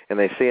 And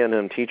they say unto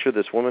him, Teacher,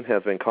 this woman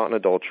hath been caught in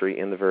adultery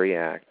in the very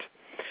act.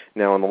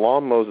 Now in the law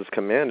Moses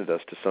commanded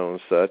us to so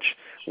and such.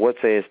 What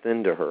sayest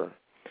then to her?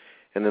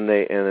 And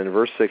in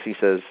verse 6 he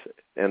says,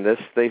 And this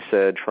they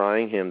said,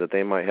 trying him that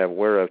they might have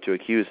whereof to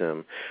accuse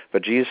him.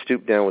 But Jesus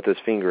stooped down with his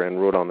finger and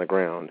wrote on the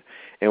ground.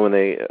 And when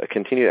they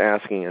continued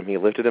asking him, he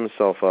lifted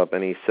himself up,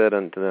 and he said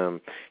unto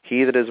them,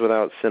 He that is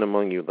without sin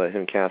among you, let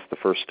him cast the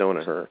first stone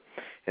at her.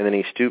 And then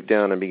he stooped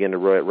down and began to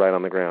write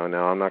on the ground.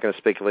 Now, I'm not going to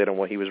speculate on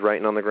what he was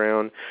writing on the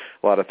ground.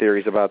 A lot of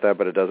theories about that,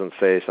 but it doesn't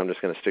say, so I'm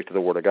just going to stick to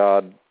the Word of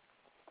God.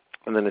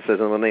 And then it says,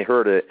 And when they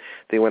heard it,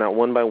 they went out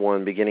one by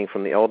one, beginning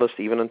from the eldest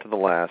even unto the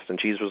last. And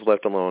Jesus was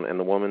left alone, and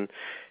the woman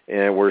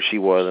where she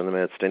was in the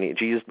midst. And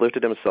Jesus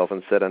lifted himself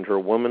and said unto her,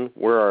 Woman,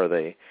 where are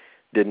they?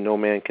 Did no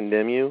man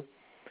condemn you?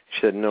 She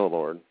said, No,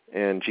 Lord.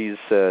 And Jesus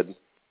said,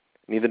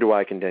 Neither do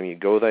I condemn you.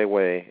 Go thy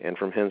way, and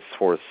from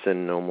henceforth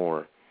sin no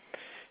more.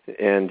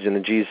 And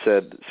then Jesus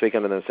spake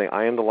unto them, saying,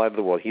 I am the light of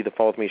the world. He that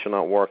followeth me shall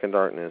not walk in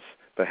darkness,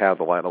 but have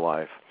the light of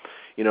life.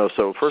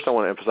 So first I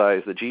want to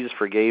emphasize that Jesus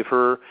forgave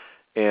her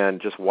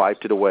and just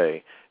wiped it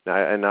away.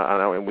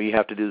 And we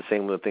have to do the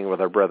same thing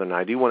with our brethren. Now,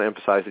 I do want to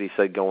emphasize that he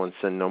said, go and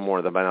sin no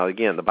more. Now,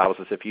 again, the Bible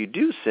says if you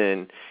do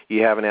sin,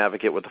 you have an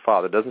advocate with the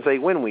Father. It doesn't say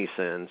when we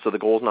sin, so the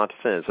goal is not to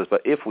sin. It says,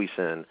 but if we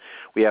sin,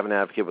 we have an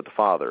advocate with the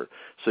Father.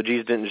 So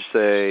Jesus didn't just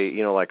say,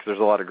 like there's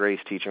a lot of grace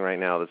teaching right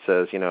now that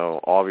says,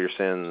 all of your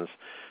sins,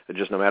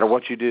 just no matter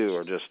what you do,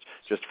 are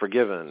just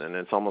forgiven. And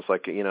it's almost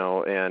like,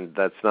 and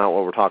that's not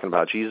what we're talking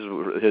about. Jesus,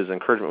 his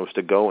encouragement was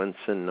to go and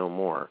sin no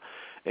more.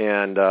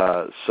 And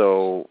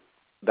so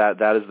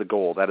that is the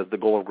goal. That is the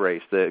goal of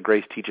grace. That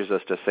grace teaches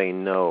us to say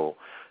no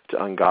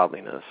to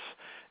ungodliness.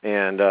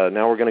 And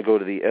now we're going to go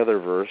to the other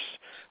verse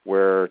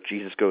where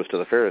Jesus goes to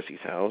the Pharisee's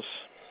house.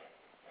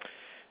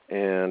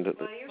 And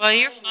while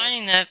you're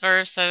finding that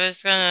verse, I was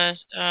going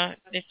to,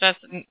 if that's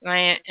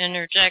my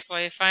interject, while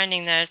you're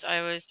finding that,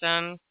 I was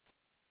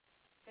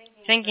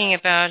thinking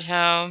about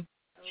how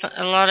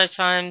a lot of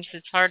times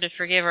it's hard to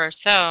forgive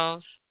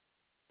ourselves.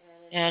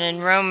 And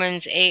in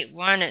Romans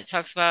 8:1, it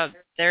talks about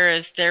there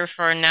is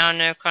therefore now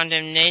no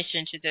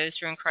condemnation to those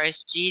who are in Christ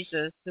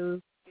Jesus,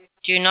 who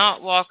do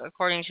not walk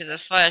according to the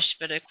flesh,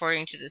 but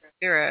according to the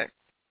Spirit.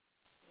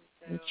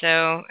 And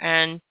so,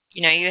 and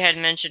you had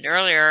mentioned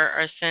earlier,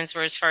 our sins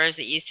were as far as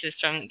the east is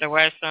from the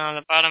west, and on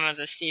the bottom of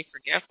the sea,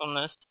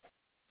 forgetfulness.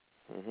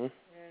 Mm-hmm.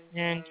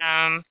 And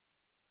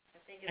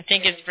I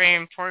think it's very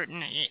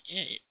important.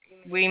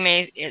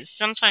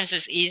 Sometimes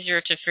it's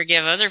easier to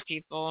forgive other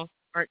people,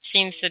 or it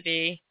seems to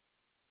be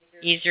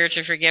easier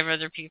to forgive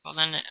other people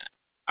than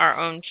our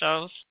own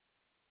selves.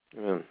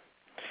 Mm.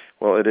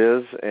 Well, it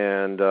is,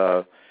 and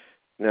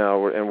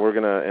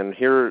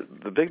here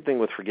the big thing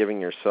with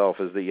forgiving yourself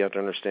is that you have to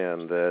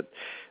understand that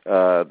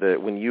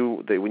when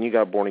you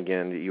got born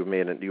again, you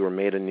were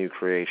made a new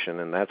creation,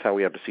 and that's how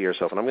we have to see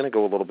ourselves. And I'm going to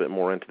go a little bit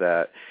more into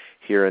that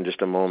here in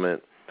just a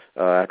moment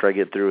after I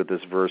get through with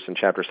this verse in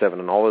chapter 7,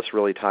 and all this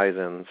really ties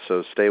in.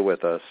 So stay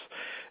with us.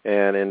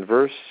 And in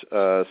this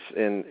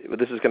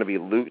is going to be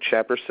Luke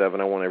chapter 7.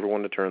 I want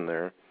everyone to turn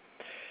there,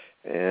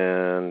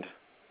 and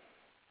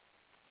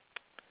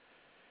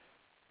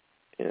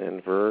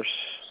in verse.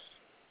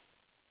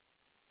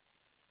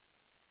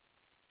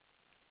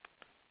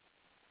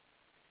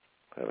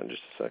 Hold on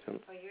just a second.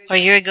 While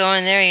you're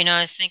going there,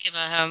 I was thinking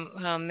about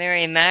how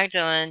Mary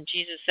Magdalene,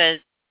 Jesus said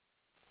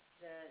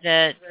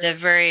that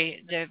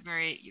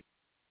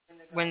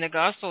when the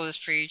gospel was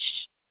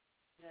preached,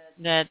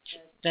 that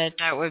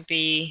would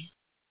be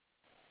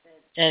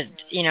that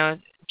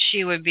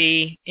she would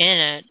be in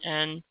it,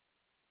 and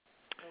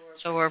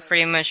so we're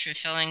pretty much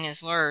fulfilling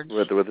his words.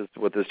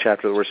 With this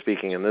chapter that we're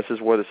speaking, and this is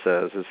what it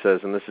says. It says,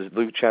 and this is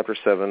Luke chapter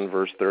 7,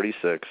 verse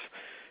 36.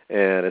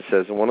 And it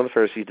says, and one of the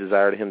Pharisees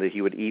desired him that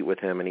he would eat with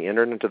him, and he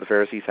entered into the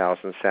Pharisee's house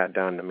and sat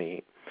down to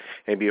meat.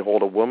 And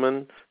behold, a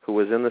woman who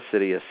was in the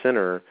city, a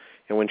sinner,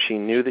 and when she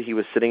knew that he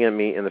was sitting at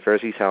meat in the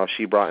Pharisee's house,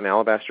 she brought an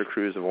alabaster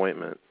cruse of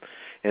ointment.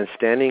 And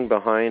standing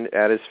behind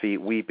at his feet,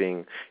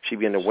 weeping, she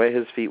began to wet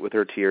his feet with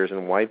her tears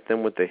and wiped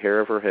them with the hair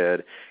of her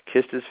head,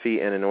 kissed his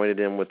feet, and anointed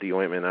him with the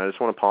ointment. And I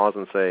just want to pause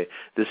and say,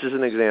 this is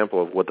an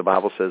example of what the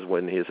Bible says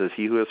when it says,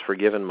 he who has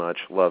forgiven much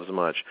loves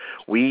much.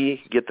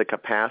 We get the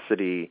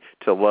capacity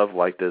to love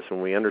like this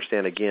when we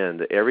understand, again,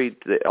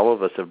 that all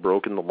of us have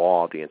broken the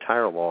law, the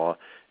entire law,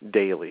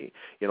 daily.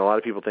 A lot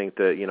of people think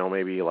that,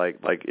 maybe like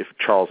if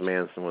Charles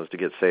Manson was to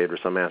get saved or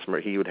some mass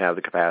murderer, he would have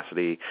the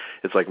capacity.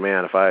 It's like,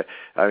 man,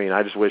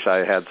 I just wish I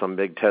had some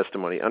big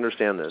testimony.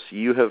 Understand this.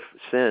 You have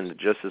sinned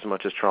just as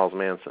much as Charles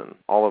Manson.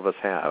 All of us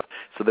have.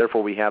 So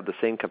therefore we have the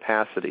same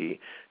capacity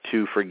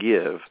to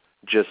forgive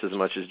just as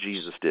much as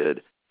Jesus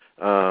did.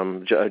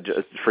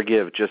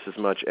 Forgive just as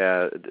much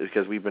as,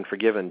 because we've been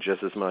forgiven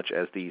just as much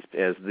as the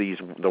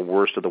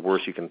worst of the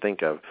worst you can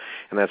think of,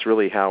 and that's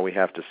really how we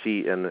have to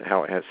see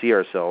see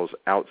ourselves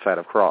outside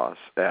of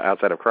Christ.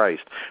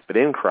 But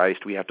in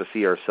Christ, we have to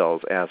see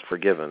ourselves as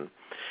forgiven,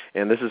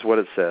 and this is what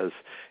it says.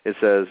 It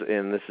says,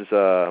 and this is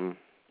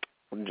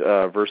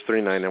verse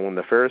 39. And when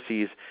the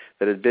Pharisees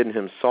that had bidden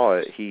him saw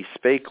it, he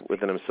spake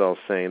within himself,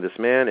 saying, this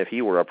man, if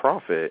he were a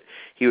prophet,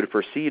 he would have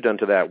perceived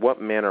unto that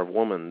what manner of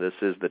woman this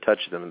is that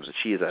touched him, that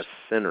she is a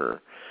sinner.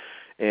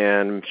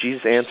 And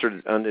Jesus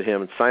answered unto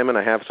him, Simon,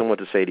 I have somewhat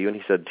to say to you. And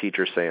he said,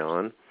 Teacher, say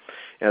on.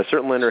 And a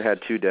certain lender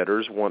had 2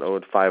 debtors, one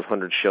owed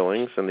 500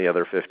 shillings, and the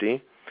other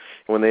 50.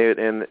 When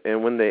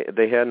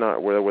they had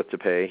not wherewith to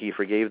pay, he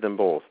forgave them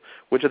both.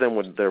 Which of them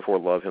would therefore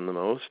love him the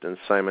most? And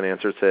Simon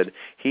answered, said,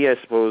 He, I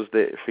suppose,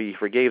 that he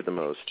forgave the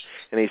most.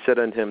 And he said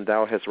unto him,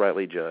 Thou hast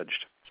rightly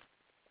judged.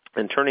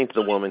 And turning to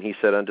the woman, he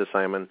said unto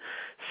Simon,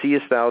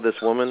 Seest thou this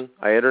woman?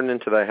 I entered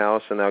into thy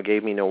house, and thou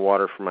gave me no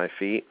water for my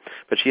feet,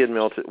 but she had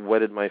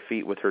wetted my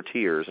feet with her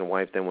tears, and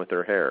wiped them with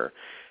her hair.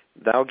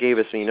 Thou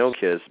gavest me no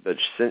kiss, but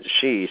since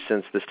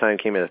this time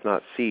came, hath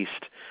not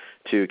ceased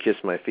to kiss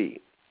my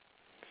feet.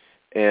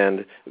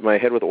 And my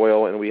head with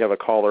oil, and we have a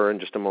caller in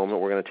just a moment.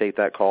 We're going to take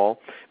that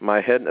call.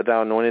 My head did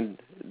thou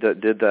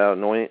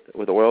anoint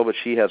with oil, but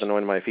she hath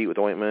anointed my feet with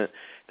ointment.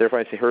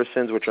 Therefore I say, her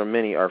sins which are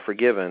many are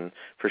forgiven,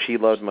 for she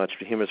loved much,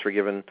 to whom is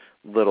forgiven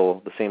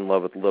little, the same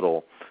loveth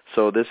little.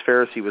 So this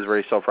Pharisee was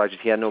very self-righteous.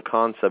 He had no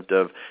concept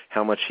of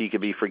how much he could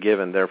be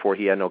forgiven. Therefore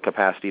he had no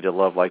capacity to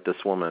love like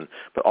this woman.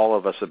 But all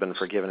of us have been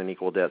forgiven in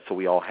equal debt, so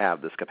we all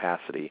have this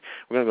capacity.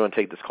 We're going to go and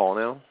take this call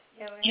now.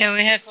 Yeah,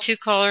 we have 2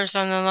 callers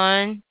on the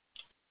line.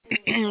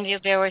 You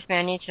bear with me.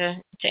 I need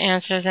to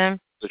answer them.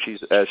 So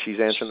she's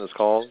answering those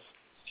calls.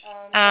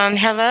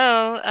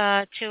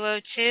 Hello,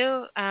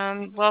 202.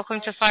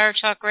 Welcome to Fire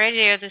Talk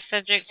Radio. The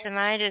subject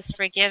tonight is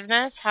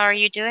forgiveness. How are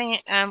you doing?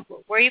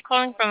 Where are you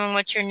calling from, and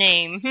what's your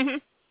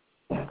name?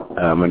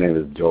 My name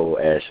is Joel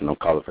Ash, and I'm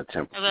calling for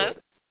Temple. Hello.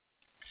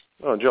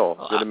 Oh,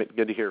 Joel.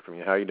 Good to hear from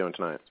you. How are you doing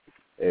tonight?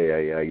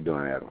 Hey, how you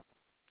doing, Adam?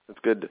 It's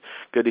good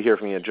to hear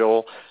from you,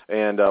 Joel.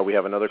 And we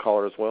have another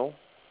caller as well.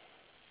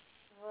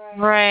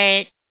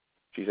 Right.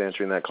 She's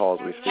answering that call as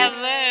we speak.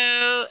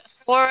 Hello,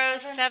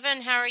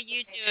 407. How are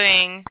you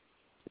doing?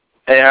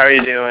 Hey, how are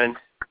you doing?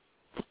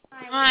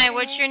 Hi,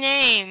 what's your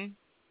name?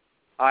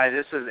 Hi,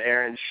 this is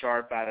Aaron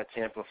Sharp out of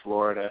Tampa,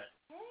 Florida.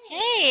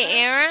 Hey,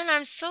 Aaron,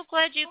 I'm so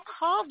glad you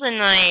called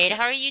tonight.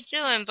 How are you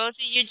doing? Both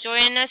of you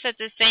joining us at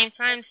the same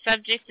time.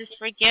 Subject is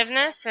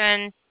forgiveness,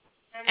 and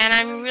And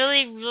I'm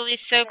really, really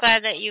so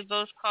glad that you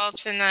both called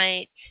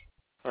tonight.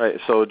 All right,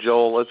 so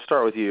Joel, let's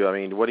start with you. I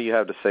mean, what do you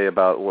have to say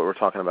about what we're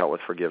talking about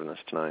with forgiveness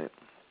tonight?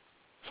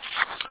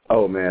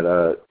 Oh, man,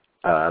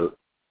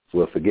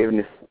 well,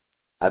 forgiveness,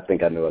 I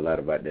think I know a lot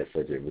about that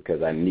subject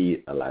because I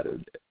need a lot of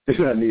that.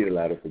 I need a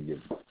lot of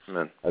forgiveness.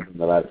 Amen. I've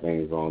done a lot of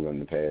things wrong in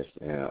the past,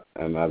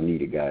 and I've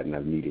needed God, and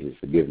I've needed His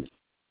forgiveness.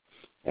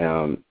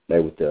 That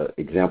was the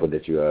example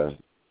that you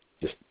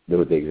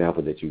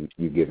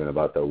given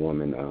about the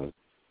woman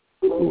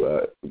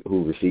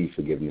who received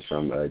forgiveness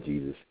from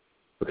Jesus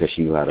because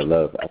she knew how to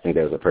love. I think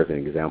that was a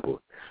perfect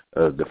example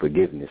of the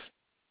forgiveness,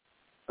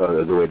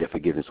 the way that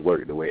forgiveness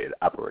works, the way it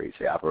operates.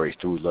 It operates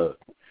through love.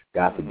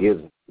 God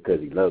forgives us because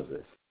He loves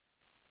us.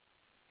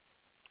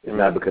 It's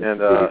not because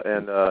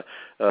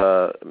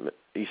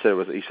you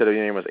said your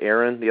name was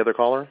Aaron, the other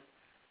caller?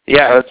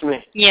 Yeah, that's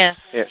me. Yes,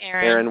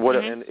 Aaron. What?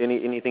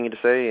 Anything to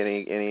say?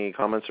 Any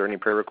comments or any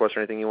prayer requests or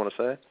anything you want to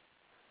say?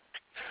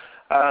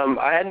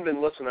 I hadn't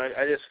been listening.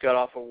 I just got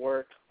off of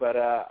work, but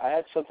I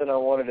had something I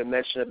wanted to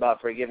mention about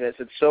forgiveness.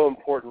 It's so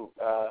important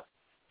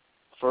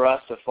for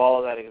us to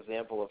follow that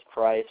example of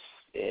Christ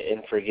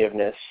in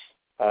forgiveness,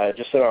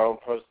 just in our own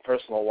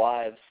personal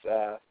lives.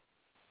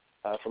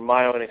 From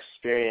my own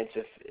experience,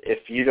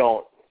 if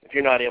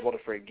you're not able to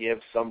forgive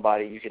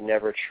somebody, you can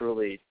never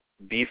truly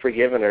be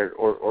forgiven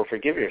or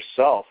forgive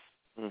yourself.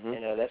 Mm-hmm.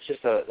 You know, that's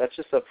just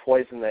a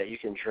poison that you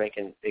can drink,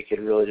 and it could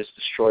really just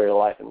destroy your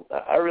life. And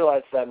I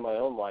realized that in my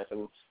own life,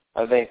 and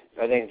I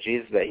thank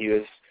Jesus that He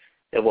was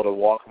able to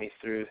walk me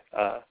through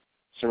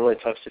some really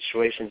tough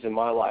situations in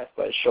my life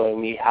by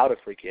showing me how to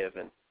forgive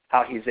and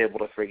how He's able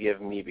to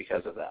forgive me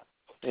because of that.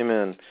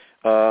 Amen.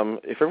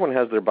 If everyone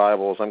has their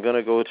Bibles, I'm going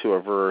to go to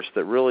a verse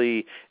that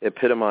really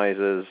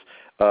epitomizes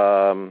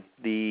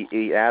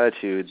the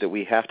attitude that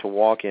we have to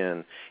walk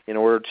in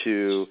order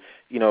to,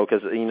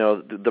 because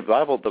the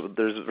Bible,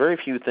 there's very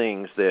few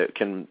things that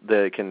can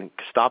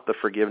stop the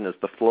forgiveness,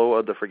 the flow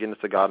of the forgiveness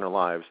of God in our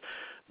lives.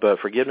 But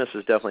forgiveness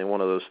is definitely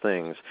one of those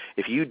things.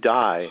 If you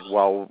die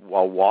while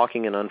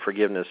walking in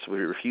unforgiveness,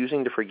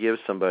 refusing to forgive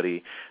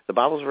somebody, the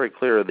Bible is very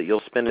clear that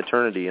you'll spend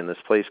eternity in this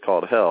place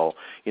called hell.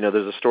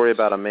 There's a story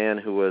about a man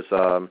who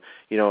was,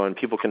 and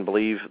people can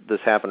believe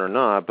this happened or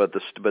not, but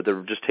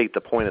just take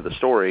the point of the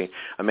story.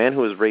 A man who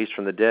was raised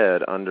from the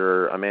dead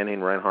under a man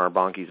named Reinhard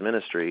Bonnke's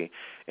ministry.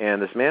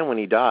 And this man, when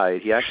he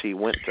died, he actually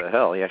went to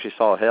hell. He actually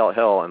saw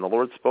hell, and the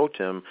Lord spoke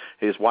to him.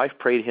 His wife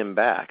prayed him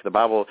back. The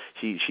Bible,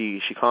 she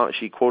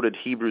quoted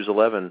Hebrews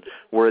 11,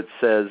 where it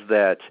says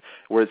that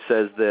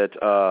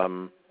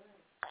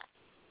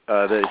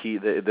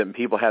that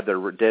people had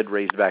their dead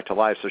raised back to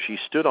life. So she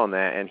stood on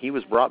that, and he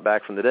was brought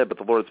back from the dead. But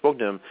the Lord spoke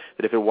to him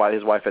that if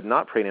his wife had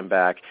not prayed him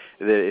back,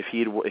 that if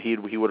he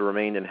would have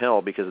remained in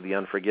hell because of the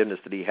unforgiveness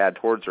that he had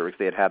towards her, because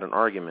they had an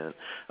argument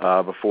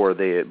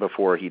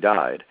before he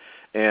died.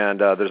 And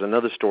there's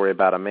another story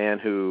about a man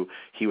who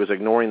he was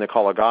ignoring the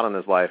call of God on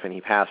his life, and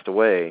he passed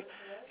away.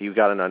 He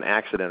got in an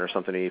accident or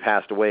something, and he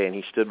passed away, and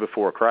he stood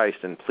before Christ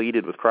and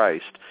pleaded with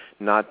Christ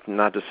not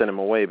to send him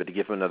away, but to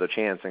give him another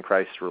chance. And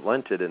Christ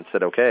relented and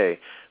said, okay,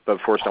 but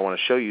first I want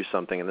to show you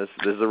something, and this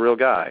is a real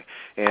guy.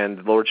 And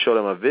the Lord showed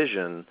him a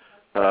vision,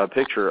 a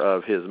picture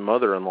of his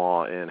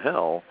mother-in-law in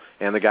hell,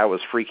 and the guy was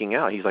freaking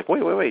out. He's like,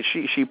 wait,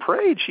 she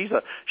prayed. She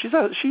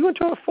went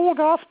to a full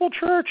gospel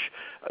church.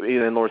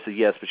 And the Lord said,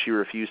 yes, but she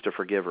refused to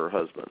forgive her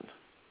husband.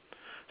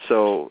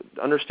 So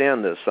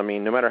understand this. I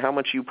mean, no matter how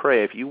much you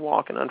pray, if you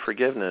walk in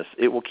unforgiveness,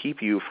 it will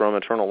keep you from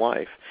eternal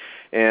life.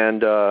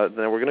 And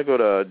then we're going to go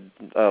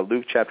to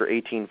Luke chapter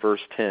 18, verse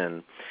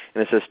 10.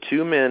 And it says,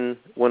 2 men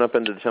went up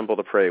into the temple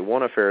to pray,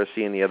 one a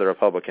Pharisee and the other a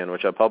publican,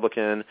 which a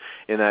publican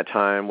in that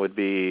time would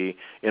be,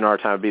 in our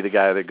time, would be the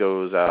guy that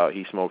goes out,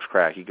 he smokes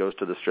crack, he goes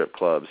to the strip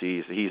clubs.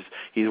 He's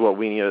what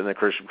we in the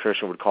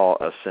Christian would call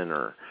a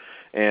sinner.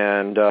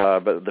 And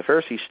but the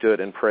Pharisee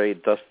stood and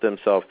prayed thus to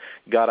himself,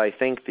 God, I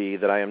thank thee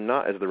that I am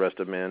not as the rest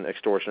of men,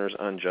 extortioners,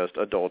 unjust,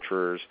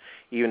 adulterers,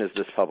 even as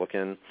this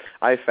publican.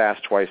 I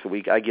fast twice a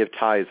week. I give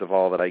tithes of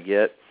all that I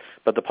get.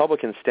 But the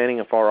publican, standing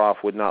afar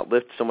off, would not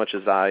lift so much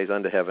as eyes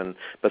unto heaven,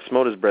 but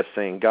smote his breast,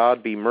 saying,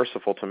 God, be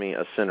merciful to me,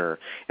 a sinner.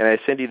 And I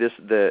say to you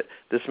that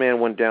this man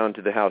went down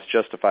to the house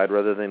justified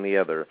rather than the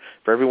other.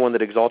 For everyone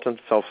that exalteth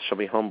himself shall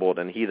be humbled,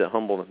 and he that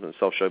humbleth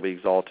himself shall be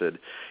exalted.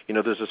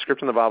 There's a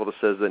scripture in the Bible that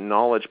says that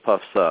knowledge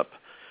puffs up.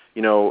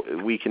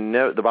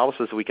 The Bible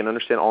says that we can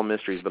understand all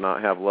mysteries but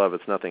not have love.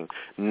 It's nothing.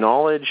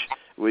 Knowledge,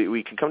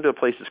 we can come to a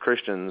place as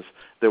Christians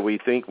that we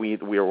think we're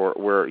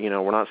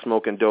not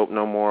smoking dope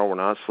no more, we're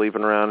not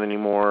sleeping around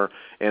anymore,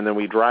 and then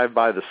we drive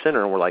by the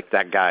sinner and we're like,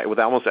 that guy,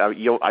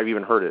 I've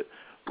even heard it,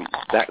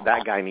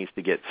 that guy needs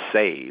to get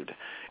saved.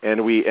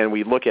 And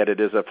we look at it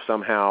as if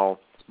somehow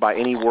by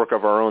any work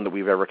of our own that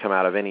we've ever come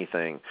out of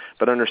anything.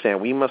 But understand,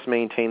 we must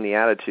maintain the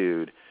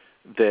attitude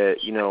that,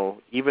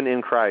 even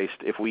in Christ,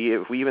 if we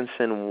even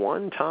sin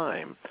one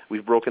time,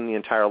 we've broken the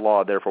entire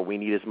law. Therefore, we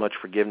need as much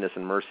forgiveness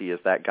and mercy as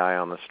that guy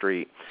on the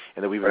street,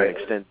 and that we would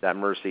extend that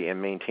mercy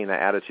and maintain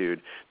that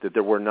attitude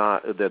that we're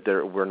not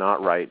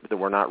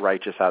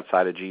righteous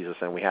outside of Jesus,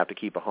 and we have to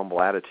keep a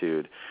humble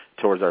attitude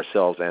towards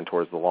ourselves and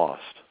towards the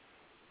lost.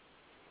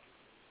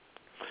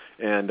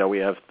 And we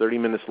have 30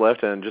 minutes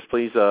left, and just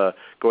please go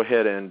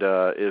ahead and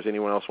if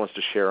anyone else wants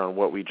to share on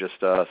what we just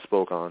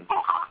spoke on.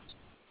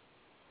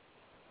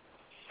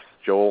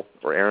 Joel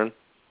or Aaron?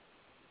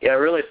 Yeah, I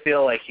really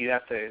feel like you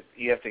have to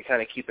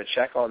kind of keep a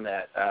check on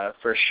that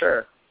for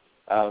sure,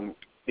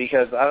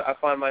 because I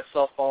find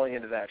myself falling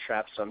into that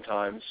trap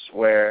sometimes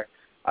where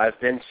I've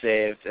been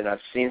saved and I've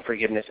seen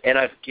forgiveness and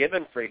I've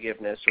given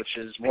forgiveness, which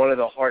is one of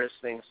the hardest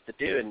things to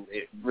do, and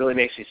it really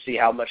makes you see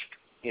how much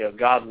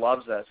God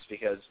loves us,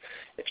 because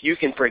if you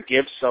can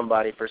forgive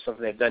somebody for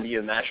something they've done to you,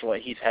 imagine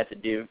what He's had to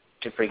do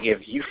to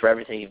forgive you for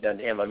everything you've done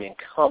to Him. I mean,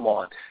 come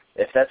on.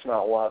 If that's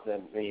not love,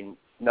 then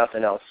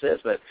nothing else is.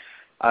 But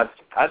I've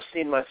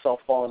seen myself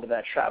fall into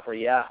that trap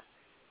where,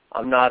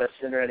 I'm not a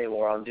sinner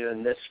anymore. I'm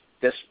doing this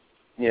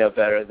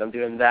better. I'm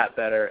doing that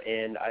better,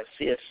 and I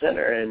see a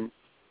sinner, and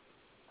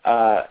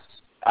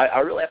I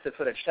really have to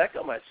put a check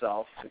on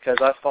myself, because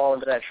I fall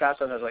into that trap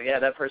sometimes. Like,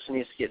 that person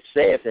needs to get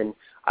saved, and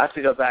I have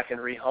to go back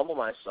and re-humble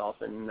myself.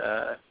 And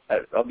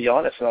I'll be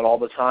honest, not all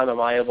the time am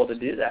I able to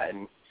do that,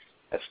 and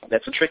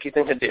that's a tricky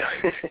thing to do.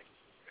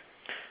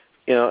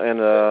 And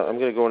I'm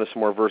going to go into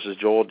some more verses,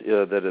 Joel,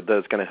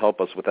 that's going to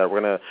help us with that.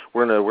 We're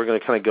going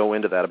to kind of go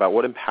into that about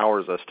what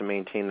empowers us to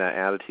maintain that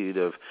attitude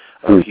of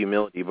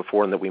humility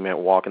before and that we might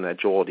walk in that.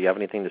 Joel, do you have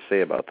anything to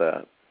say about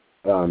that?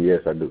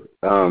 Yes, I do.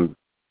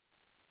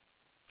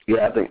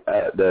 I think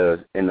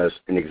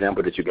an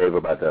example that you gave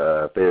about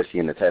the Pharisee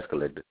and the tax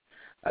collector,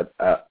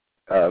 the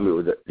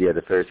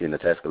Pharisee and the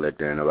tax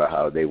collector, and about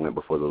how they went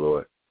before the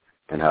Lord,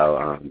 and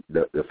how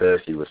the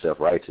Pharisee was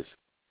self-righteous.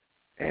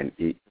 And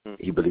he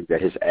believed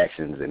that his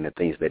actions and the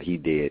things that he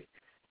did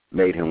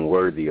made him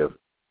worthy of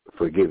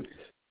forgiveness.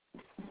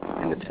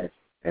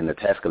 And the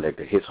tax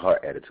collector, his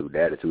heart attitude,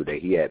 the attitude that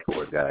he had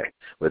towards God,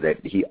 was that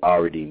he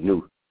already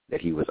knew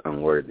that he was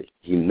unworthy.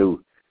 He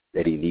knew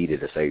that he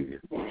needed a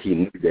Savior. He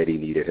knew that he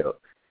needed help.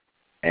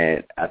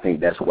 And I think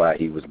that's why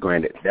he was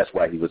granted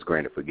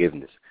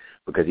forgiveness,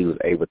 because he was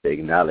able to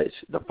acknowledge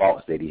the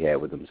faults that he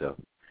had with himself.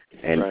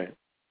 And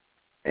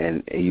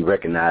he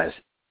recognized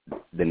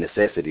the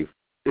necessity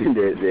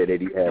that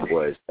he had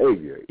for his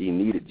Savior. He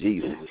needed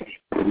Jesus.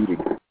 And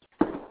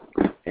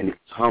he's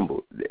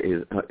humble.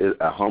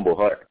 A humble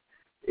heart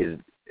is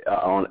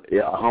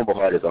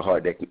a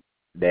heart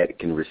that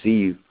can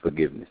receive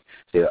forgiveness.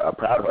 So a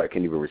proud heart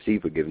can't even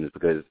receive forgiveness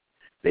because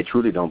they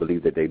truly don't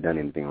believe that they've done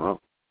anything wrong.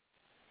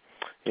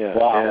 Yeah,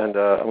 wow. And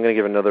I'm going to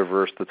give another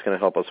verse that's going to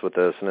help us with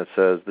this, and it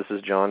says, this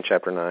is John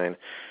chapter 9, and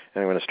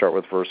I'm going to start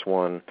with verse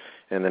 1,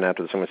 and then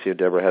after this I'm going to see if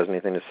Deborah has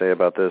anything to say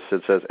about this.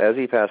 It says, as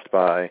he passed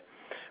by,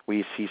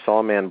 he saw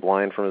a man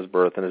blind from his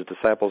birth, and his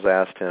disciples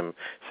asked him,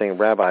 saying,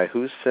 Rabbi,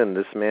 who sinned,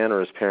 this man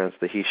or his parents,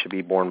 that he should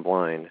be born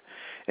blind?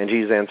 And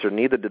Jesus answered,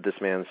 neither did this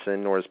man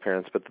sin nor his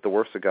parents, but that the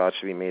works of God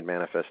should be made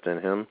manifest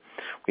in him.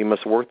 We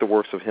must work the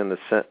works of him that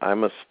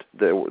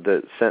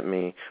sent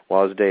me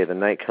while it is day. The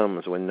night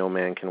comes when no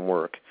man can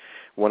work.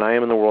 When I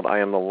am in the world, I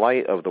am the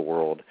light of the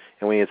world.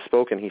 And when he had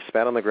spoken, he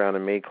spat on the ground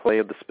and made clay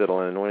of the spittle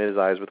and anointed his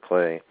eyes with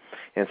clay,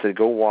 and said,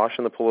 go wash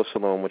in the pool of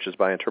Siloam, which is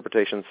by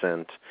interpretation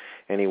sent.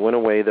 And he went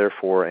away,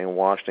 therefore, and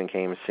washed and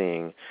came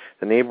seeing.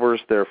 The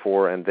neighbors,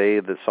 therefore, and they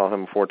that saw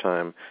him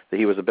aforetime, that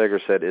he was a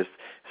beggar, said, is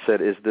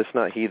this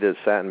not he that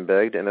sat and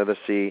begged? And others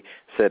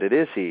said, it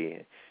is he.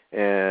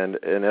 And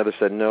others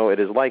said, no, it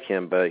is like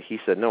him. But he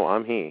said, no,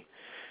 I'm he.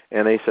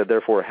 And they said,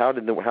 therefore, how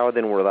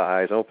then were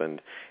thy eyes opened?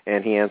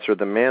 And he answered,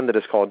 the man that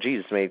is called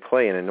Jesus made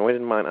clay and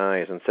anointed mine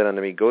eyes, and said unto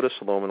me, go to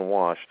Siloam and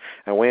wash.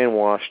 I went and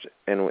washed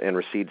and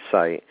received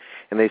sight.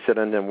 And they said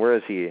unto him, where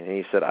is he? And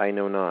he said, I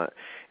know not.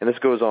 And this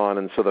goes on,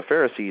 and so the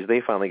Pharisees,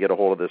 they finally get a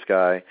hold of this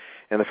guy,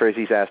 and the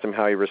Pharisees asked him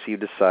how he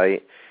received his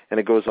sight, and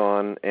it goes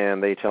on,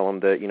 and they tell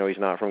him that, he's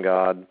not from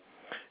God.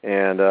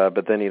 And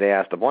but then they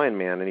asked the blind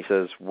man, and he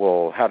says,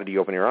 well, how did he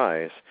open your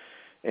eyes?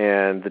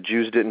 And the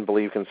Jews didn't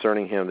believe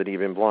concerning him that he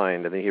had been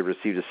blind and that he had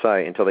received his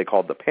sight until they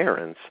called the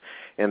parents.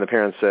 And the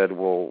parents said,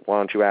 well, why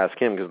don't you ask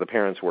him? Because the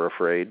parents were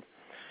afraid.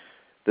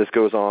 This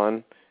goes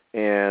on,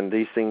 and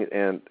these things,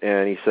 and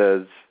he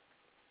says,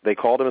 they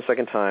called him a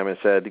second time and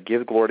said,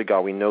 give glory to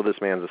God. We know this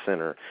man's a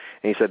sinner.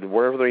 And he said,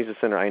 wherever he's a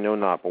sinner, I know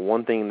not. But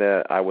one thing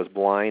that I was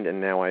blind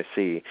and now I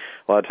see.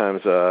 A lot of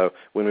times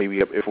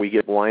if we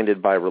get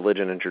blinded by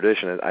religion and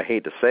tradition, I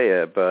hate to say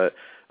it, but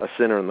a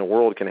sinner in the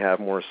world can have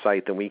more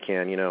sight than we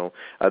can.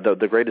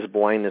 The greatest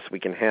blindness we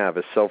can have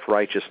is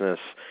self-righteousness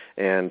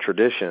and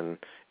tradition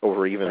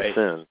over even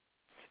sin.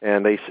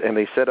 And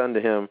they said unto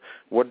him,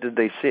 what did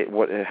they say?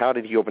 How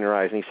did he open your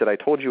eyes? And he said, I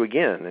told you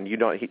again, and you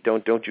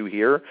don't you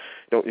hear?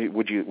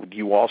 Do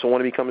you also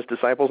want to become his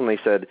disciples? And they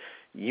said,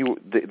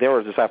 they were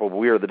a disciple, but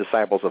we are the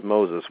disciples of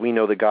Moses. We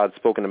know that God's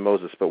spoken to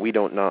Moses, but we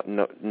don't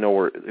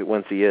know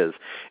whence he is.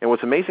 And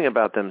what's amazing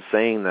about them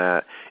saying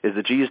that is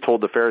that Jesus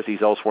told the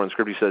Pharisees elsewhere in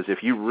Scripture, he says,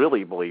 if you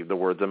really believe the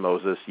words of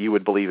Moses, you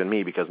would believe in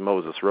me because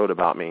Moses wrote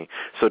about me.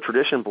 So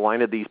tradition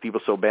blinded these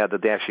people so bad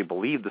that they actually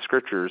believe the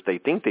Scriptures. They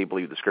think they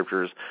believe the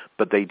Scriptures,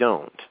 but they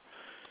don't.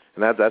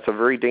 And that's a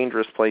very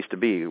dangerous place to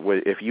be.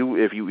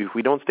 If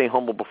we don't stay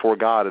humble before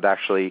God, it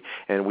actually,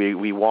 and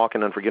we walk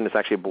in unforgiveness,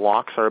 actually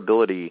blocks our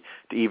ability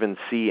to even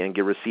see and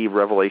receive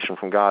revelation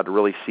from God, to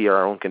really see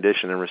our own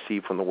condition and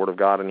receive from the Word of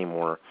God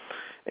anymore.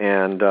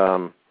 And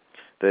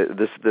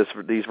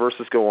these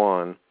verses go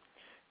on.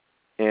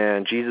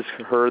 And Jesus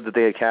heard that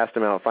they had cast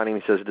him out. Finding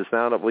him, he says, dost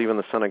thou not believe in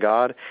the Son of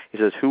God? He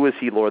says, who is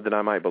he, Lord, that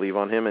I might believe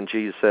on him? And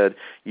Jesus said,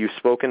 you've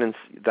spoken, and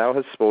thou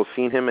hast both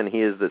seen him, and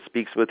he is that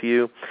speaks with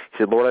you. He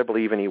said, Lord, I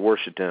believe, and he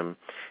worshipped him.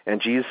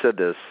 And Jesus said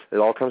this, it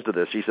all comes to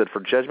this. He said, for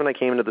judgment I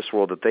came into this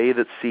world, that they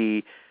that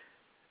see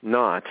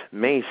not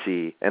may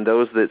see, and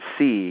those that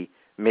see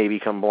may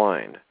become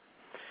blind.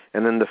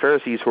 And then the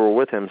Pharisees who were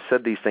with him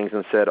said these things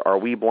and said, are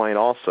we blind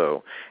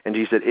also? And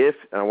Jesus said, and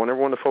I want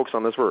everyone to focus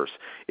on this verse,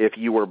 if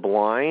you were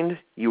blind,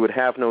 you would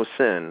have no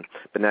sin,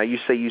 but now you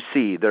say you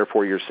see,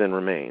 therefore your sin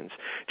remains.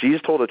 Jesus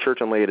told the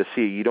church in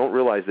Laodicea, you don't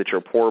realize that you're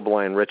poor,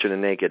 blind, wretched,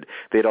 and naked.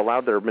 They'd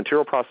allowed their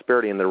material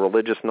prosperity and their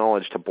religious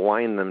knowledge to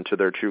blind them to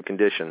their true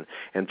condition.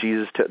 And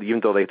Jesus,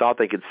 even though they thought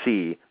they could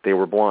see, they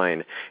were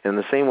blind. And in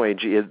the same way,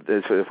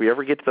 if we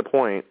ever get to the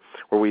point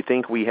where we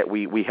think we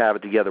have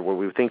it together, where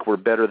we think we're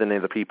better than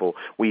other people,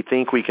 we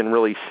think we can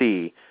really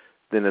see,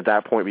 then at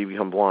that point we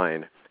become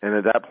blind. And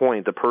at that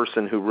point, the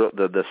person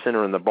the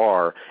sinner in the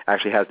bar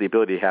actually has the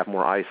ability to have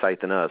more eyesight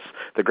than us.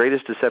 The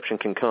greatest deception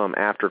can come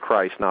after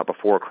Christ, not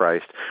before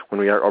Christ, when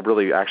we are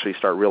really actually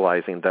start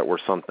realizing that we're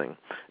something.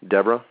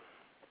 Deborah?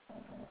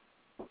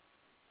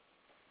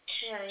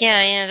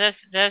 Yeah,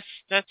 that's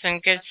some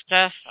good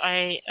stuff.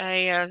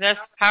 That's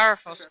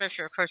powerful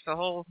scripture. Of course, the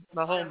whole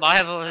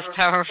Bible is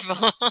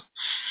powerful.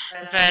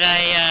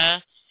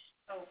 But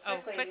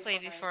quickly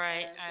before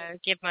I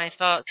give my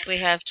thoughts, we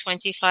have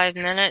 25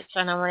 minutes,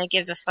 and I want to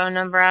give the phone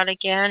number out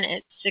again.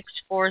 It's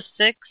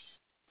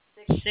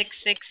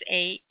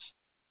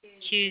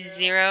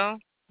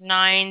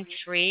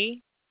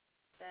 646-668-2093.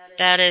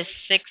 That is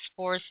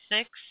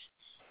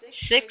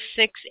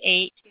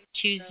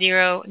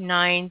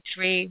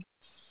 646-668-2093.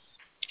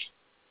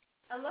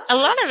 A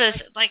lot of us,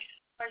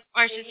 or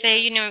I should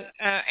say,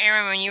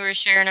 Aaron, when you were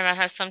sharing about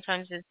how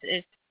sometimes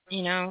it's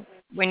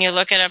when you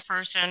look at a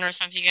person or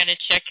something, you got to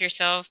check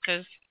yourself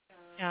because,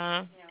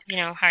 how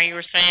you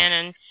were saying.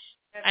 And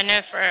I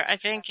know I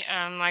think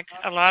like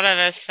a lot of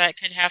us that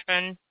could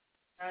happen.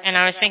 And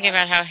I was thinking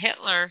about how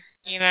Hitler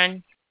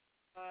even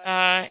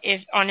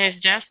is on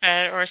his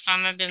deathbed, or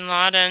Osama bin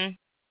Laden,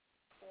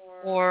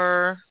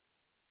 or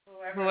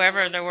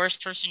whoever, the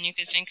worst person you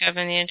could think of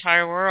in the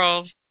entire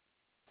world.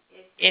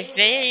 If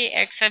they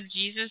accept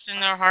Jesus in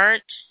their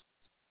heart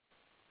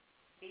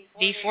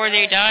before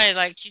they died,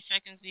 like 2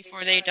 seconds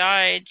before they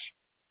died,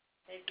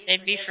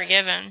 they'd be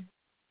forgiven.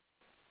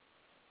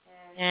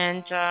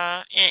 And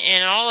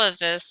in all of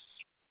this,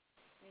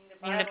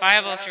 the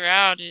Bible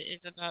throughout is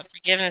about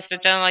forgiveness.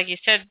 But then, like you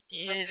said,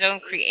 his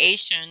own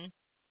creation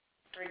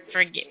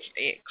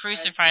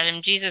crucified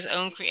him. Jesus'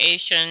 own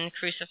creation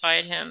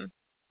crucified him.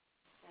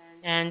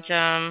 And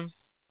yeah,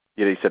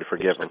 he said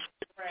forgive them.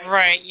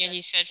 Right. Yeah,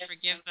 he said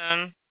forgive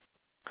them.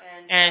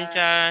 And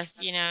that's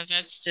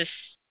just.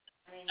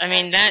 I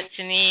mean, that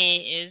to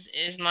me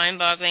is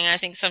mind-boggling. I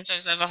think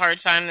sometimes I have a hard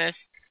time with,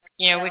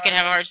 we can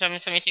have a hard time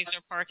if somebody takes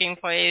our parking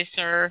place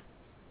or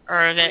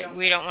that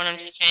we don't want them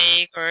to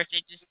take, or if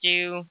they just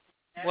do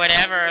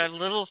whatever, a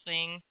little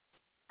thing.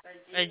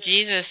 But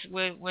Jesus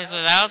was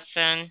without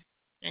sin,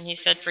 and he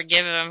said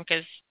forgive him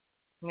because,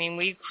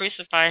 we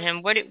crucified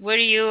him. What do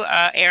you,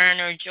 Aaron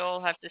or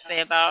Joel, have to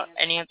say about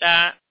any of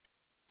that?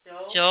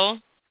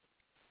 Joel?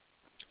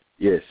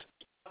 Yes.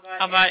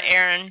 How about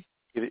Aaron?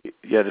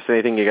 Yeah, just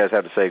anything you guys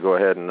have to say, go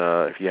ahead, and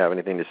if you have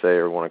anything to say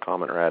or want to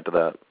comment or add to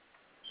that.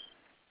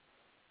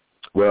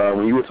 Well,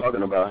 when you were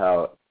talking about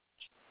how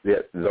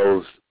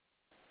those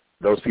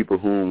people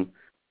whom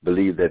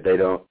believe that they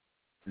don't,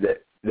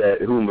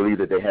 whom believe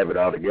that they have it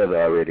all together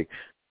already,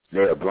 they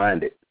are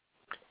blinded.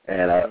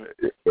 And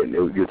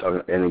you're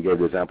talking, and they gave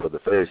the example of the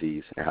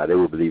Pharisees and how they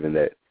were believing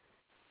that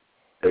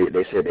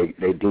they said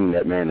they deemed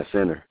that man a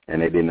sinner,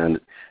 and they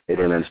didn't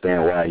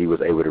understand why he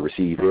was able to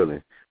receive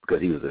healing because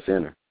he was a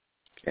sinner.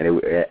 And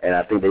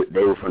I think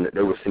they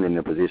were sitting in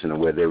a position of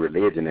where their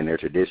religion and their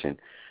tradition,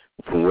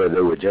 from where they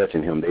were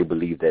judging him, they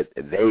believed that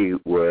they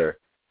were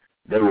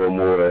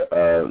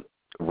more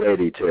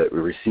ready to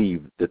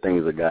receive the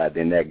things of God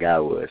than that guy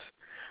was.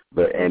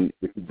 But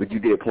you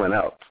did point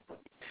out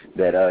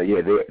that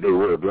they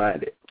were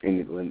blinded,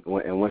 and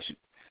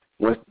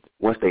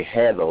once they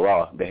had the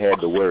law, they had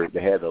the word,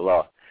 they had the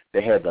law,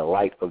 they had the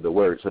light of the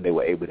word, so they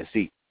were able to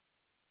see.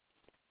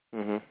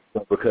 Mm-hmm.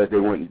 But because they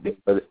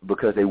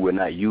would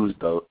not use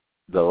the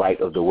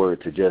light of the word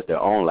to judge their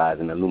own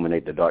lives and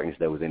illuminate the darkness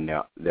that was in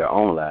their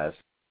own lives,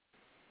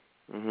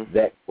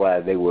 That's why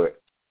they were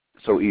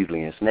so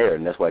easily ensnared,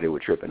 and that's why they were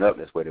tripping up.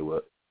 That's why they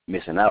were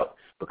missing out,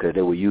 because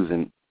they were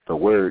using the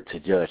word to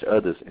judge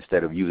others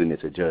instead of using it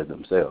to judge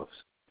themselves.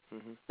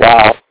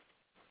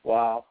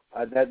 Wow.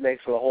 That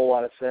makes a whole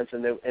lot of sense,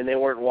 and they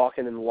weren't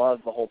walking in love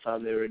the whole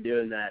time they were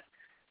doing that.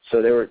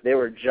 So they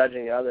were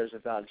judging others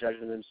without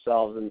judging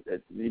themselves, and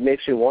it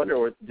makes you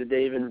wonder, did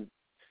they even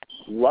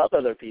love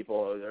other people,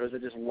 or was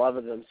it just love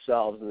of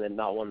themselves and then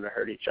not wanting to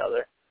hurt each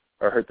other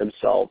or hurt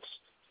themselves?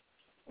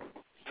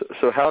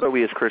 So how do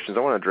we as Christians,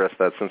 I want to address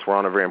that since we're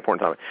on a very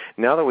important topic.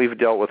 Now that we've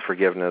dealt with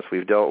forgiveness,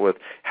 we've dealt with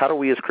how do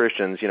we as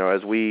Christians,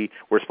 as we're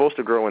supposed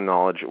to grow in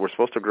knowledge, we're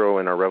supposed to grow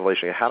in our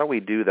revelation. How do we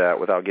do that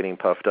without getting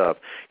puffed up?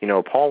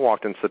 Paul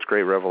walked in such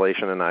great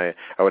revelation, and I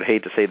would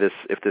hate to say this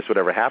if this would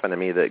ever happen to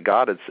me, that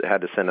God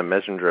had to send a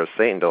messenger of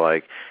Satan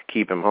to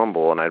keep him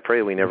humble, and I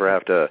pray we never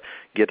have to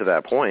get to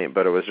that point.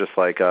 But it was just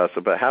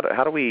but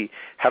how do we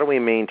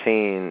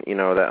maintain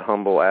that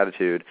humble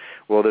attitude?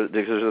 Well,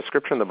 there's a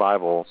scripture in the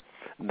Bible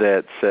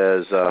that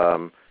says,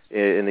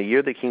 in the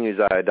year that King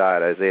Uzziah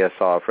died, Isaiah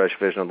saw a fresh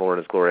vision of the Lord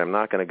and his glory. I'm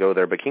not going to go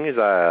there, but King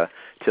Uzziah,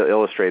 to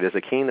illustrate, is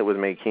a king that was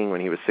made king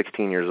when he was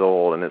 16 years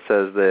old, and it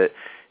says that,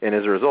 and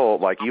as a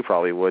result, like you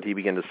probably would, he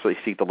began to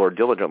seek the Lord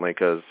diligently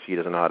because he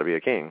doesn't know how to be a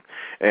king.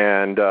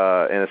 And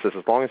it says,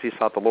 as long as he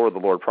sought the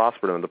Lord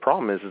prospered him. And the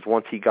problem is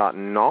once he got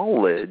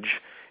knowledge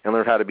and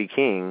learned how to be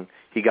king,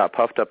 he got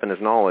puffed up in his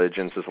knowledge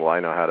and says, well, I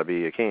know how to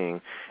be a king,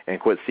 and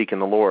quit seeking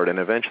the Lord. And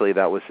eventually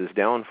that was his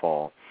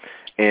downfall.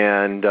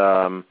 And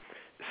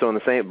so in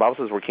the same, Bible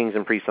says we're kings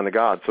and priests unto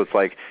God. So it's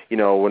like,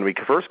 when we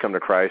first come to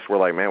Christ, we're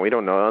like, man, we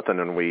don't know nothing.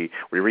 And we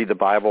read the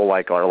Bible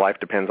like our life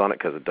depends on it,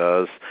 because it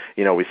does.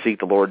 We seek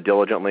the Lord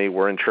diligently.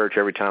 We're in church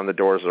every time the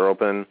doors are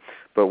open.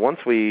 But once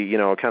we,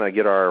 kind of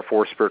get our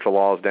 4 spiritual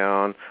laws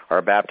down,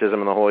 our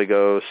baptism in the Holy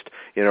Ghost,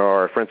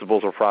 our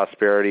principles of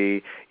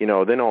prosperity, then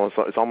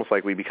it's almost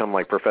like we become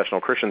like professional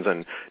Christians,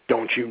 and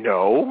don't you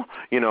know?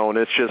 And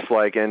it's just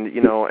like, and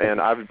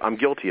I'm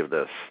guilty of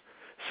this.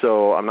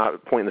 So I'm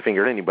not pointing the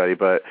finger at anybody,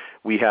 but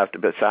we have to.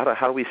 But so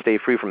how do we stay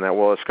free from that?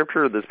 Well, a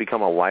scripture that's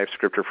become a life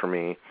scripture for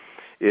me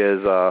is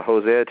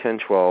Hosea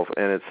 10:12,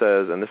 and it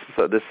says, and this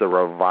is a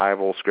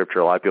revival scripture.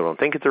 A lot of people don't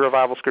think it's a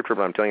revival scripture,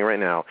 but I'm telling you right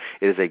now,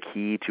 it is a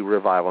key to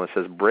revival. And it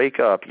says, break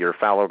up your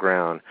fallow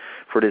ground,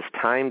 for it is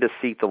time to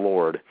seek the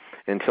Lord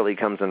until he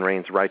comes and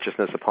rains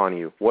righteousness upon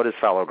you. What is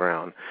fallow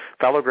ground?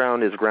 Fallow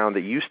ground is ground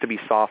that used to be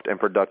soft and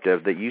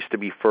productive, that used to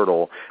be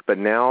fertile, but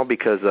now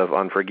because of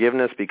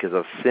unforgiveness, because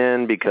of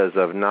sin, because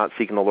of not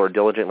seeking the Lord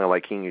diligently,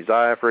 like King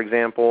Uzziah, for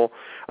example,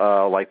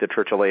 like the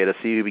church of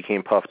Laodicea, who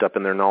became puffed up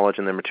in their knowledge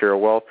and their material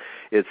wealth,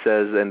 it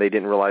says, and they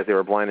didn't realize they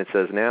were blind. It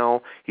says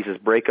now, he says,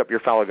 break up your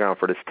fallow ground,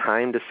 for it is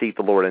time to seek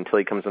the Lord until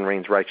he comes and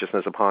rains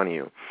righteousness upon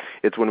you.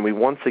 It's when we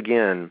once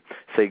again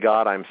say,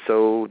 God, I'm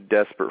so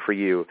desperate for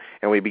you,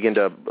 and we begin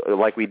to,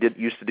 like we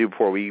used to do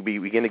before, we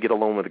begin to get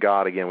alone with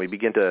God again. We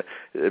begin to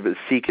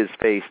seek his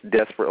face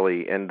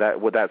desperately, and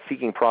that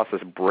seeking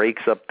process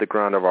breaks up the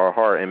ground of our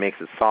heart and makes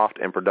it soft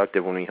and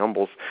productive when we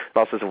humble. The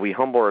Bible says if we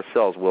humble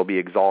ourselves, we'll be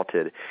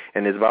exalted.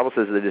 And the Bible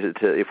says that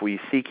if we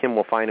seek him,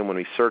 we'll find him when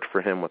we search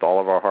for him with all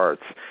of our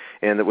hearts.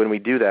 And that when we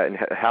do that, and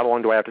how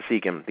long do I have to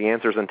seek him? The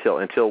answer is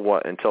until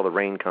what? Until the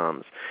rain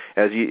comes.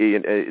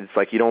 It's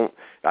like you don't.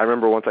 I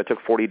remember once I took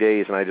 40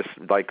 days, and I just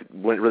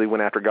really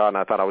went after God, and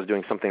I thought I was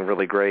doing something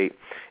really great.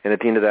 And at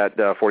the end of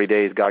that 40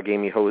 days, God gave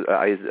me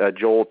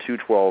Joel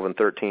 2:12 and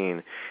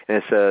 13, and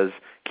it says,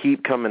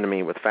 keep coming to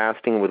me with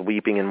fasting, with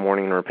weeping and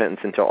mourning and repentance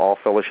until all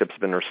fellowship's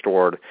been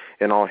restored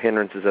and all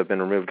hindrances have been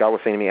removed. God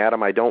was saying to me,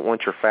 Adam, I don't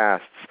want your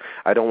fasts.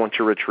 I don't want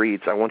your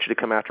retreats. I want you to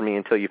come after me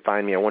until you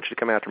find me. I want you to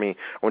come after me.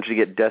 I want you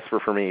to get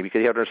desperate for me, because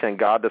you have to understand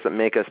God doesn't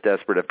make us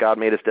desperate. If God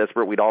made us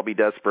desperate, we'd all be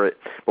desperate.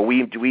 But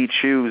we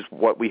choose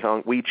what we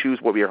choose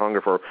what we are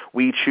hungry for.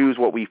 We choose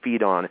what we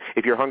feed on.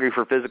 If you're hungry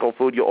for physical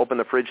food, you'll open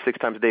the fridge 6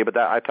 times a day, but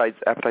that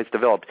appetite's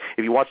developed.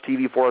 If you watch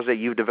TV 4 hours a day,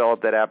 you've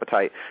developed that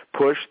appetite.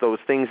 Push those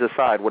things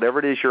aside, whatever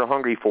it is you're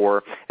hungry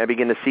for, and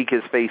begin to seek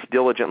his face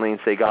diligently and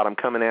say, God, I'm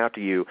coming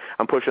after you.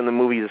 I'm pushing the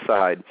movies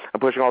aside. I'm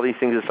pushing all these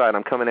things aside.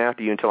 I'm coming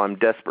after you until I'm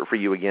desperate for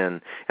you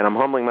again. And I'm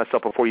humbling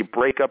myself before you.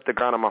 Break up the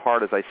ground of my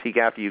heart as I seek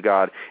after you,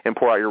 God, and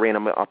pour out your rain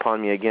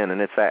upon me again.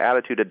 And it's that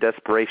attitude of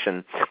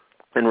desperation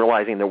and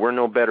realizing that we're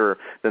no better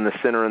than the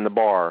sinner in the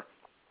bar,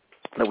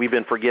 that we've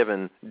been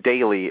forgiven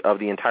daily of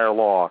the entire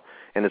law.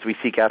 And as we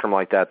seek after him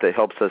like that, that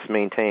helps us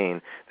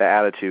maintain the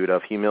attitude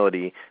of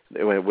humility,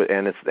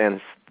 and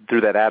it's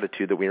through that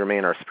attitude that we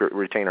retain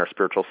our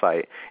spiritual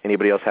sight.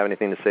 Anybody else have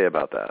anything to say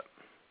about that?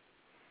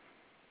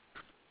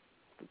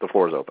 The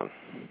floor is open.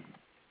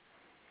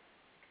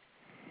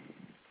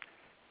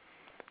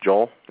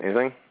 Joel,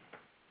 anything?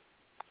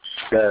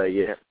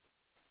 Yeah.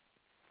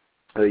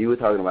 You were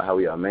talking about how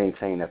we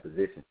maintain that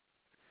position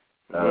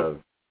of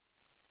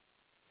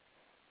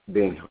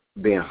being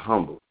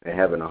humble and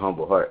having a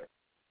humble heart.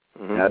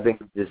 Mm-hmm. And I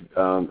think just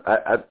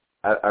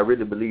I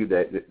really believe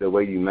that the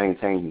way you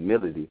maintain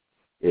humility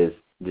is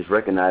just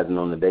recognizing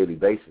on a daily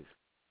basis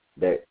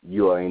that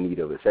you are in need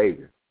of a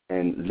Savior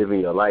and living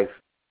your life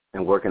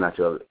and working out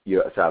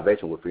your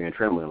salvation with fear and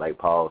trembling, like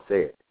Paul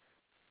said.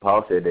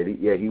 Paul said that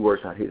he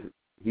works out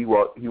he's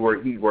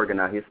working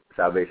out his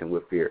salvation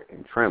with fear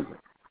and trembling.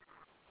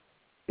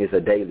 It's a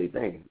daily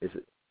thing. It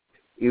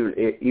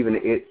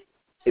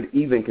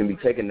even can be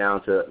taken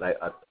down to like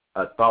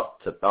a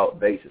thought-to-thought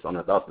basis, on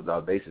a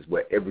thought-to-thought basis,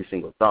 where every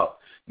single thought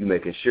you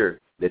making sure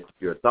that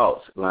your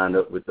thoughts line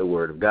up with the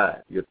Word of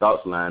God. Your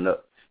thoughts line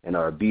up and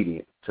are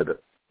obedient to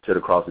the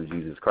cross of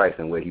Jesus Christ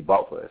and what He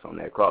bought for us on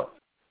that cross.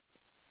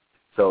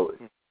 So,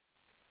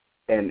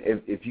 and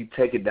if you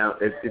take it down,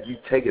 if you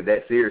take it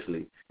that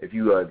seriously, if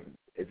you are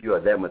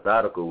that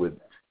methodical with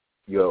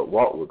your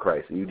walk with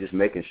Christ, and you're just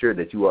making sure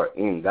that you are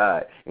in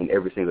God in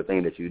every single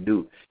thing that you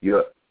do,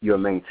 you're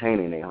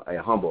maintaining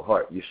a humble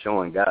heart. You're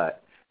showing God,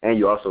 and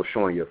you're also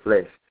showing your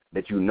flesh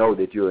that you know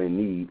that you're in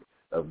need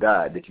of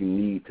God, that you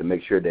need to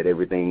make sure that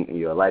everything in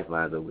your life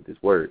lines up with His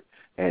Word.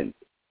 And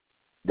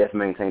that's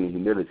maintaining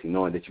humility,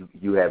 knowing that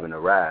you haven't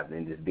arrived,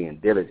 and just being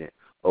diligent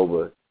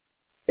over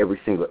every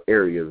single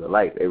area of your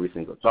life, every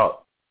single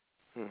thought.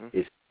 Mm-hmm.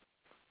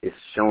 It's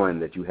showing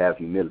that you have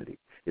humility.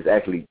 It's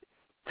actually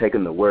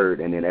taking the Word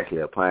and then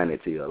actually applying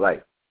it to your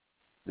life.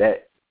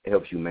 That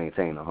helps you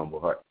maintain a humble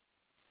heart.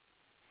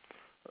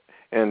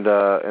 And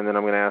then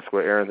I'm going to ask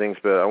what Aaron thinks,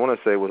 but I want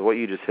to say with what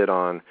you just hit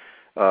on,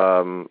 a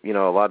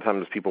lot of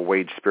times people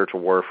wage spiritual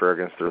warfare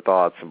against their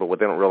thoughts, but what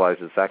they don't realize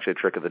is it's actually a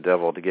trick of the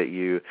devil to get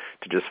you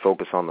to just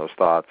focus on those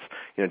thoughts.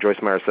 Joyce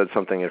Meyer said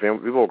something, if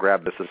people will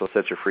grab this will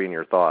set you free in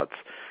your thoughts.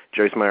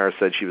 Joyce Meyer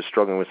said she was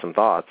struggling with some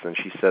thoughts, and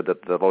she said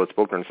that the Lord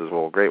spoke to her and says,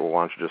 well, great,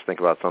 why don't you just think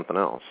about something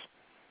else?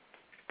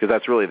 Because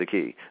that's really the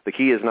key. The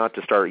key is not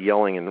to start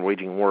yelling and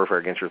waging warfare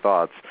against your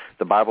thoughts.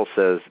 The Bible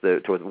says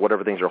that to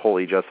whatever things are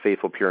holy, just,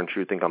 faithful, pure, and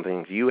true, think on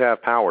things. You have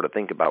power to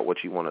think about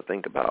what you want to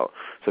think about.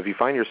 So if you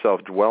find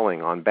yourself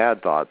dwelling on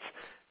bad thoughts,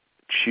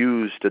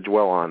 choose to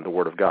dwell on the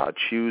Word of God.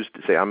 Choose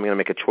to say, I'm going to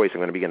make a choice. I'm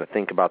going to begin to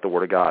think about the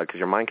Word of God, because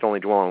your mind can only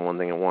dwell on one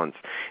thing at once.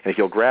 And if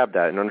you'll grab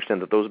that and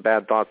understand that those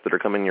bad thoughts that are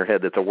coming in your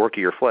head, that's a work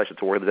of your flesh,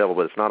 it's a work of the devil,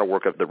 but it's not a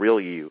work of the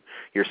real you,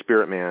 your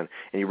spirit man,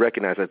 and you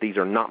recognize that these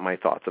are not my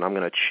thoughts, and I'm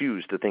going to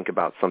choose to think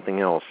about something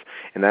else.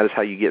 And that is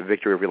how you get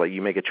victory over your life.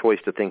 You make a choice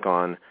to think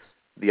on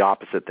the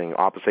opposite thing,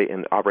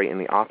 and operate in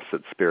the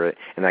opposite spirit,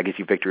 and that gives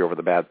you victory over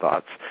the bad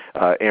thoughts.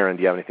 Aaron,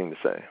 do you have anything to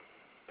say?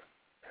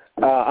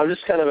 I'm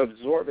just kind of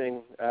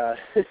absorbing.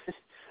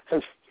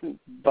 I'm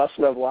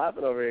busting up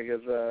laughing over here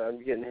because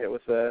I'm getting hit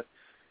with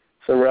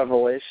some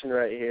revelation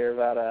right here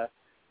about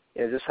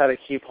just how to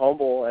keep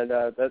humble, and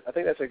I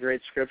think that's a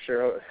great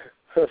scripture.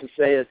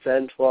 Hosea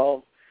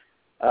 10:12.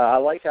 I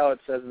like how it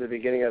says at the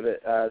beginning of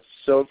it,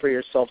 sow for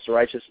yourselves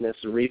righteousness,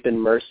 reap in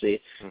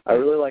mercy. Mm-hmm. I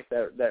really like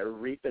that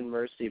reap in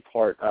mercy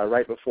part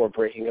right before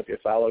breaking up your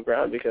fallow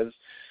ground, because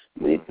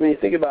when you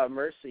think about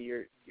mercy,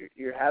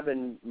 you're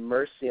having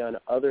mercy on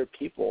other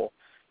people,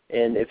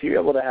 and if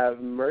you're able to have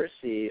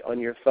mercy on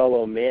your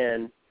fellow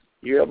man,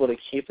 you're able to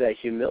keep that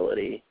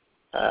humility,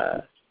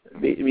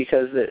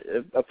 because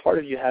a part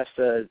of you has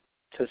to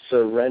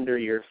surrender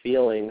your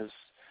feelings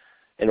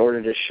in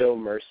order to show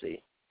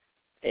mercy,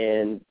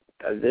 and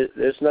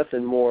there's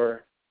nothing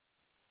more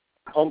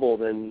humble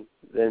than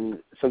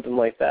something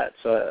like that.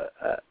 So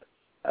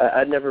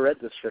I'd never read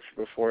this scripture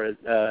before.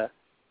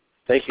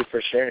 Thank you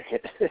for sharing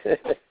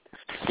it.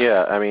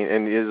 Yeah, I mean,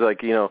 and it's like,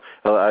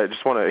 I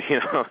just want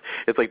to,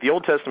 it's like the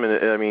Old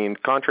Testament, I mean,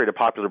 contrary to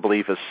popular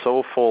belief, is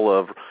so full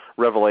of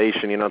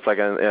revelation. It's like,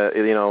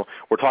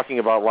 we're talking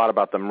a lot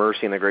about the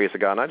mercy and the grace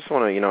of God, and I just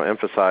want to,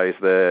 emphasize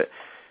that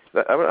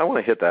I want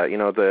to hit that,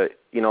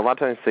 a lot of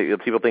times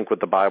people think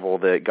with the Bible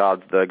that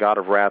God's the God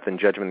of wrath and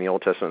judgment in the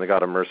Old Testament, the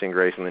God of mercy and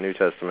grace in the New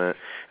Testament,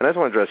 and I just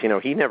want to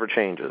address, He never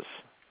changes.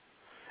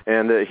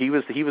 And he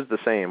was the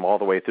same all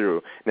the way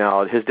through.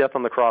 Now, His death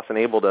on the cross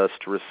enabled us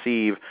to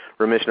receive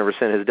remission of our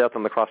sin. His death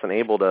on the cross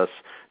enabled us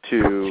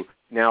to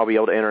now be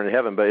able to enter into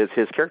heaven. But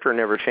His character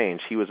never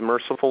changed. He was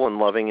merciful and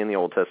loving in the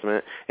Old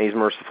Testament, and He's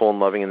merciful and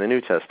loving in the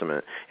New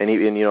Testament.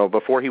 And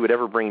before He would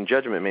ever bring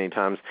judgment, many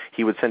times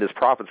He would send His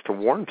prophets to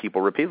warn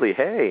people repeatedly,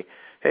 hey,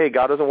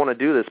 God doesn't want to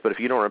do this, but if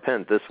you don't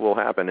repent, this will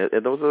happen. And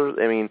sometimes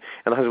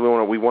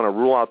we want to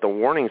rule out the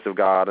warnings of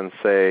God and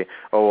say,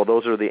 oh, well,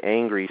 those are the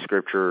angry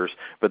scriptures,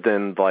 but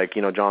then,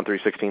 John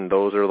 3:16,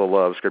 those are the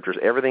love scriptures.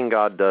 Everything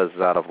God does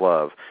is out of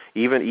love.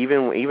 Even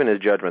His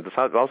judgment. The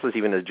Bible says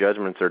even His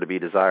judgments are to be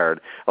desired.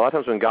 A lot of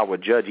times when God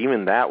would judge,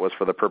 even that was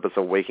for the purpose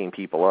of waking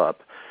people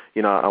up.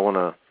 I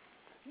want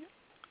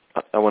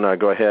to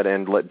go ahead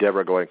and let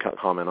Deborah go ahead and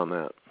comment on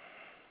that.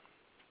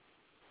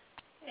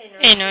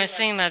 I was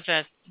thinking about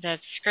that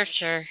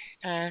scripture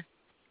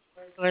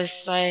was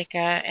like,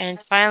 and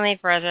finally,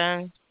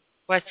 brethren,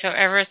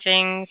 whatsoever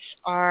things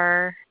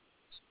are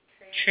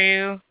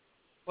true,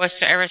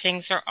 whatsoever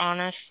things are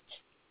honest,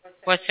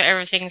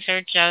 whatsoever things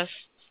are just,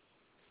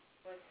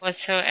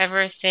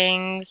 whatsoever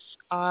things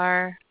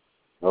are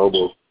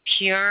noble,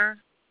 pure,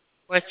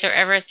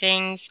 whatsoever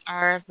things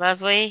are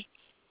lovely,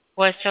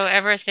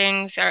 whatsoever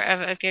things are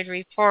of a good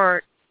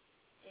report,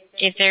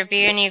 if there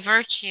be any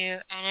virtue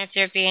and if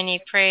there be any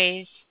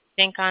praise,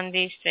 think on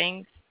these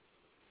things.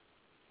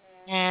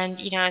 And,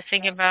 you know, I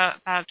think about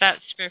that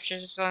scripture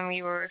is the one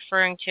we were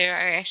referring to.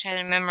 I actually had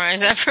to memorize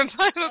that for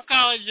Bible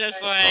college.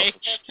 That's why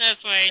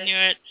I knew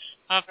it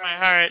off my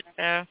heart.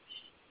 So,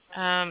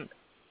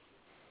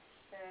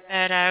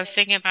 but I was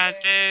thinking about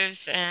those,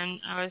 and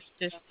I was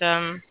just,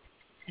 I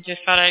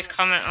just thought I'd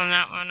comment on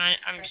that one.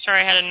 I'm sure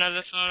I had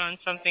another thought on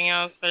something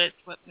else, but it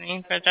slipped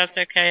me. But that's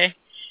okay.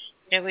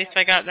 At least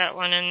I got that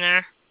one in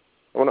there.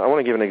 I want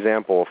to give an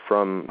example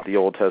from the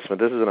Old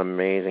Testament. This is an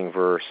amazing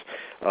verse,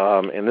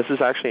 and this is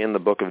actually in the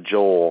book of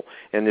Joel.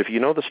 And if you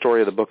know the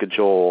story of the book of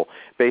Joel,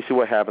 basically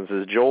what happens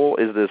is Joel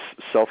is this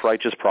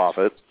self-righteous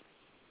prophet,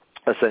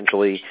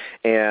 essentially,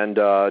 and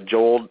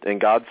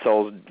God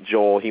tells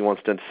Joel he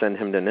wants to send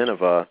him to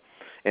Nineveh.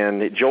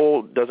 And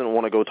Joel doesn't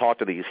want to go talk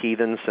to these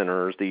heathen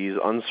sinners, these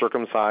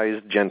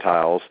uncircumcised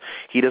Gentiles.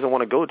 He doesn't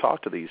want to go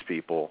talk to these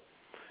people.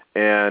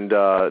 And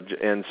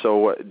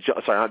so,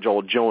 sorry, not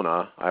Joel,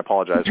 Jonah. I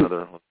apologize for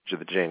the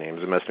J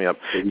names. It messed me up.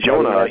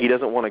 Jonah, he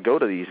doesn't want to go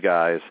to these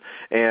guys.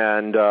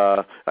 And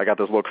I got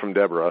this look from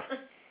Deborah.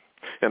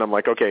 And I'm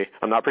like, okay,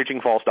 I'm not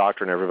preaching false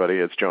doctrine, everybody.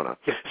 It's Jonah.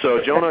 So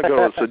Jonah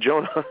goes.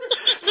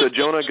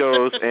 Jonah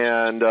goes,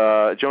 and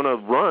Jonah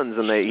runs,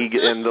 and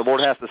the Lord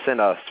has to send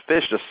a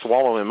fish to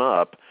swallow him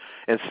up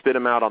and spit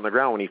him out on the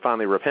ground when he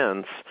finally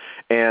repents.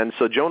 And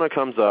so Jonah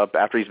comes up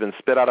after he's been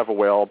spit out of a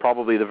whale.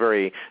 Probably the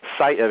very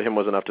sight of him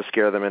was enough to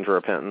scare them into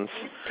repentance.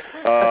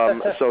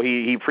 So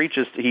he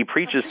preaches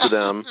to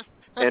them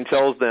and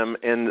tells them,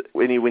 and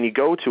when you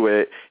go to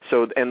it,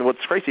 and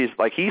what's crazy is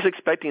like he's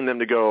expecting them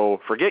to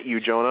go, forget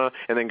you, Jonah,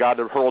 and then God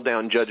to hurl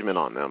down judgment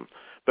on them.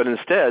 But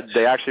instead,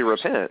 they actually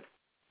repent.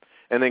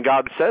 And then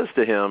God says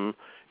to him,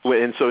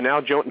 and so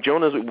now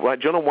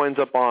Jonah winds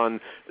up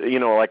on,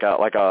 like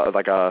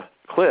a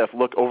cliff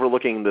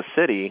overlooking the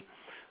city,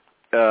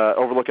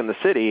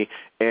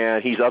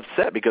 and he's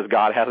upset because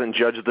God hasn't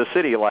judged the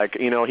city.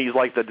 He's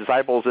like the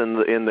disciples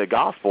in the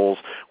Gospels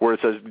where it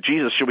says,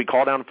 Jesus, should we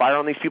call down fire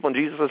on these people? And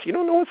Jesus says, you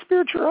don't know what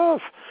spirit you're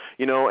of.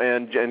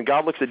 And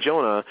God looks at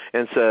Jonah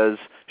and says,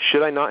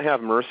 should I not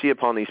have mercy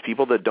upon these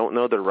people that don't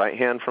know their right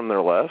hand from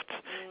their left?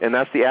 And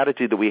that's the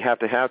attitude that we have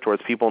to have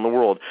towards people in the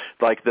world,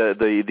 like the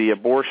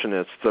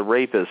abortionists, the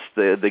rapists,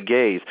 the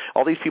gays,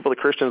 all these people that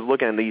Christians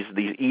look at, these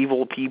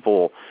evil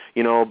people,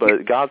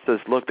 but God says,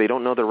 look, they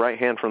don't know their right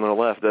hand from their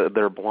left.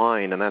 They're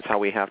blind, and that's how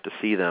we have to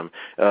see them.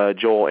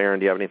 Joel, Aaron,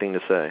 do you have anything to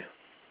say?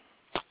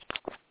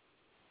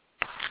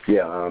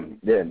 Yeah,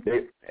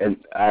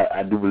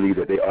 I do believe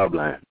that they are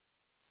blind.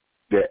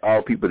 That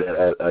all people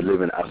that are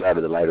living outside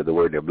of the light of the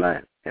word, they're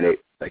blind. And they,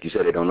 like you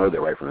said, they don't know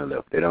their right from their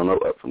left. They don't know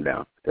up from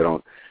down. They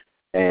don't.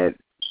 And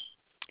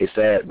it's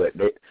sad, but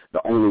the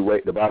only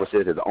way, the Bible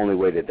says that the only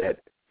way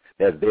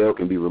that veil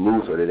can be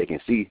removed so that they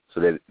can see,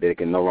 so that they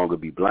can no longer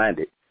be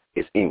blinded,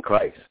 is in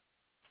Christ.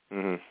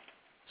 Mm-hmm.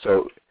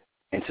 So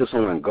until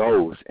someone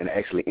goes and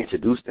actually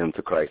introduce them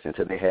to Christ,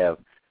 until they have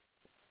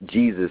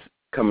Jesus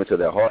come into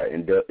their heart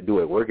and do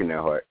a work in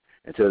their heart,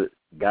 until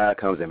God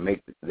comes and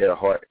make their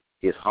heart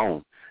his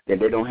home, then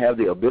they don't have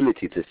the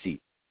ability to see.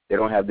 They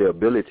don't have the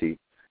ability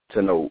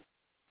to know,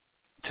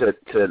 to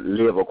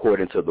live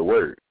according to the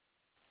word.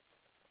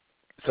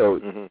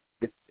 So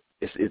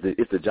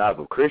it's the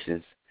job of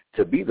Christians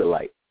to be the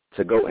light,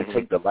 to go and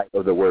take the light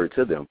of the word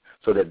to them,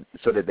 so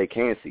that they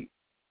can see.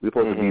 We're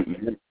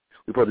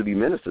supposed to be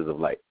ministers of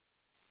light,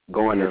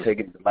 going and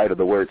taking the light of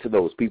the word to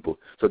those people,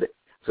 so that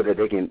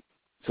they can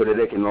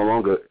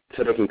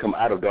come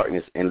out of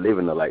darkness and live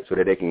in the light, so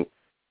that they can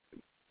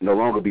no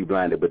longer be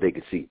blinded, but they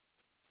can see.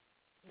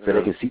 So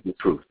they can see the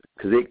truth,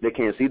 because they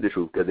can't see the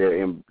truth because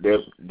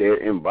they're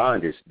in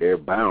bondage. They're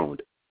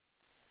bound.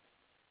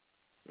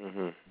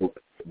 Mm-hmm.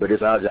 But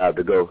it's our job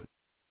to go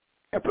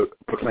and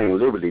proclaim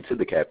liberty to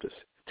the captives.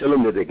 Tell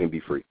them that they can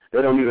be free.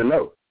 They don't even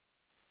know.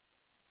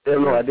 They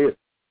have no idea.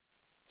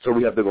 So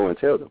we have to go and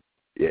tell them.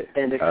 Yeah.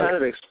 And to kind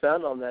of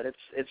expound on that,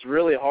 it's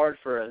really hard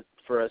for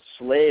a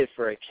slave,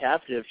 for a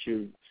captive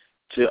to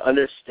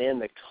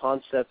understand the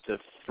concept of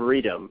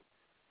freedom.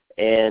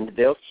 And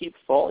they'll keep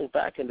falling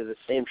back into the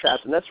same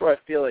traps. And that's where I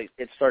feel like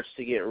it starts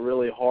to get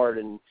really hard.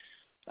 And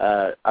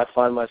I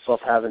find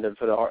myself having to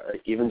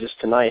even just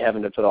tonight,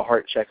 having to put a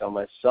heart check on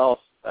myself.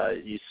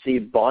 You see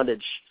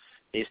bondage,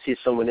 you see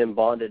someone in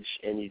bondage,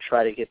 and you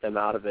try to get them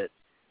out of it.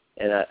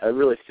 And I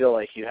really feel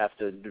like you have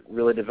to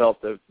really develop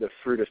the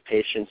fruit of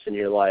patience in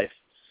your life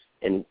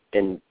and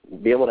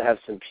be able to have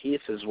some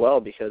peace as well,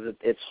 because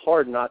it's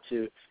hard not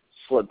to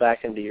slip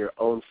back into your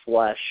own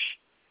flesh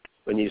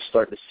when you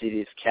start to see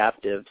these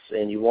captives,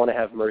 and you want to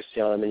have mercy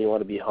on them, and you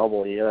want to be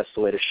humble, and that's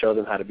the way to show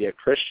them how to be a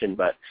Christian.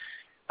 But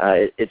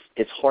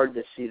it's hard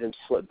to see them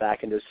slip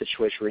back into a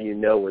situation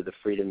where where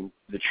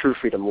the true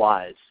freedom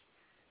lies.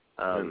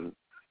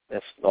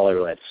 That's all I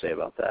really have to say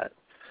about that.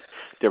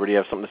 Deborah, do you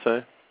have something to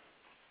say?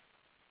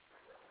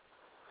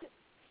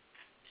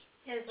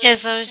 Yes,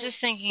 I was just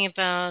thinking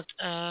about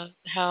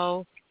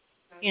how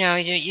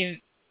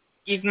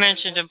you've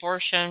mentioned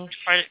abortion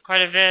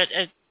quite a bit.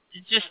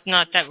 It's just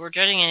not that we're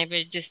judging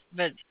anybody,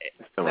 but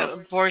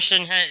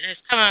abortion has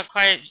come out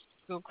quite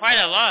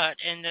a lot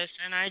in this,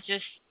 and I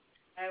just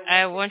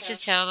I want to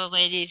tell the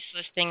ladies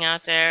listening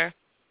out there,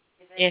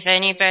 if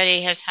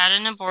anybody has had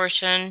an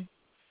abortion,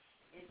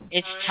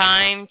 it's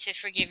time to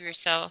forgive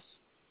yourself.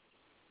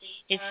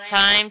 It's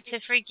time to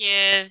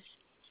forgive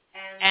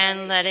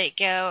and let it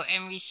go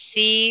and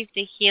receive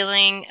the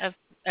healing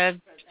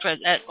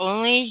that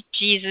only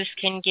Jesus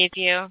can give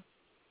you.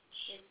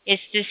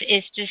 It's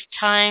just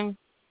time.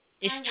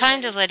 It's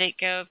time to let it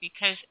go,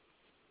 because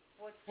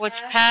what's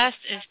past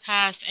is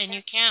past, and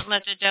you can't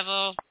let the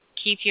devil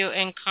keep you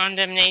in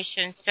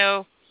condemnation.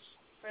 So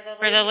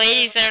for the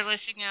ladies that are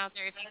listening out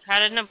there, if you've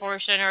had an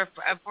abortion, or if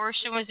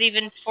abortion was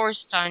even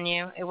forced on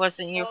you, it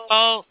wasn't your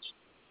fault.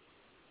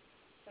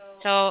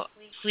 So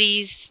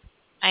please,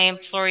 I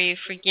implore you,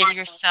 forgive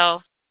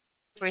yourself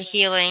for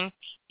healing,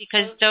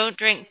 because don't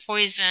drink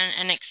poison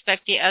and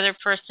expect the other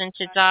person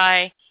to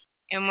die.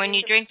 And when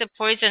you drink the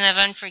poison of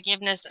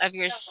unforgiveness of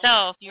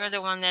yourself, you're the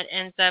one that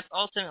ends up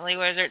ultimately,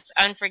 whether it's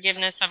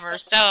unforgiveness of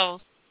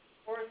ourselves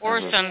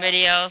or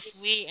somebody else,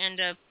 we end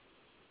up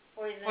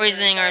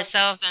poisoning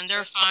ourselves, and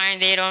they're fine.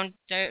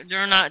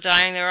 They're not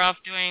dying. They're off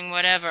doing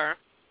whatever.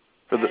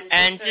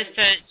 And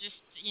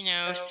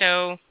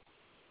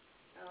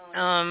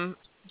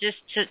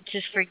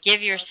just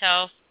forgive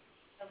yourself,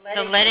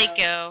 to let it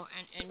go,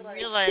 and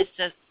realize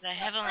that the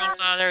Heavenly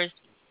Father is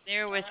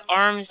there with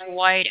arms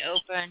wide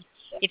open.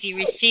 If you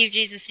receive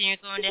Jesus and you're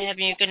going to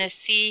heaven, you're going to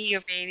see your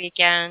baby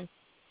again.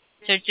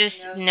 So just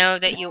know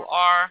that you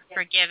are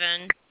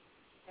forgiven,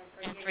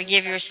 and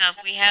forgive yourself.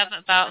 We have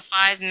about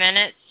 5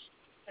 minutes.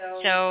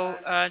 So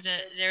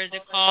the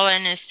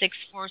call-in is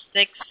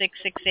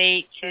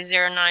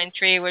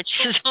 646-668-2093, which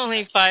is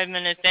only 5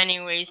 minutes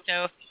anyway.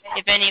 So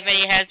if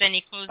anybody has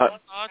any closing thoughts,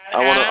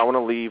 I want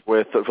to leave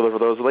with for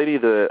those lady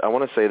that I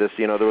want to say this.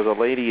 There was a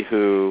lady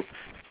who,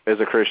 as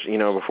a Christian,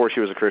 before she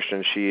was a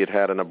Christian, she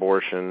had an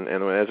abortion,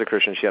 and as a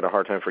Christian, she had a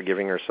hard time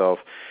forgiving herself.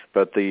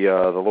 But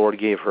the Lord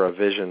gave her a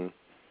vision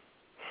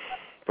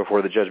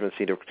before the judgment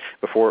seat,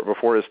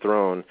 before His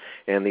throne,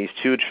 and these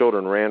two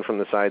children ran from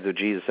the sides of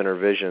Jesus in her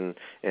vision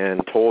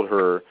and told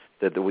her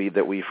that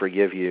we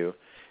forgive you.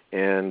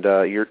 And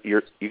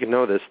you can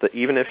know this, that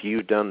even if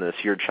you've done this,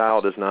 your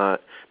child is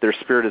not, their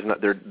spirit is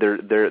not,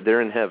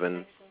 they're in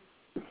heaven.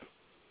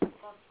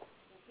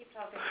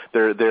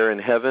 They're in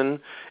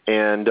heaven,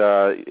 and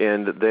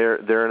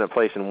they're in a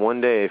place. And one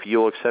day, if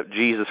you'll accept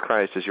Jesus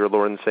Christ as your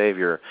Lord and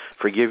Savior,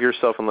 forgive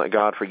yourself and let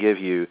God forgive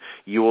you,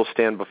 you will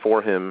stand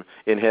before Him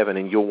in heaven,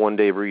 and you'll one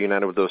day be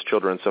reunited with those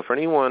children. So for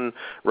anyone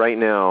right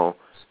now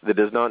that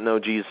does not know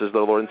Jesus as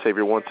their Lord and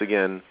Savior, once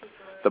again,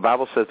 the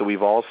Bible says that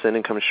we've all sinned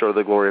and come short of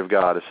the glory of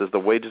God. It says the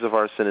wages of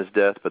our sin is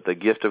death, but the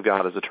gift of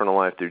God is eternal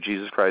life through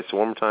Jesus Christ. So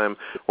one more time,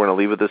 we're going to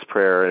leave with this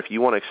prayer. If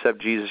you want to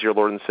accept Jesus, your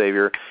Lord and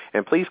Savior,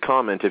 and please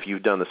comment if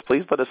you've done this.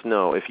 Please let us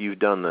know if you've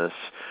done this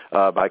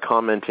by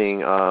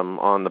commenting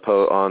on the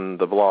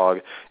blog,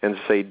 and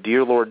say,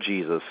 "Dear Lord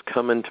Jesus,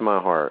 come into my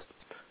heart.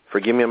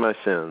 Forgive me of my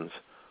sins.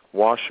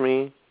 Wash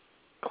me,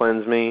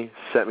 cleanse me,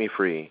 set me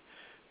free.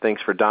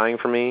 Thanks for dying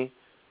for me,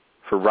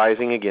 for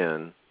rising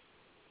again.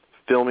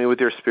 Fill me with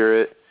your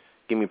Spirit.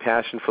 Give me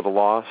passion for the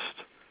lost,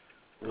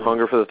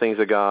 hunger for the things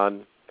of God,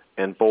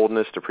 and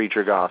boldness to preach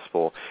your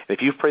gospel." And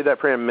if you've prayed that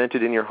prayer and meant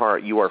it in your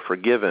heart, you are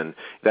forgiven.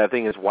 That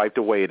thing is wiped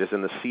away. It is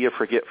in the sea of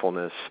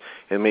forgetfulness.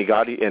 And may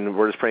God, and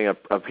we're just praying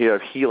a prayer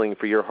of healing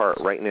for your heart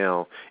right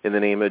now in the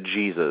name of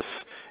Jesus.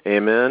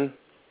 Amen.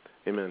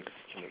 Amen.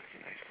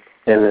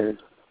 Amen.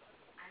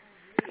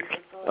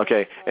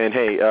 Okay. And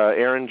hey,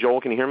 Aaron, Joel,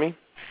 can you hear me?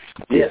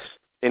 Yes.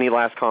 Any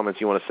last comments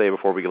you want to say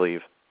before we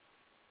leave?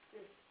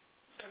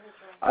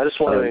 I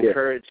just want to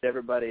encourage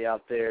everybody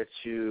out there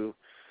to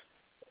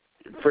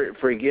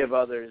forgive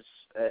others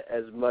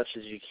as much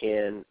as you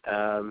can.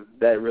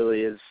 That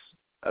really is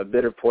a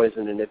bitter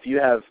poison. And if you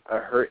have a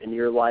hurt in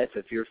your life,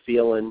 if you're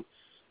feeling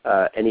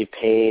any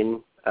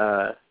pain,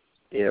 or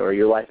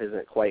your life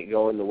isn't quite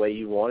going the way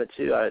you want it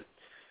to,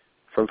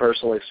 from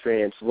personal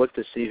experience, look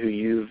to see who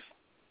you've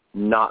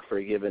not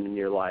forgiven in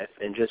your life,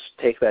 and just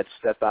take that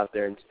step out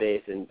there in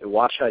faith and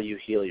watch how you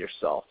heal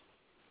yourself.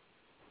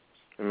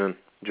 Amen.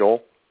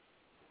 Joel?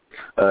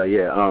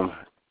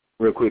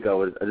 Real quick,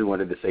 I just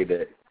wanted to say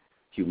that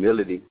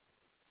humility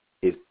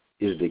is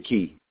the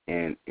key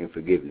in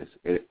forgiveness.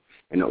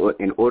 In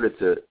order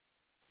to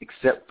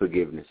accept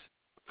forgiveness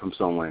from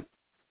someone,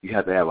 you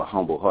have to have a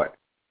humble heart.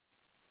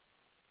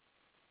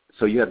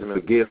 So you have to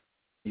forgive.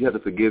 You have to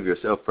forgive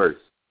yourself first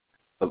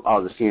of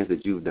all the sins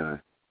that you've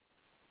done,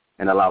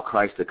 and allow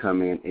Christ to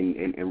come in.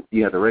 And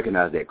you have to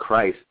recognize that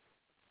Christ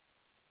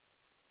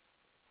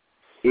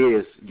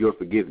is your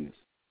forgiveness.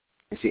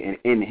 And see, and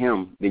in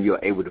Him, then you're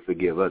able to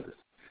forgive others.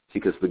 See,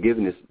 because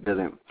forgiveness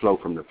doesn't flow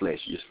from the flesh.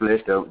 Your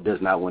flesh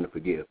does not want to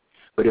forgive,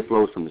 but it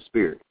flows from the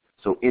Spirit.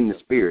 So in the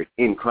Spirit,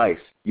 in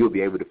Christ, you'll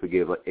be able to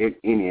forgive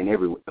any and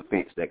every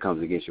offense that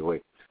comes against your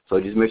way.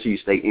 So just make sure you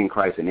stay in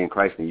Christ, and in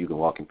Christ, then you can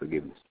walk in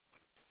forgiveness.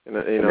 And,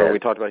 we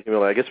talked about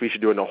humility. I guess we should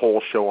do a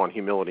whole show on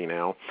humility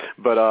now.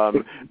 But I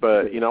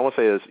want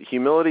to say this: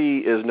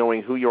 humility is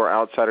knowing who you are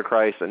outside of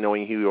Christ and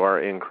knowing who you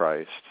are in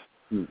Christ.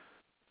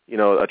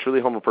 a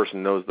truly humble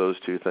person knows those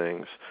two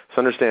things. So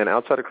understand,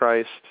 outside of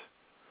Christ,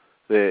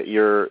 that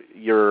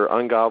you're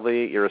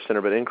ungodly, you're a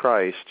sinner, but in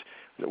Christ,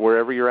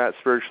 wherever you're at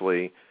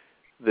spiritually,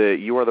 that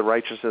you are the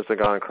righteousness of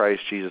God in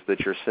Christ Jesus,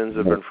 that your sins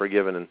have been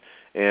forgiven,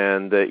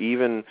 and that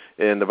even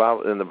in the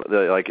Bible,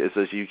 like it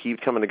says, you keep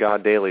coming to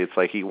God daily. It's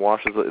like He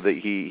washes, that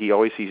He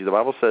always sees you. The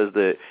Bible says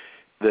that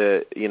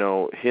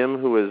him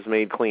who is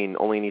made clean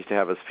only needs to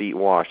have his feet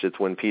washed. It's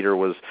when Peter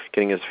was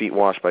getting his feet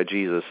washed by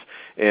Jesus,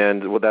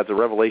 and that's a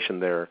revelation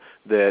there,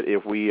 that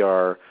if we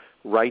are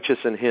righteous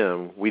in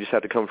Him, we just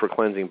have to come for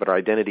cleansing, but our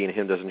identity in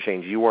Him doesn't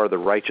change. You are the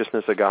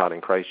righteousness of God in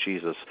Christ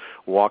Jesus.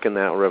 Walk in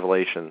that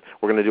revelation.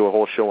 We're going to do a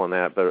whole show on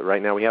that, but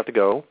right now we have to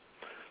go.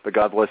 But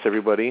God bless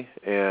everybody,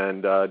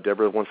 and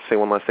Deborah wants to say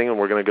one last thing, and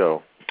we're going to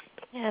go.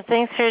 Yeah,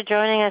 thanks for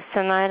joining us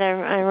tonight.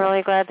 I'm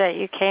really glad that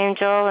you came,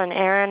 Joel and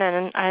Aaron,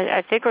 and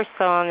I think we're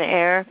still on the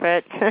air,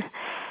 but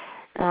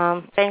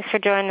thanks for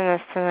joining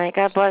us tonight.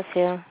 God bless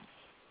you.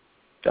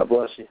 God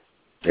bless you.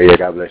 Yeah,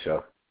 God bless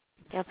y'all.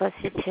 God bless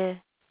you, too.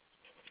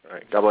 All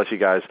right. God bless you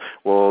guys.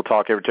 We'll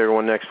talk to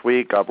everyone next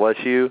week. God bless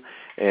you,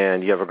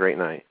 and you have a great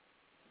night.